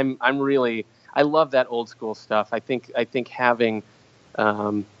 So I love that old school stuff. I think having,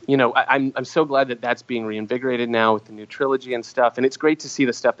 I'm so glad that that's being reinvigorated now with the new trilogy and stuff. And it's great to see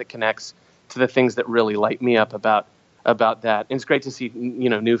the stuff that connects to the things that really light me up about that. And it's great to see,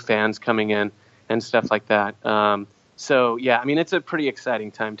 new fans coming in and stuff like that. So, yeah, it's a pretty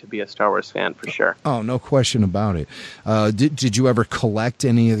exciting time to be a Star Wars fan for sure. Oh, no question about it. Did you ever collect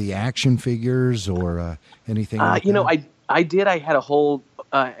any of the action figures or anything like that? I did. I had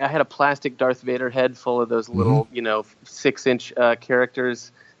I had a plastic Darth Vader head full of those little, 6-inch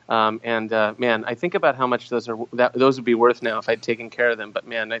characters. Man, I think about how much those would be worth now if I'd taken care of them. But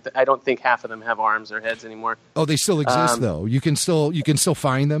man, I don't think half of them have arms or heads anymore. Oh, they still exist though. You can still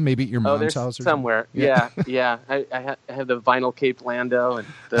find them, maybe at your mom's house or somewhere. Yeah. I have the vinyl caped Lando, and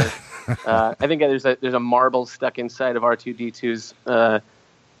I think there's a marble stuck inside of R2-D2's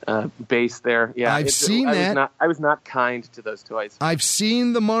base there. Yeah, I've seen that. I was not kind to those toys. I've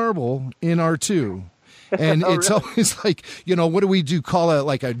seen the marble in R2. And it's really? Always like, what do we do? Call it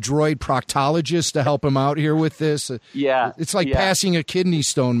like a droid proctologist to help him out here with this? Yeah. It's like passing a kidney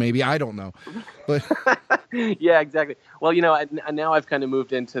stone, maybe. I don't know. But yeah, exactly. Well, now I've kind of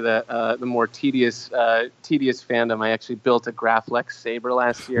moved into the more tedious fandom. I actually built a Graflex saber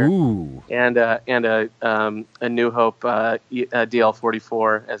last year. Ooh. And a New Hope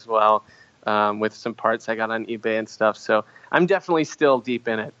DL44 as well. With some parts I got on eBay and stuff. So I'm definitely still deep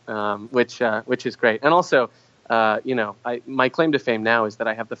in it, which is great. And also, my claim to fame now is that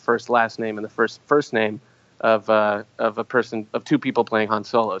I have the first last name and the first name of two people playing Han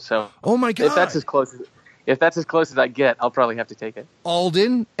Solo. So oh my God, if that's as close as I get, I'll probably have to take it.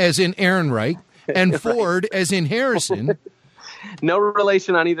 Alden, as in Ehrenreich, and Ford, as in Harrison. No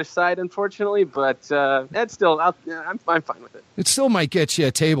relation on either side, unfortunately, but that's still, I'm fine with it. It still might get you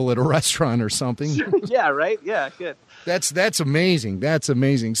a table at a restaurant or something. Yeah, right? Yeah, good. That's amazing. That's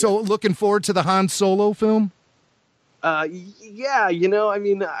amazing. So looking forward to the Han Solo film? Yeah, I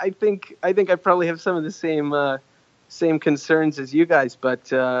mean, I think I probably have some of the same concerns as you guys,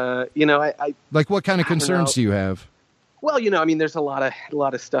 but I like what kind of concerns do you have? Well, I mean, there's a lot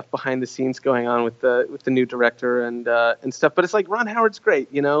of stuff behind the scenes going on with the new director and stuff, but it's like Ron Howard's great,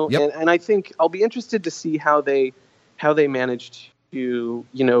 Yep. and I think I'll be interested to see how they managed to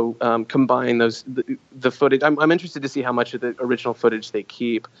combine the footage. I'm interested to see how much of the original footage they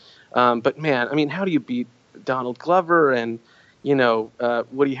keep, but man, I mean, how do you beat Donald Glover and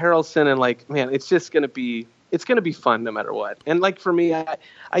Woody Harrelson, and like, man, it's just going to be fun no matter what. And like for me,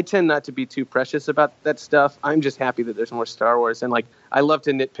 I tend not to be too precious about that stuff. I'm just happy that there's more Star Wars, and like I love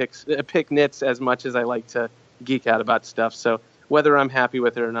to pick nits as much as I like to geek out about stuff. So whether I'm happy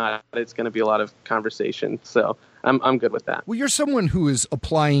with it or not, it's going to be a lot of conversation. So I'm good with that. Well, you're someone who is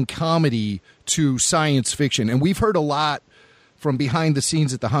applying comedy to science fiction, and we've heard a lot from behind the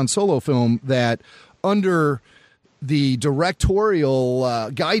scenes at the Han Solo film that under the directorial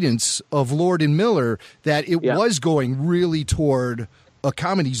guidance of Lord and Miller, that it was going really toward a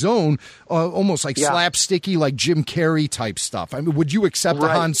comedy zone, almost like slapsticky, like Jim Carrey type stuff. I mean, would you accept a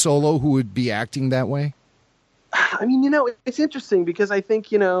Han Solo who would be acting that way? I mean, it's interesting because I think,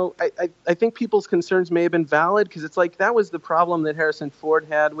 I think people's concerns may have been valid, because it's like that was the problem that Harrison Ford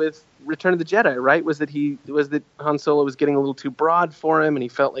had with Return of the Jedi, right? Was that Han Solo was getting a little too broad for him, and he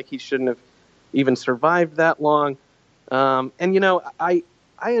felt like he shouldn't have even survived that long. And I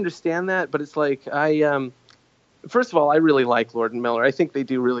understand that, but it's like first of all, I really like Lord and Miller. I think they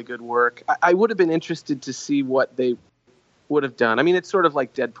do really good work. I would have been interested to see what they would have done. I mean, it's sort of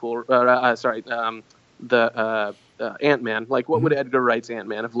like Deadpool. The Ant-Man. Like, what would Edgar Wright's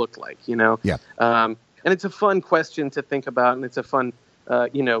Ant-Man have looked like? Yeah. And it's a fun question to think about, and it's a fun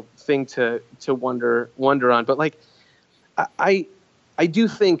thing to wonder on. But like, I do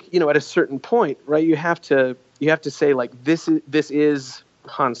think at a certain point, right? You have to say like this is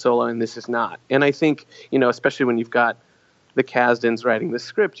Han Solo and this is not. And I think especially when you've got the Kasdans writing the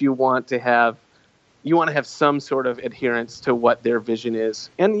script, you want to have some sort of adherence to what their vision is.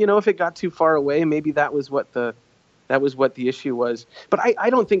 And if it got too far away, maybe that was what the issue was. But I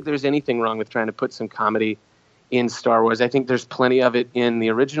don't think there's anything wrong with trying to put some comedy in Star Wars. I think there's plenty of it in the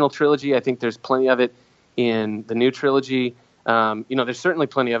original trilogy. I think there's plenty of it in the new trilogy. There's certainly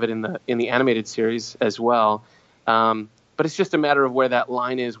plenty of it in the animated series as well. But it's just a matter of where that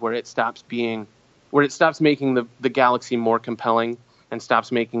line is, where it stops making the galaxy more compelling and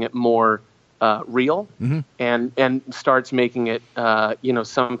stops making it more real, and starts making it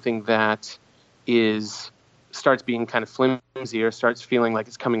something that starts being kind of flimsy, or starts feeling like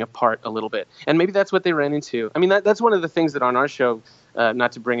it's coming apart a little bit. And maybe that's what they ran into. I mean, that's one of the things that on our show,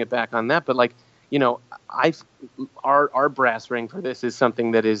 not to bring it back on that, but like, our brass ring for this is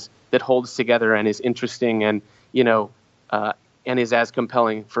something that holds together and is interesting, and and is as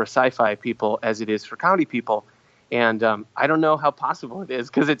compelling for sci-fi people as it is for comedy people. And I don't know how possible it is,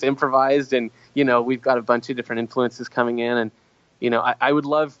 because it's improvised, and we've got a bunch of different influences coming in, and I would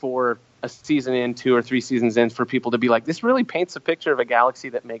love for a season in, 2 or 3 seasons in, for people to be like, this really paints a picture of a galaxy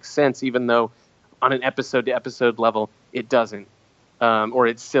that makes sense, even though on an episode to episode level it doesn't, or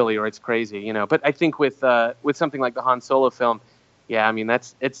it's silly, or it's crazy, But I think with something like the Han Solo film, yeah, I mean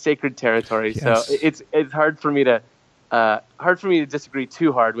it's sacred territory. Yes. So it's hard for me to disagree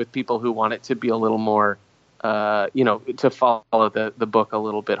too hard with people who want it to be a little more, to follow the book a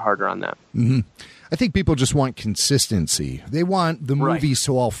little bit harder on that. Mm-hmm. I think people just want consistency. They want the movies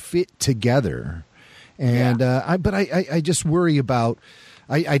to all fit together. And I just worry about,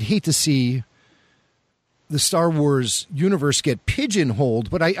 I'd hate to see the Star Wars universe get pigeonholed,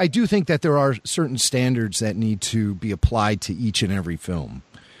 but I do think that there are certain standards that need to be applied to each and every film.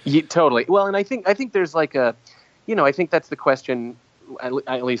 Yeah, totally. Well, and I think there's like I think that's the question,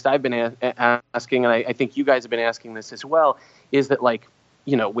 at least I've been asking, and I think you guys have been asking this as well, is that like,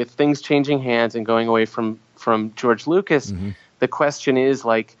 with things changing hands and going away from George Lucas, the question is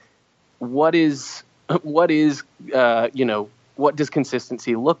like, what does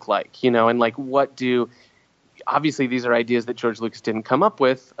consistency look like? And like, obviously these are ideas that George Lucas didn't come up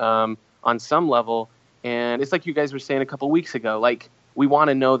with on some level. And it's like you guys were saying a couple weeks ago, like, we want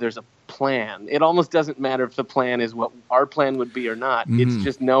to know there's a plan. It almost doesn't matter if the plan is what our plan would be or not. It's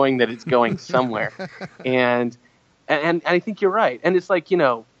just knowing that it's going somewhere. And I think you're right. And it's like,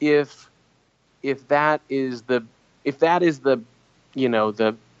 if that is the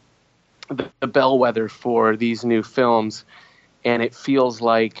bellwether for these new films, and it feels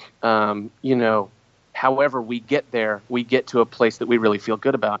like, however we get there, we get to a place that we really feel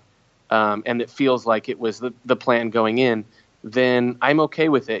good about. And it feels like it was the plan going in, then I'm okay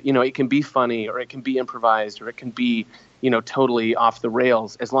with it. It can be funny, or it can be improvised, or it can be, totally off the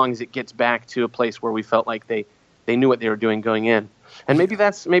rails, as long as it gets back to a place where we felt like they knew what they were doing going in. And maybe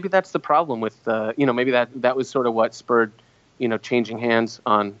that's the problem with, maybe that was sort of what spurred, changing hands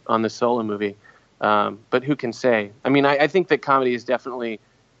on the Solo movie. But who can say? I mean, I think that comedy is definitely,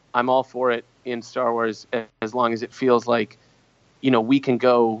 I'm all for it in Star Wars, as long as it feels like, we can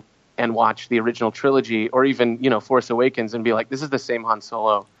go and watch the original trilogy, or even, Force Awakens, and be like, this is the same Han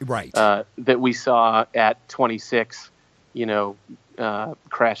Solo, right? That we saw at 26,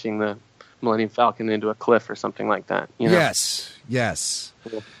 crashing the Millennium Falcon into a cliff or something like that. Yes.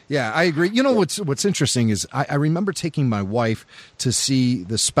 Yeah, I agree. What's interesting is I remember taking my wife to see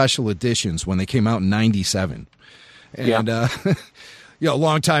the special editions when they came out in '97, and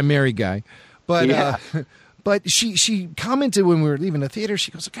longtime married guy, but but she commented when we were leaving the theater.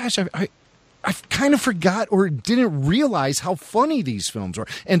 She goes, "Gosh, I kind of forgot or didn't realize how funny these films were."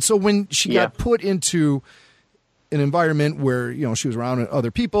 And so when she got put into an environment where, she was around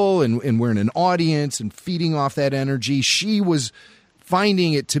other people and we're in an audience and feeding off that energy, she was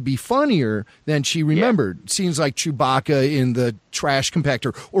finding it to be funnier than she remembered. Scenes like Chewbacca in the trash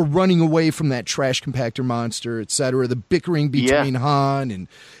compactor, or running away from that trash compactor monster, etc. The bickering between Han and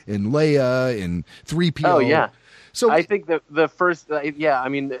Leia and 3PO. Oh, yeah. So I think the first,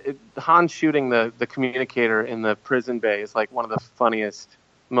 Han shooting the communicator in the prison bay is like one of the funniest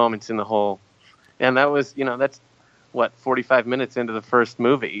moments in the whole. And that was, that's 45 minutes into the first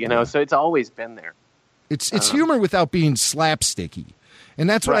movie, so it's always been there. It's humor without being slapsticky. And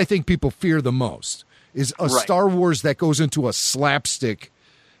that's what I think people fear the most, is a Star Wars that goes into a slapstick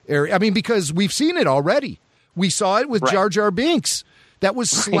area. I mean, because we've seen it already. We saw it with Jar Jar Binks. That was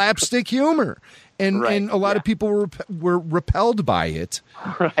slapstick humor. And a lot of people were repelled by it.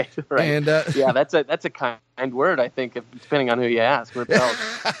 Right. And that's a kind word, I think, depending on who you ask. Repelled.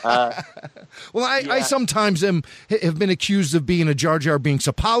 Well, I sometimes have been accused of being a Jar Jar Binks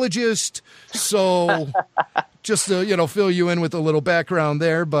apologist. So just to fill you in with a little background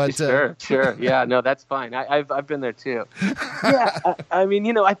there, but sure, yeah, no, that's fine. I've been there too. Yeah,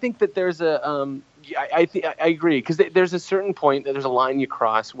 I think that there's a I agree, because there's a certain point that there's a line you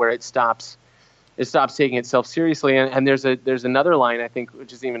cross where it stops taking itself seriously, and there's another line, I think,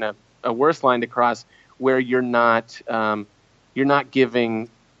 which is even a worse line to cross, where you're not giving,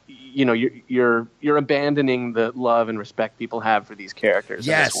 you're abandoning the love and respect people have for these characters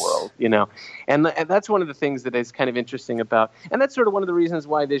in this world, and that's one of the things that is kind of interesting about, and that's sort of one of the reasons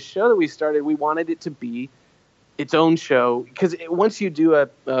why this show that we started, we wanted it to be its own show, because once you do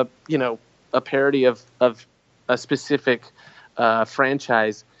a parody of a specific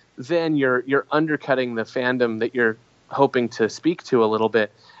franchise, then you're undercutting the fandom that you're hoping to speak to a little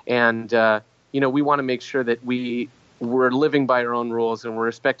bit. And, we want to make sure that we're living by our own rules and we're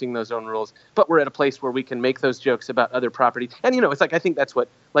respecting those own rules, but we're at a place where we can make those jokes about other properties. And, it's like, I think that's what,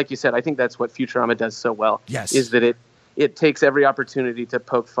 like you said, I think that's what Futurama does so well. Yes. Is that it takes every opportunity to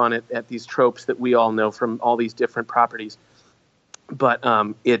poke fun at these tropes that we all know from all these different properties. But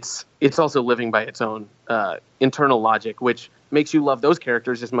it's also living by its own internal logic, which makes you love those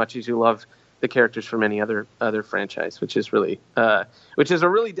characters as much as you love the characters from any other franchise, which is a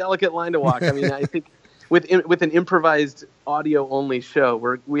really delicate line to walk. I mean, I think with an improvised audio only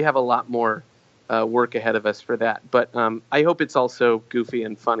show, we have a lot more work ahead of us for that. But I hope it's also goofy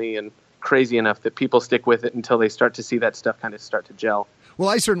and funny and crazy enough that people stick with it until they start to see that stuff kind of start to gel. Well,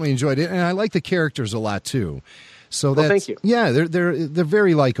 I certainly enjoyed it, and I like the characters a lot too. So thank you. Yeah, they're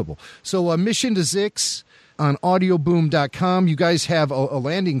very likable. So Mission to Zix on audioboom.com. You guys have a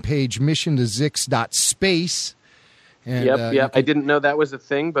landing page, missiontozix.space. And, yep. I didn't know that was a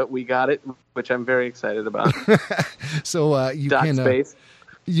thing, but we got it, which I'm very excited about. So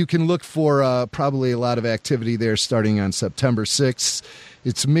you can look for probably a lot of activity there starting on September 6th.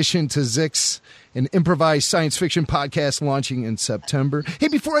 It's Mission to Zix, an improvised science fiction podcast launching in September. Hey,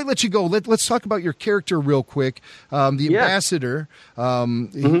 before I let you go, let's talk about your character real quick. The ambassador,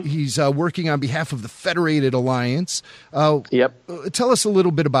 he's working on behalf of the Federated Alliance. Tell us a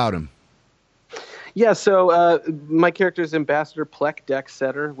little bit about him. Yeah, so my character is Ambassador Plek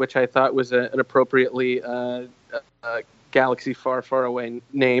Deksetter, which I thought was an appropriately galaxy far, far away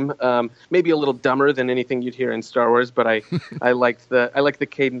name. Maybe a little dumber than anything you'd hear in Star Wars, but I liked the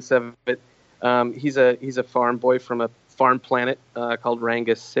cadence of it. He's a farm boy from a farm planet called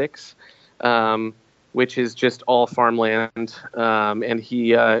Rangus 6, which is just all farmland, and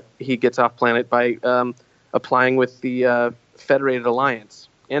he gets off planet by applying with the Federated Alliance.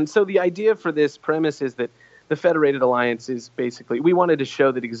 And so the idea for this premise is that the Federated Alliance is basically, we wanted to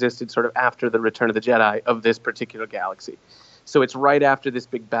show that existed sort of after the Return of the Jedi of this particular galaxy. So it's right after this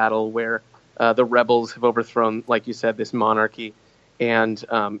big battle where the rebels have overthrown, like you said, this monarchy, and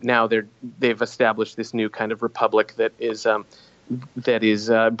now they've established this new kind of republic that is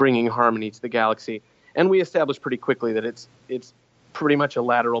bringing harmony to the galaxy. And we established pretty quickly that it's pretty much a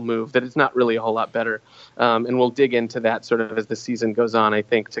lateral move, that it's not really a whole lot better. And we'll dig into that sort of as the season goes on, I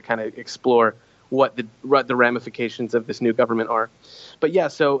think, to kind of explore what the ramifications of this new government are. But yeah,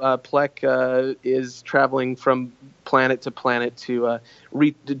 so Plek is traveling from planet to planet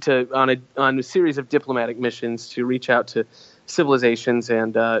on a series of diplomatic missions to reach out to civilizations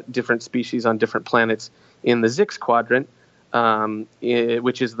and different species on different planets in the Zix quadrant,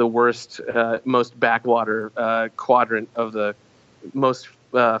 which is the worst, most backwater quadrant of the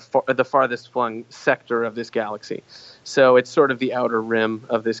the farthest flung sector of this galaxy. So it's sort of the outer rim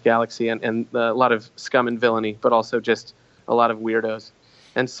of this galaxy, and a lot of scum and villainy, but also just a lot of weirdos.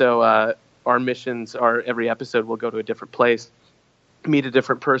 And so our missions are, every episode we'll go to a different place, meet a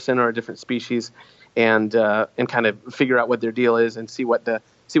different person or a different species, and kind of figure out what their deal is and see what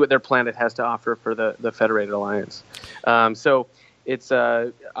their planet has to offer for the Federated Alliance. So it's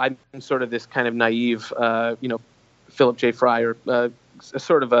I'm sort of this kind of naive, Philip J. Fry, or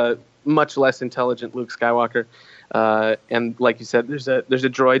sort of a much less intelligent Luke Skywalker. And like you said, there's a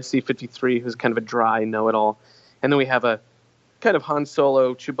droid C-53 who's kind of a dry know-it-all, and then we have a kind of Han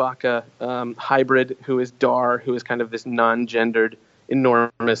Solo Chewbacca hybrid who is Dar, who is kind of this non-gendered,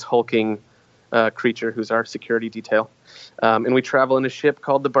 enormous hulking creature who's our security detail. And we travel in a ship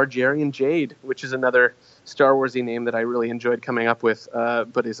called the Bargerian Jade, which is another Star Warsy name that I really enjoyed coming up with,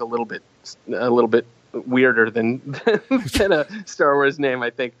 but is a little bit weirder than a Star Wars name, I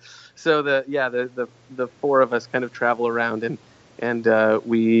think. So the four of us kind of travel around and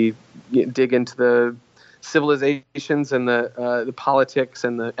we dig into the civilizations and the politics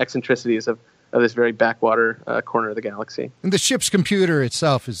and the eccentricities of this very backwater corner of the galaxy. And the ship's computer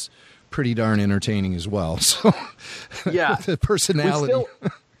itself is pretty darn entertaining as well. So yeah, the personality.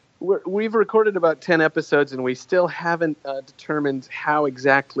 We've recorded about 10 episodes, and we still haven't determined how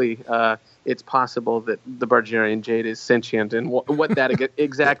exactly it's possible that the Bargerian Jade is sentient and what that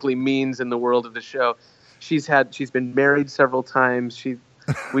exactly means in the world of the show. She's been married several times. She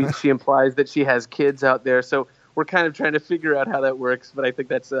implies that she has kids out there. So we're kind of trying to figure out how that works. But I think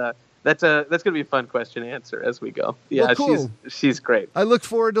that's going to be a fun question to answer as we go. Yeah, well, cool. She's great. I look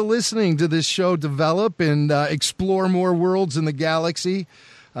forward to listening to this show develop and explore more worlds in the galaxy.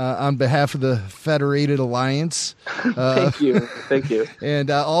 On behalf of the Federated Alliance. Thank you.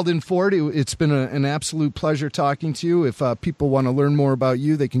 And Alden Ford, it's been an absolute pleasure talking to you. If people want to learn more about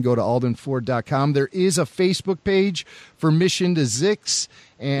you, they can go to aldenford.com. There is a Facebook page for Mission to Zix,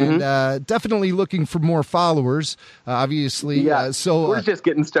 and definitely looking for more followers, obviously. Yeah, we're just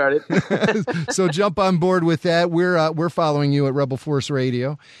getting started. So jump on board with that. We're following you at Rebel Force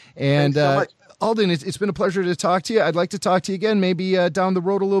Radio. And thanks so much. Alden, it's been a pleasure to talk to you. I'd like to talk to you again. Maybe down the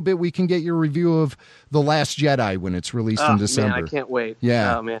road a little bit, we can get your review of The Last Jedi when it's released in December. Man, I can't wait.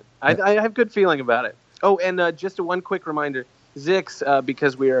 Yeah. Oh, man. I have good feeling about it. Oh, and just one quick reminder. Zix,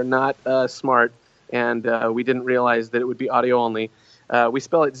 because we are not smart and we didn't realize that it would be audio only, we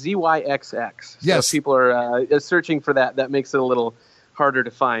spell it ZYXX. Yes. So people are searching for that. That makes it a little harder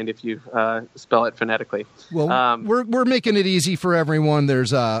to find if you spell it phonetically. Well, we're making it easy for everyone.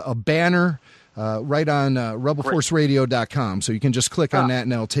 There's a banner right on rebelforceradio.com. So you can just click on that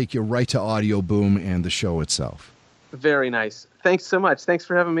and it'll take you right to Audio Boom and the show itself. Very nice. Thanks so much. Thanks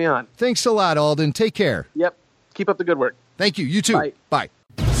for having me on. Thanks a lot, Alden. Take care. Yep. Keep up the good work. Thank you. You too. Bye.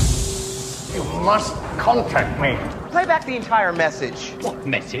 You must contact me. Play back the entire message. What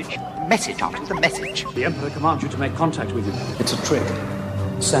message? Message, Archie, the message. The Emperor commands you to make contact with him. It's a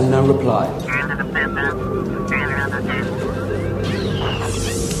trick. Send no reply.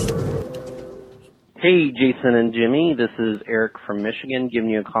 Hey, Jason and Jimmy. This is Eric from Michigan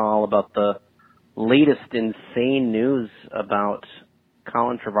giving you a call about the latest insane news about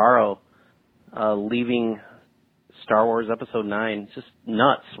Colin Trevorrow leaving Star Wars Episode 9. It's just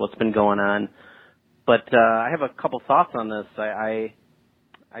nuts what's been going on. But I have a couple thoughts on this. I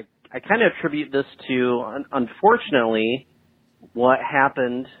kind of attribute this to, unfortunately, what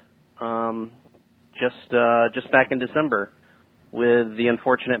happened just back in December with the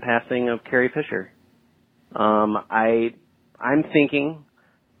unfortunate passing of Carrie Fisher. I'm thinking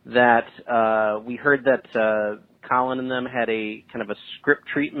that we heard that Colin and them had a kind of a script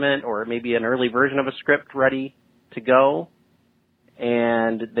treatment or maybe an early version of a script ready to go,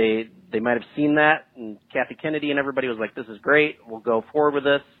 and they might have seen that, and Kathy Kennedy and everybody was like, this is great, we'll go forward with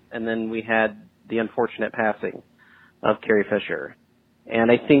this, and then we had the unfortunate passing of Carrie Fisher. And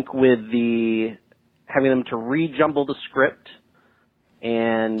I think with the having them to rejumble the script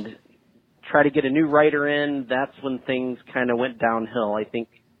and try to get a new writer in, that's when things kind of went downhill. I think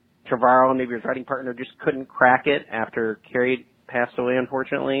Trevorrow, maybe his writing partner, just couldn't crack it after Carrie passed away,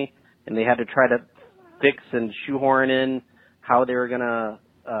 unfortunately, and they had to try to fix and shoehorn in how they were going to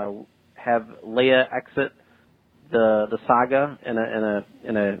have Leia exit the saga in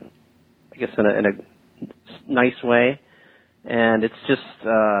a nice way, and it's just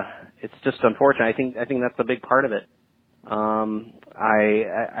unfortunate. I think that's a big part of it.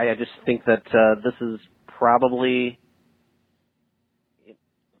 I just think that this is probably.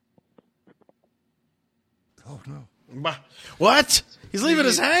 Oh no! What? He's leaving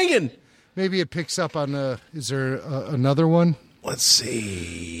us hanging. Maybe it picks up on. Is there another one? Let's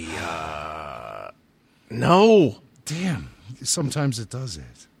see. No. Damn. Sometimes it does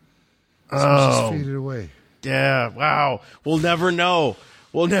it. Oh. Just faded away. Yeah. Wow. We'll never know.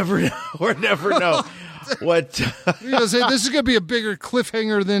 We'll never know. We'll never know. What? You know, this is going to be a bigger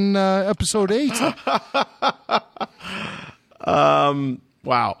cliffhanger than episode 8.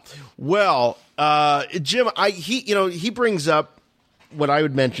 Wow. Well, Jim, he brings up what I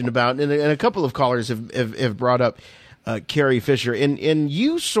would mention about, and a couple of callers have brought up Carrie Fisher, and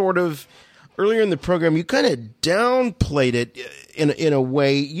you sort of earlier in the program you kind of downplayed it in a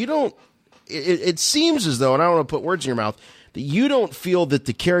way. You don't. It seems as though, and I don't want to put words in your mouth, that you don't feel that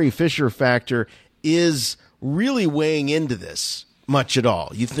the Carrie Fisher factor is really weighing into this much at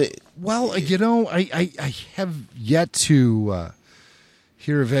all. You think? Well, I have yet to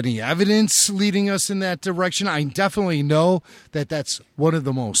hear of any evidence leading us in that direction. I definitely know that that's one of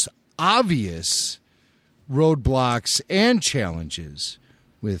the most obvious roadblocks and challenges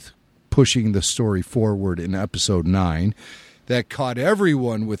with pushing the story forward in episode 9 that caught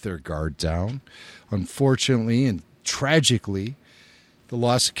everyone with their guard down. Unfortunately and tragically, the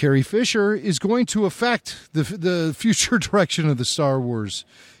loss of Carrie Fisher is going to affect the future direction of the Star Wars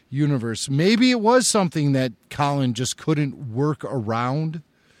universe. Maybe it was something that Colin just couldn't work around,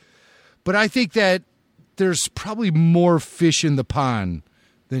 but I think that there's probably more fish in the pond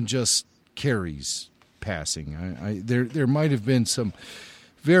than just Carrie's passing. There might have been some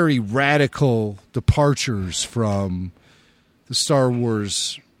very radical departures from the Star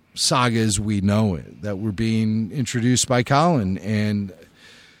Wars saga as we know it that were being introduced by Colin. And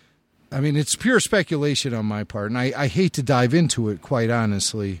I mean, it's pure speculation on my part, and I hate to dive into it, quite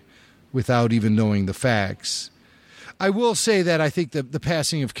honestly, without even knowing the facts. I will say that I think that the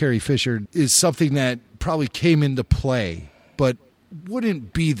passing of Carrie Fisher is something that probably came into play, but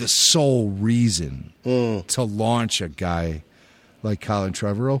wouldn't be the sole reason to launch a guy like Colin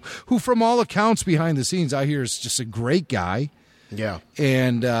Trevorrow, who from all accounts behind the scenes I hear is just a great guy. Yeah.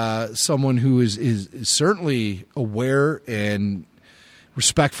 And someone who is certainly aware and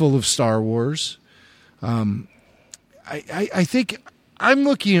respectful of Star Wars. I think I'm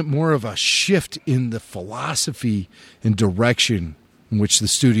looking at more of a shift in the philosophy and direction in which the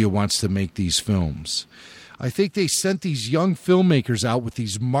studio wants to make these films. I think they sent these young filmmakers out with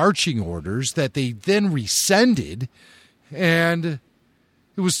these marching orders that they then rescinded, and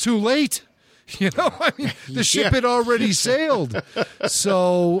it was too late. You know, I mean, the ship had already sailed.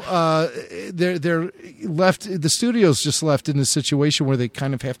 So they're left. The studio's just left in a situation where they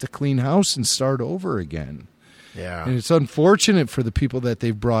kind of have to clean house and start over again. Yeah, and it's unfortunate for the people that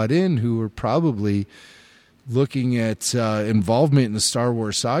they've brought in who are probably looking at involvement in the Star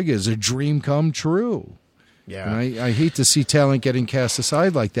Wars saga as a dream come true. Yeah, and I hate to see talent getting cast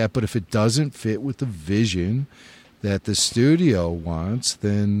aside like that, but if it doesn't fit with the vision that the studio wants,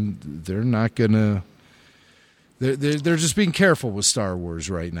 then they're not gonna. They're just being careful with Star Wars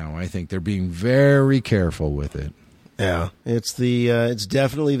right now. I think they're being very careful with it. Yeah, it's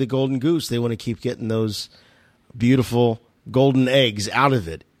definitely the golden goose. They want to keep getting those beautiful golden eggs out of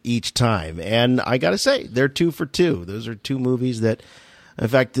it each time. And I got to say, they're 2 for 2. Those are 2 movies that, in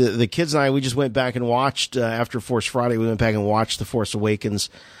fact, the kids and I, we just went back and watched after Force Friday. We went back and watched The Force Awakens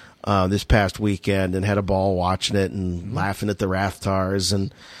this past weekend and had a ball watching it and laughing at the Rathtars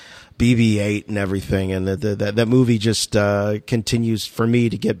and BB-8 and everything. And that movie just continues for me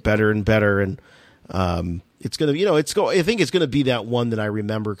to get better and better. And it's going to, I think it's going to be that one that I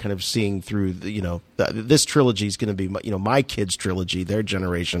remember kind of seeing through this trilogy is going to be, my kids' trilogy, their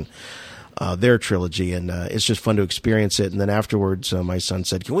generation, their trilogy. And it's just fun to experience it. And then afterwards, my son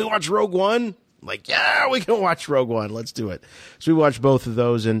said, "Can we watch Rogue One?" I'm like, yeah, we can watch Rogue One. Let's do it. So we watched both of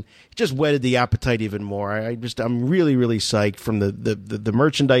those, and it just whetted the appetite even more. I'm really, really psyched from the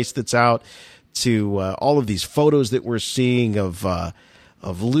merchandise that's out to all of these photos that we're seeing of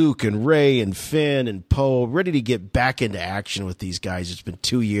Luke and Rey and Finn and Poe, ready to get back into action with these guys. It's been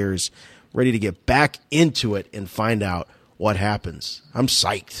 2 years ready to get back into it and find out what happens. I'm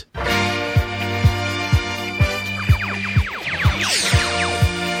psyched.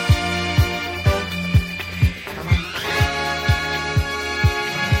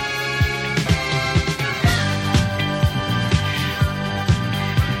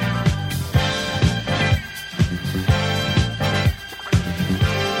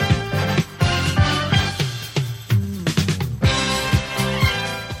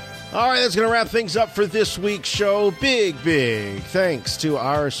 All right, that's going to wrap things up for this week's show. Big thanks to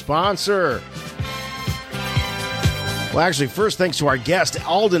our sponsor. Well, actually, first thanks to our guest,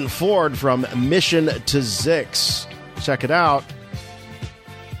 Alden Ford from Mission to Zix. Check it out.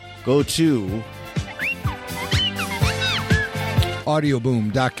 Go to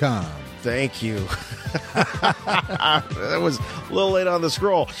audioboom.com. Thank you. That was a little late on the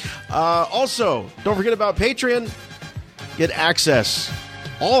scroll. Also, don't forget about Patreon. Get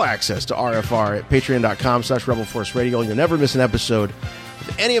all access to RFR at patreon.com/Rebel Force Radio. You'll never miss an episode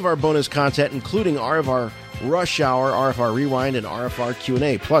of any of our bonus content, including RFR Rush Hour, RFR Rewind, and RFR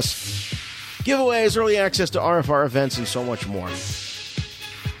Q&A, plus giveaways, early access to RFR events, and so much more.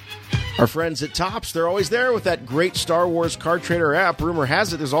 Our friends at Topps, they're always there with that great Star Wars card trader app. Rumor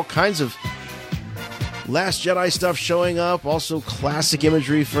has it there's all kinds of Last Jedi stuff showing up, also classic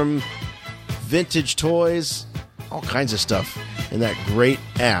imagery from vintage toys, all kinds of stuff in that great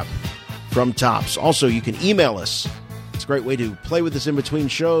app from Topps. Also, you can email us. It's a great way to play with us in between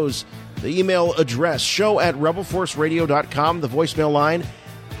shows. The email address, show@rebelforceradio.com. The voicemail line,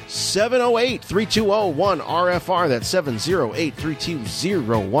 708-320-1RFR. That's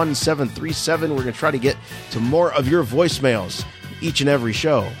 708-320-1737. We're going to try to get to more of your voicemails each and every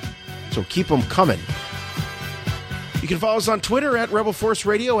show, so keep them coming. You can follow us on Twitter at Rebel Force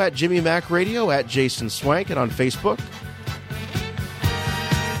Radio, at Jimmy Mac Radio, at Jason Swank, and on Facebook,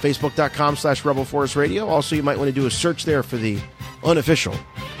 Facebook.com/Rebel Force Radio. Also, you might want to do a search there for the unofficial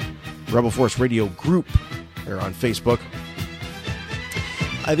Rebel Force Radio group there on Facebook.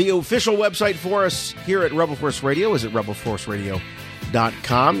 The official website for us here at Rebel Force Radio is at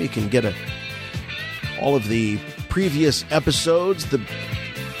rebelforceradio.com. You can get all of the previous episodes, the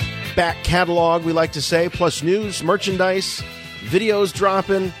back catalog, we like to say, plus news, merchandise, videos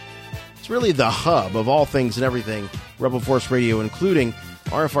dropping. It's really the hub of all things and everything Rebel Force Radio, including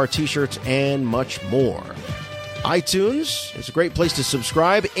RFR t-shirts and much more. iTunes is a great place to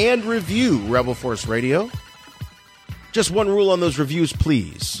subscribe and review Rebel Force Radio. Just one rule on those reviews,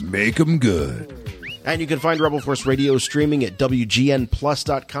 please. Make them good. And you can find Rebel Force Radio streaming at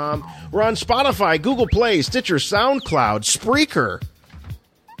WGNplus.com. We're on Spotify, Google Play, Stitcher, SoundCloud, Spreaker,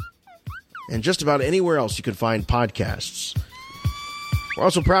 and just about anywhere else you can find podcasts. We're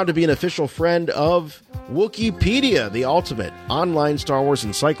also proud to be an official friend of Wikipedia, the ultimate online Star Wars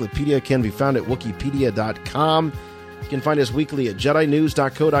encyclopedia. Can be found at wikipedia.com. You can find us weekly at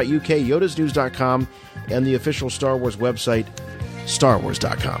jedinews.co.uk, yodasnews.com, and the official Star Wars website,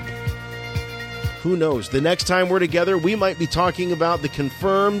 starwars.com. Who knows? The next time we're together, we might be talking about the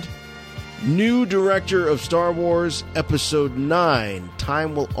confirmed new director of Star Wars Episode 9.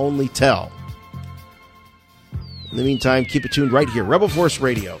 Time will only tell. In the meantime, keep it tuned right here, Rebel Force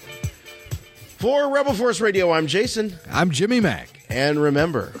Radio. For Rebel Force Radio, I'm Jason. I'm Jimmy Mac. And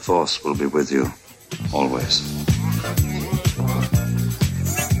remember, the Force will be with you, always.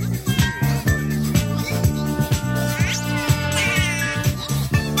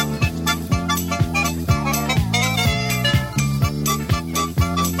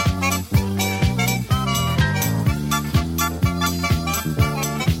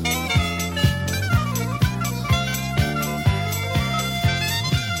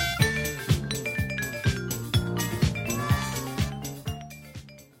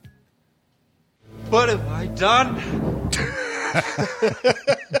 What have I done?